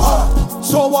 whining on a hump.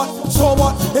 So what?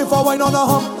 If I whine on a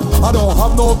hump. I don't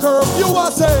have no curfew, I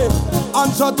say.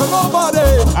 Answer to nobody.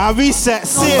 I reset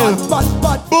seal.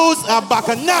 Booze and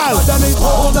Bacchanal. Then it's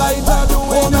all night I do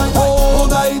it. All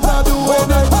night I do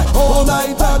it. All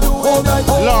night I do it.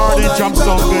 Lord, the drums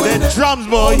sound good. The drums,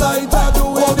 boy. All night I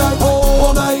do it. All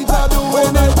night I do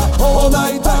it. All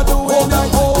night I do it. All night I do it.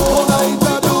 All night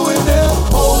I do it.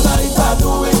 All night I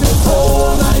do it.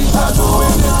 All night I do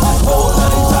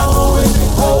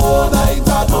it. All night I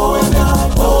do it.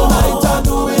 All night I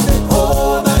do it.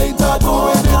 All night I do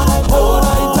it. All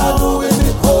night I do it.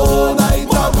 All night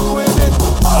I do it.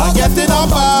 I'm getting up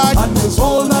bad. And this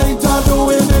whole night I'm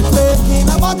doing it. Making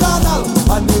a Bacchanal.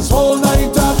 And this whole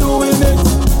night I'm doing it.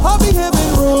 I'm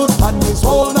behaving rude. And this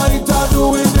whole night I'm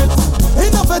doing it.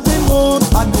 In a fetting mood.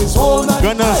 And this whole night.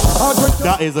 Goodness,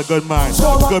 that is a good man.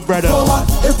 Good brother.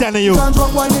 If telling you. I'm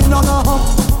drunk whining on a hump.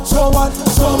 So what?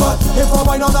 If I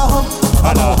whine on a hump.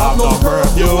 I don't have no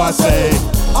curfew, I say.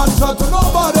 Answer to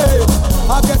nobody.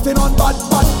 I'm getting on bad.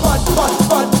 And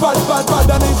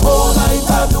it's whole night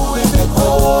I'm doing it.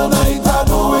 Whole night I'm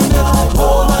doing it.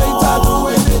 Whole night I'm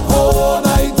doing it. Whole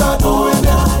night I'm doing it.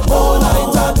 Whole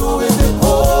night I'm doing it.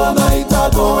 Whole night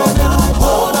I'm doing it.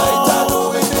 Whole night I'm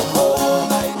doing it. Whole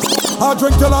night. I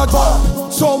drink till I drunk.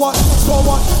 So what?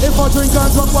 If I drink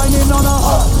and drunk, whining on a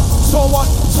hump. So what?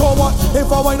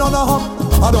 If I whine on a hump.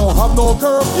 I don't have no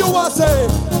curfew, I say.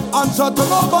 Answer to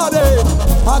nobody.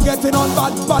 I'm getting on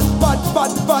bad. And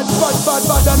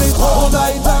it's all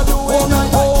night I do it.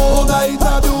 All night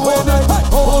I do it.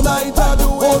 All night I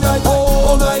do it.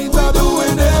 All night I do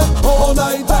it. All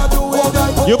night I do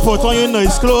it. You put on your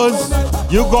nice clothes.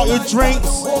 You got your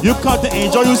drinks. You come to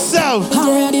enjoy yourself. I'm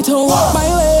ready to walk my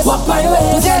way. Put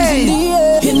hands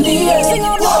in the air. Sing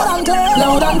out loud and clear.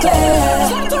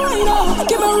 Start to wind up.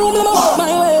 Give me room, let me walk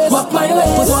my way. Put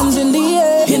hands in the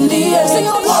air. Sing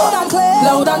out loud and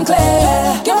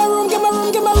clear. Give me room,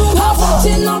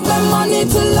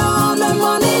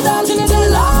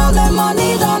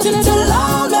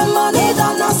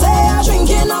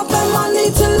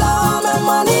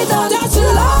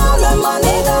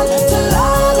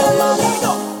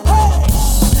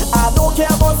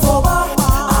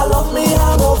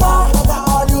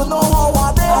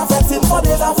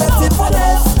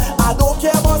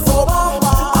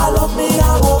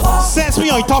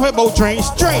 We ain't talking about drinks.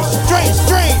 Drinks.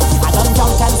 I don't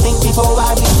jump and think before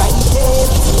I reach my tape.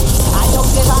 I don't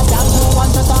give a damn who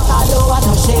want to talk, I don't want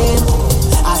no shame.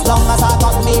 As long as I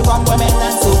got me from women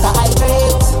and soca I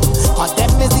great. Cause them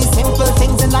is the simple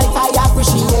things in life I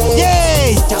appreciate.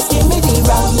 Yay! Just give me the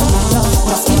round,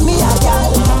 just give me a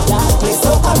gal. That place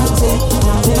so romantic.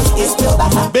 It's pure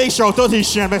Bacchanal. Big shout out to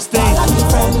Shamus thing.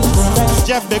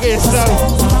 Jeff Big yourself.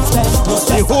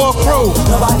 The whole crew.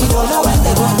 Nobody don't know when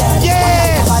they go there.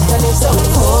 Yes!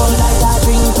 Whole night I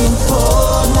drinking,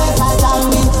 whole night I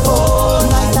jamming, whole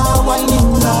night I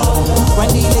whining now. When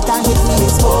the liquor hit me,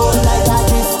 it's whole night I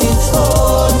drifting,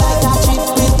 whole night I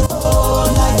tripping, whole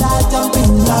night I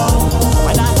jumping now.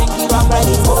 When I drink it, I'm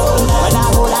ready, whole night. When I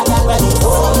hold a girl, ready,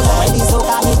 whole night. When the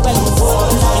soca hit, ready,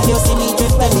 whole night. If you see me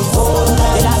drip, ready, whole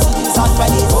night. Till I see the sun,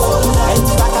 ready, whole night. When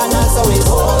the Bacchanal, so it's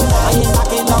whole night. I ain't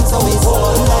backing down, so it's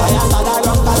whole night. I am not a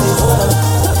wrong, but it's whole night.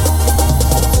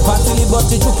 Party but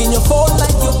you juke in your phone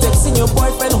like you're texting your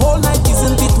boyfriend whole night.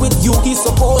 Isn't it with you he's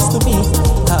supposed to be?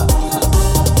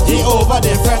 He over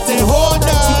there fretting whole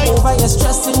night. He over here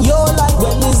stressing your life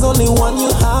when there's only one you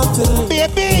have to live.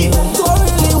 Baby! Don't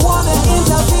really wanna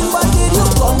intervene, but did you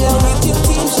come here with your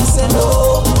team? She said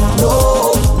no.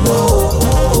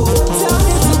 Tell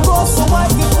me to go so I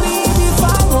can leave if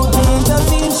I don't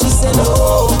intervene. She said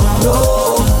no.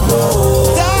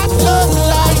 That looks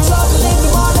like trouble in the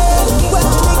morning. When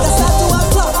the niggas start to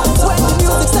act up, when the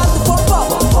music starts to pump up,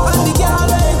 and the girl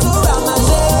ready to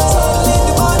ramage. Trouble in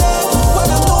the morning. When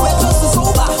I'm nowhere close to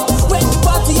sober, when the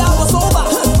party hours over,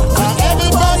 and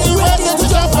everybody ready to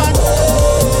jump on.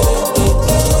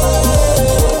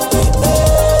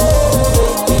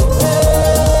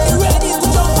 Ready to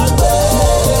jump on.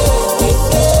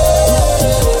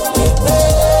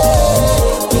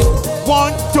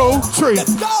 1, 2, 3.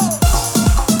 Let's go.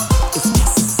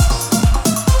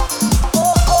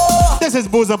 This is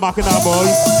Boozer Bacchanal,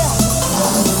 boys.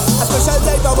 A special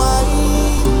type of wine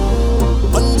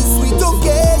on this sweet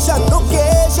occasion.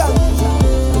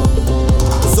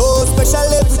 So special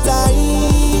every time.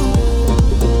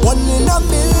 1 in a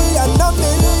million.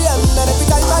 And every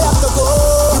time I have to go,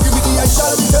 you give me the I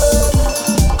shall return,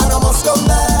 and I must come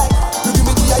back. You give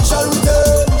me the I shall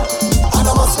return, and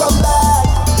I must come back.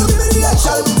 You give me the I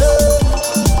shall return,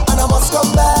 and I must come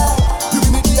back. You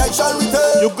give me the I shall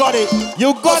return. You got it.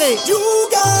 You got me.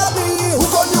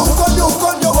 Hook on you.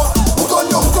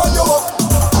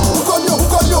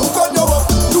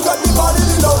 You got me falling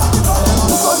in love.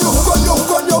 Hook on you.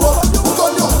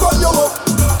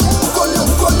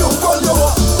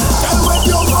 Girl, when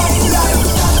you find life,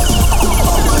 you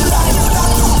like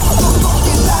that. You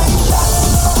talking like that.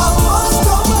 I must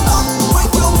come back when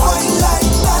you find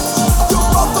like that. You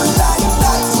bubble like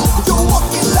that. You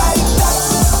walking like that.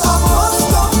 I must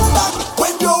come back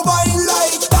when you find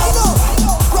like that.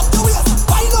 Rock the waist,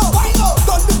 wind up,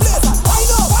 done the place,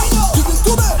 wind up, give it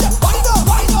to me, wind up,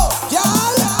 girl,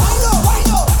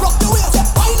 wind up, rock the waist,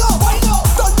 wind up,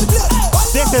 done the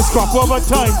place. This is crop over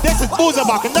time. This is Boozer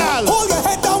Bacchanal. Hold your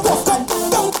head down, walk up,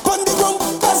 down on the ground.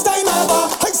 Best time ever.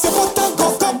 I say foot and go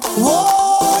up.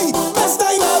 Why? Best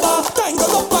time ever.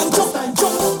 Tangle up and jump.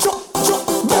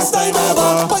 Best time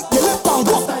ever. Bite your lip and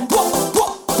walk.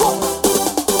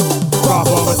 Crop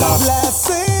over It's a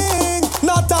blessing,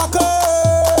 not a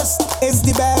curse. It's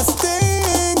the best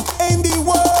thing in the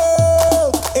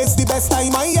world. It's the best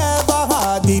time I ever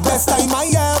had. The best time I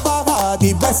ever had.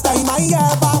 The best time I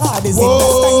ever had. It's the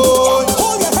best time.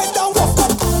 Hold your head down, walk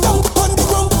up, down on the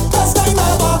ground. Best time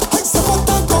ever. I say foot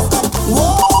and go up.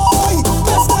 Why?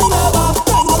 Best time ever.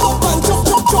 Tangle up and jump.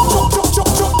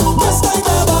 Best time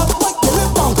ever. Bite your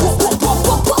lip and walk.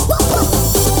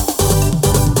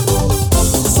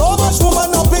 So much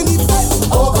woman up in the bed.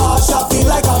 Oh gosh, I feel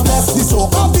like I'm blessed. This whole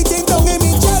coffee thing down in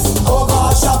me chest. Oh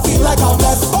gosh, I feel like I'm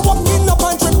blessed. I'm walking up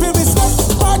and tripping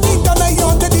respect. Parking down I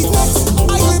on to the next.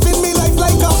 I living me life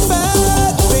like a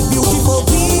fed. With beautiful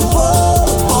people,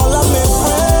 all of my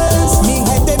friends. Me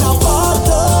head in a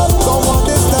bottle. Don't want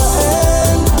this to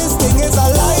end. This thing is a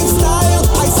lifestyle.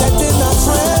 I set in a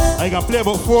trend. I can play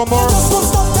about 4 more.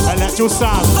 I let you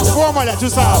sound. 4 more, let you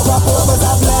sound. Crop over's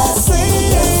a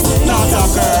blessing, not a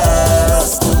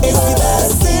curse. It's the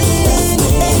best thing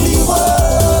in the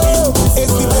world.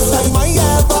 It's the best time I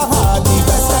ever had. The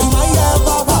best time I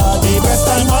ever had. The best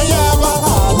time I ever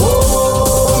had.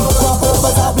 Whoa. Crop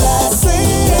over's a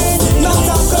blessing, not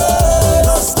a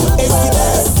curse. It's the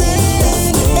best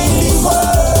thing in the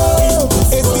world.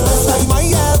 It's the best time I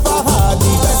ever had.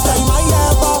 The best time I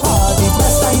ever had. The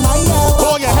best time I ever had.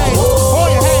 Hold your head.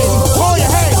 Hold your head. Hold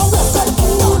your head.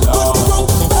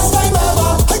 Best time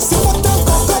ever. I see what I'm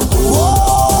cooking.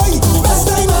 Whoa. Best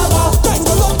time ever.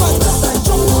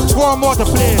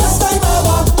 this.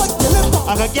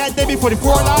 I can get them for the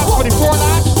 4 lakhs, for the 4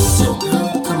 lakhs.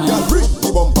 Girl, bring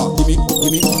the bumper, gimme,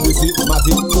 this is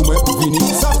Matty, Kume, Vini,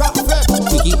 Saka, Fed,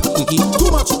 Kiki, too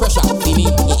much pressure, Vini,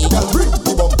 girl, bring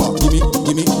the bumper, gimme,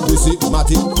 this is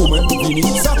Matty, Kume, Vini,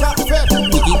 Saka, Fed,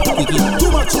 Kiki,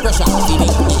 too much pressure, Vini,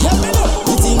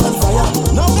 the thing on fire,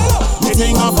 no, the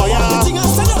thing on fire,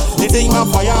 the thing on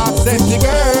fire, sexy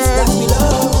girl,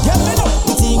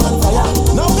 the thing on fire,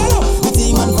 no, the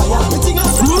thing on fire, the thing on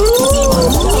fire,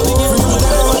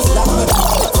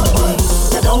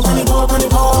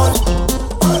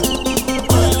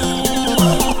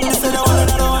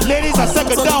 ladies, I said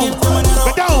go down.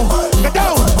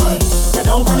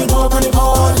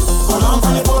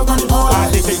 I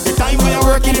take the time when you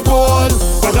work in the pool.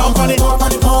 Go down for the pole. Go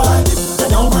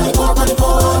down for the pole.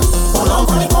 Go down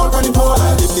for the pole.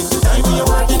 Take the time when you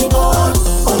work in the pool.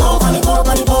 Go down for the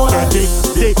pole. Dig.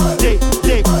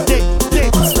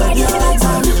 Spread your legs and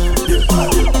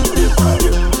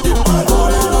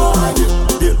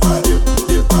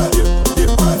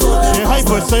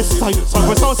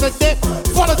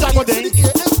follow Jago Day.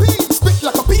 Spit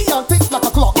like a pea and tick like a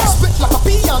clock. Spit like a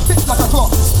pea and tick like a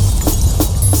clock.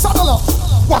 Saddle up.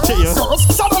 Watch it, yeah. Girls,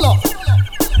 saddle up.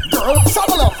 Girl,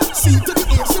 saddle up. C to the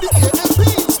A and B.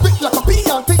 Spit like a pea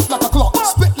and tick like a clock.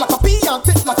 Spit like a pea and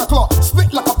tick like a clock.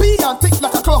 Spit like a pea and tick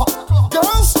like a clock.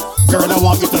 Girls, girl, I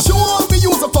want you to show me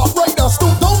use a top rider.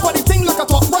 Stoop down for the thing like a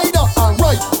top rider. And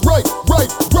right.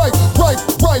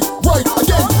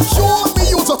 Again, show me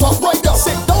use a top rider.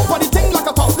 Sit down for the thing like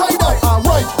a top rider. And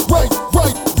right.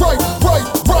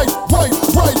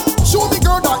 Show me,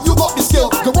 girl, that you got the skill.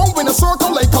 Go round in a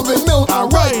circle like a windmill.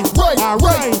 And right.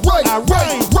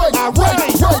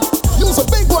 Use a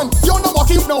big one. You're not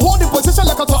walking, no hold the position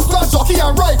like a top class jockey.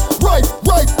 And right.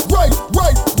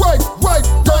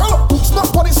 Girl, snap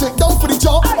for the sit down for the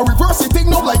jump. Or reverse it, thing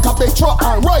now like a big truck.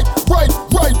 And right.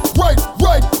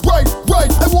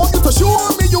 I want you to show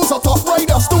me use a top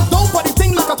rider. Stoop down for the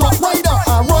thing like a top rider.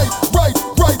 And right.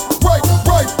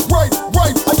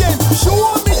 Again, show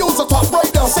me use a top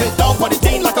rider. Sit down for the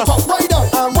thing like a top rider.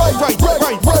 And right.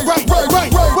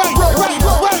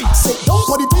 Sit down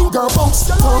for the thing, girl, bounce.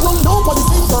 Turn around down for the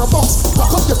thing, girl, bounce.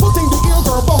 Back up your foot in the air,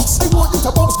 girl, bounce. I want you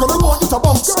to bounce, girl, I want you to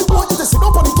bounce. I want you to sit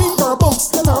down for the thing, girl, bounce.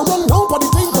 Turn around down for the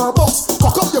thing, girl, bounce.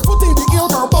 Back up your foot in the air,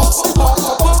 girl, bounce. I want you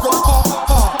to bounce, girl,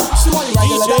 she want you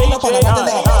regular, up on a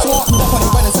regular. She want me up on the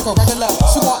run and circle regular.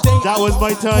 She want ding. That was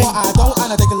my time.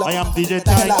 I am DJ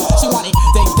Tank. She want it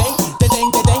ding.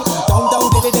 Dong,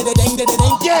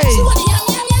 yay. She want it yum.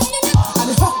 And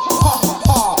ha.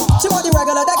 She want the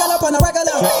regular, up on a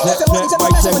regular. If you want it, check my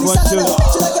measure when you stand up.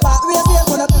 She like it back, real,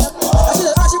 when up. She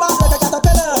like she back like a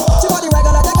caterpillar. She want the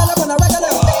regular, up on a regular.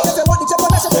 If you want it, check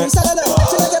my measure when you stand up.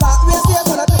 She like it back, real,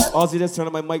 when up. Ozzy, just turn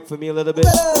on my mic for me a little bit.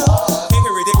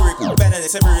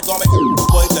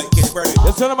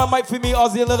 Just turn on my mic for me,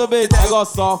 Ozzy, a little bit. I got a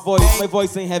soft voice. My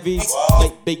voice ain't heavy.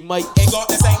 Like Big Mike.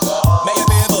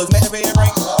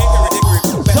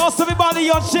 Toss everybody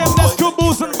on Shameless Crew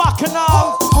Boost and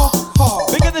Bacchanal.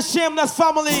 Big in the Shameless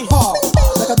family.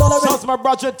 Shout to my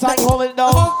brother Djtank holding it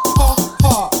down.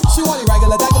 She want it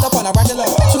regular, up on a regular.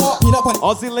 She want me up on it.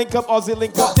 Ozzy link up. Ding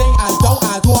and don't,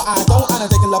 and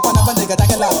take it up on a nigga,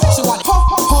 she want it.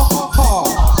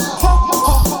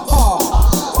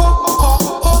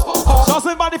 Shout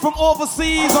everybody from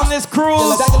overseas on this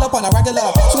cruise. Up on a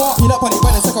regular. She want me up on it,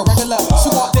 when it's a regular. She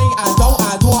want ding and don't,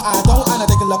 and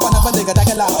take it up on a nigga,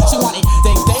 she want it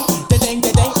ding,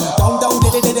 don't,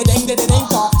 ding.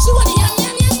 She want it yum.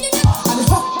 And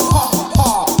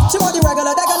she want the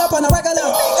regular, up on a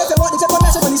regular. If you want the check,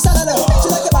 measure when you stand up. She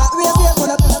like it back, real,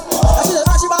 when up. She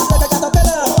like she back like a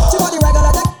caterpillar. She want the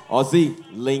regular, Ozzy,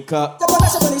 link up. She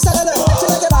like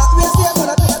it back, real, when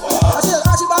up. She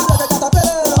like she back like a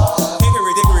caterpillar.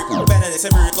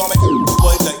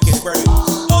 Boy, get it ready. I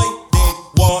did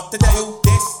want to tell you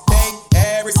this thing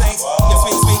every since. You're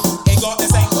sweet, ain't got the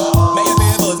same. May your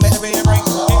bills, may the rain break.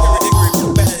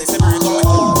 Better than every going.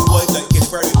 Boy, get it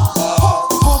ready.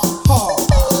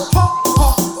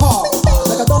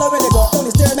 Like a dollar when they go on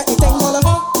the stair, make me think dollar.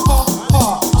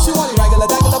 She want it regular,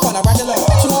 up on a regular.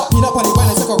 She want me up on the when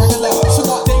it's a regular. She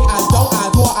want ding and don't,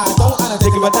 and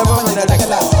take it whatever on the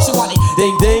regular. She want it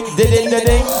ding. Don't,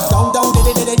 ding.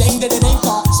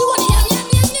 She want it yum.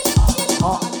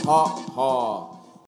 Ha.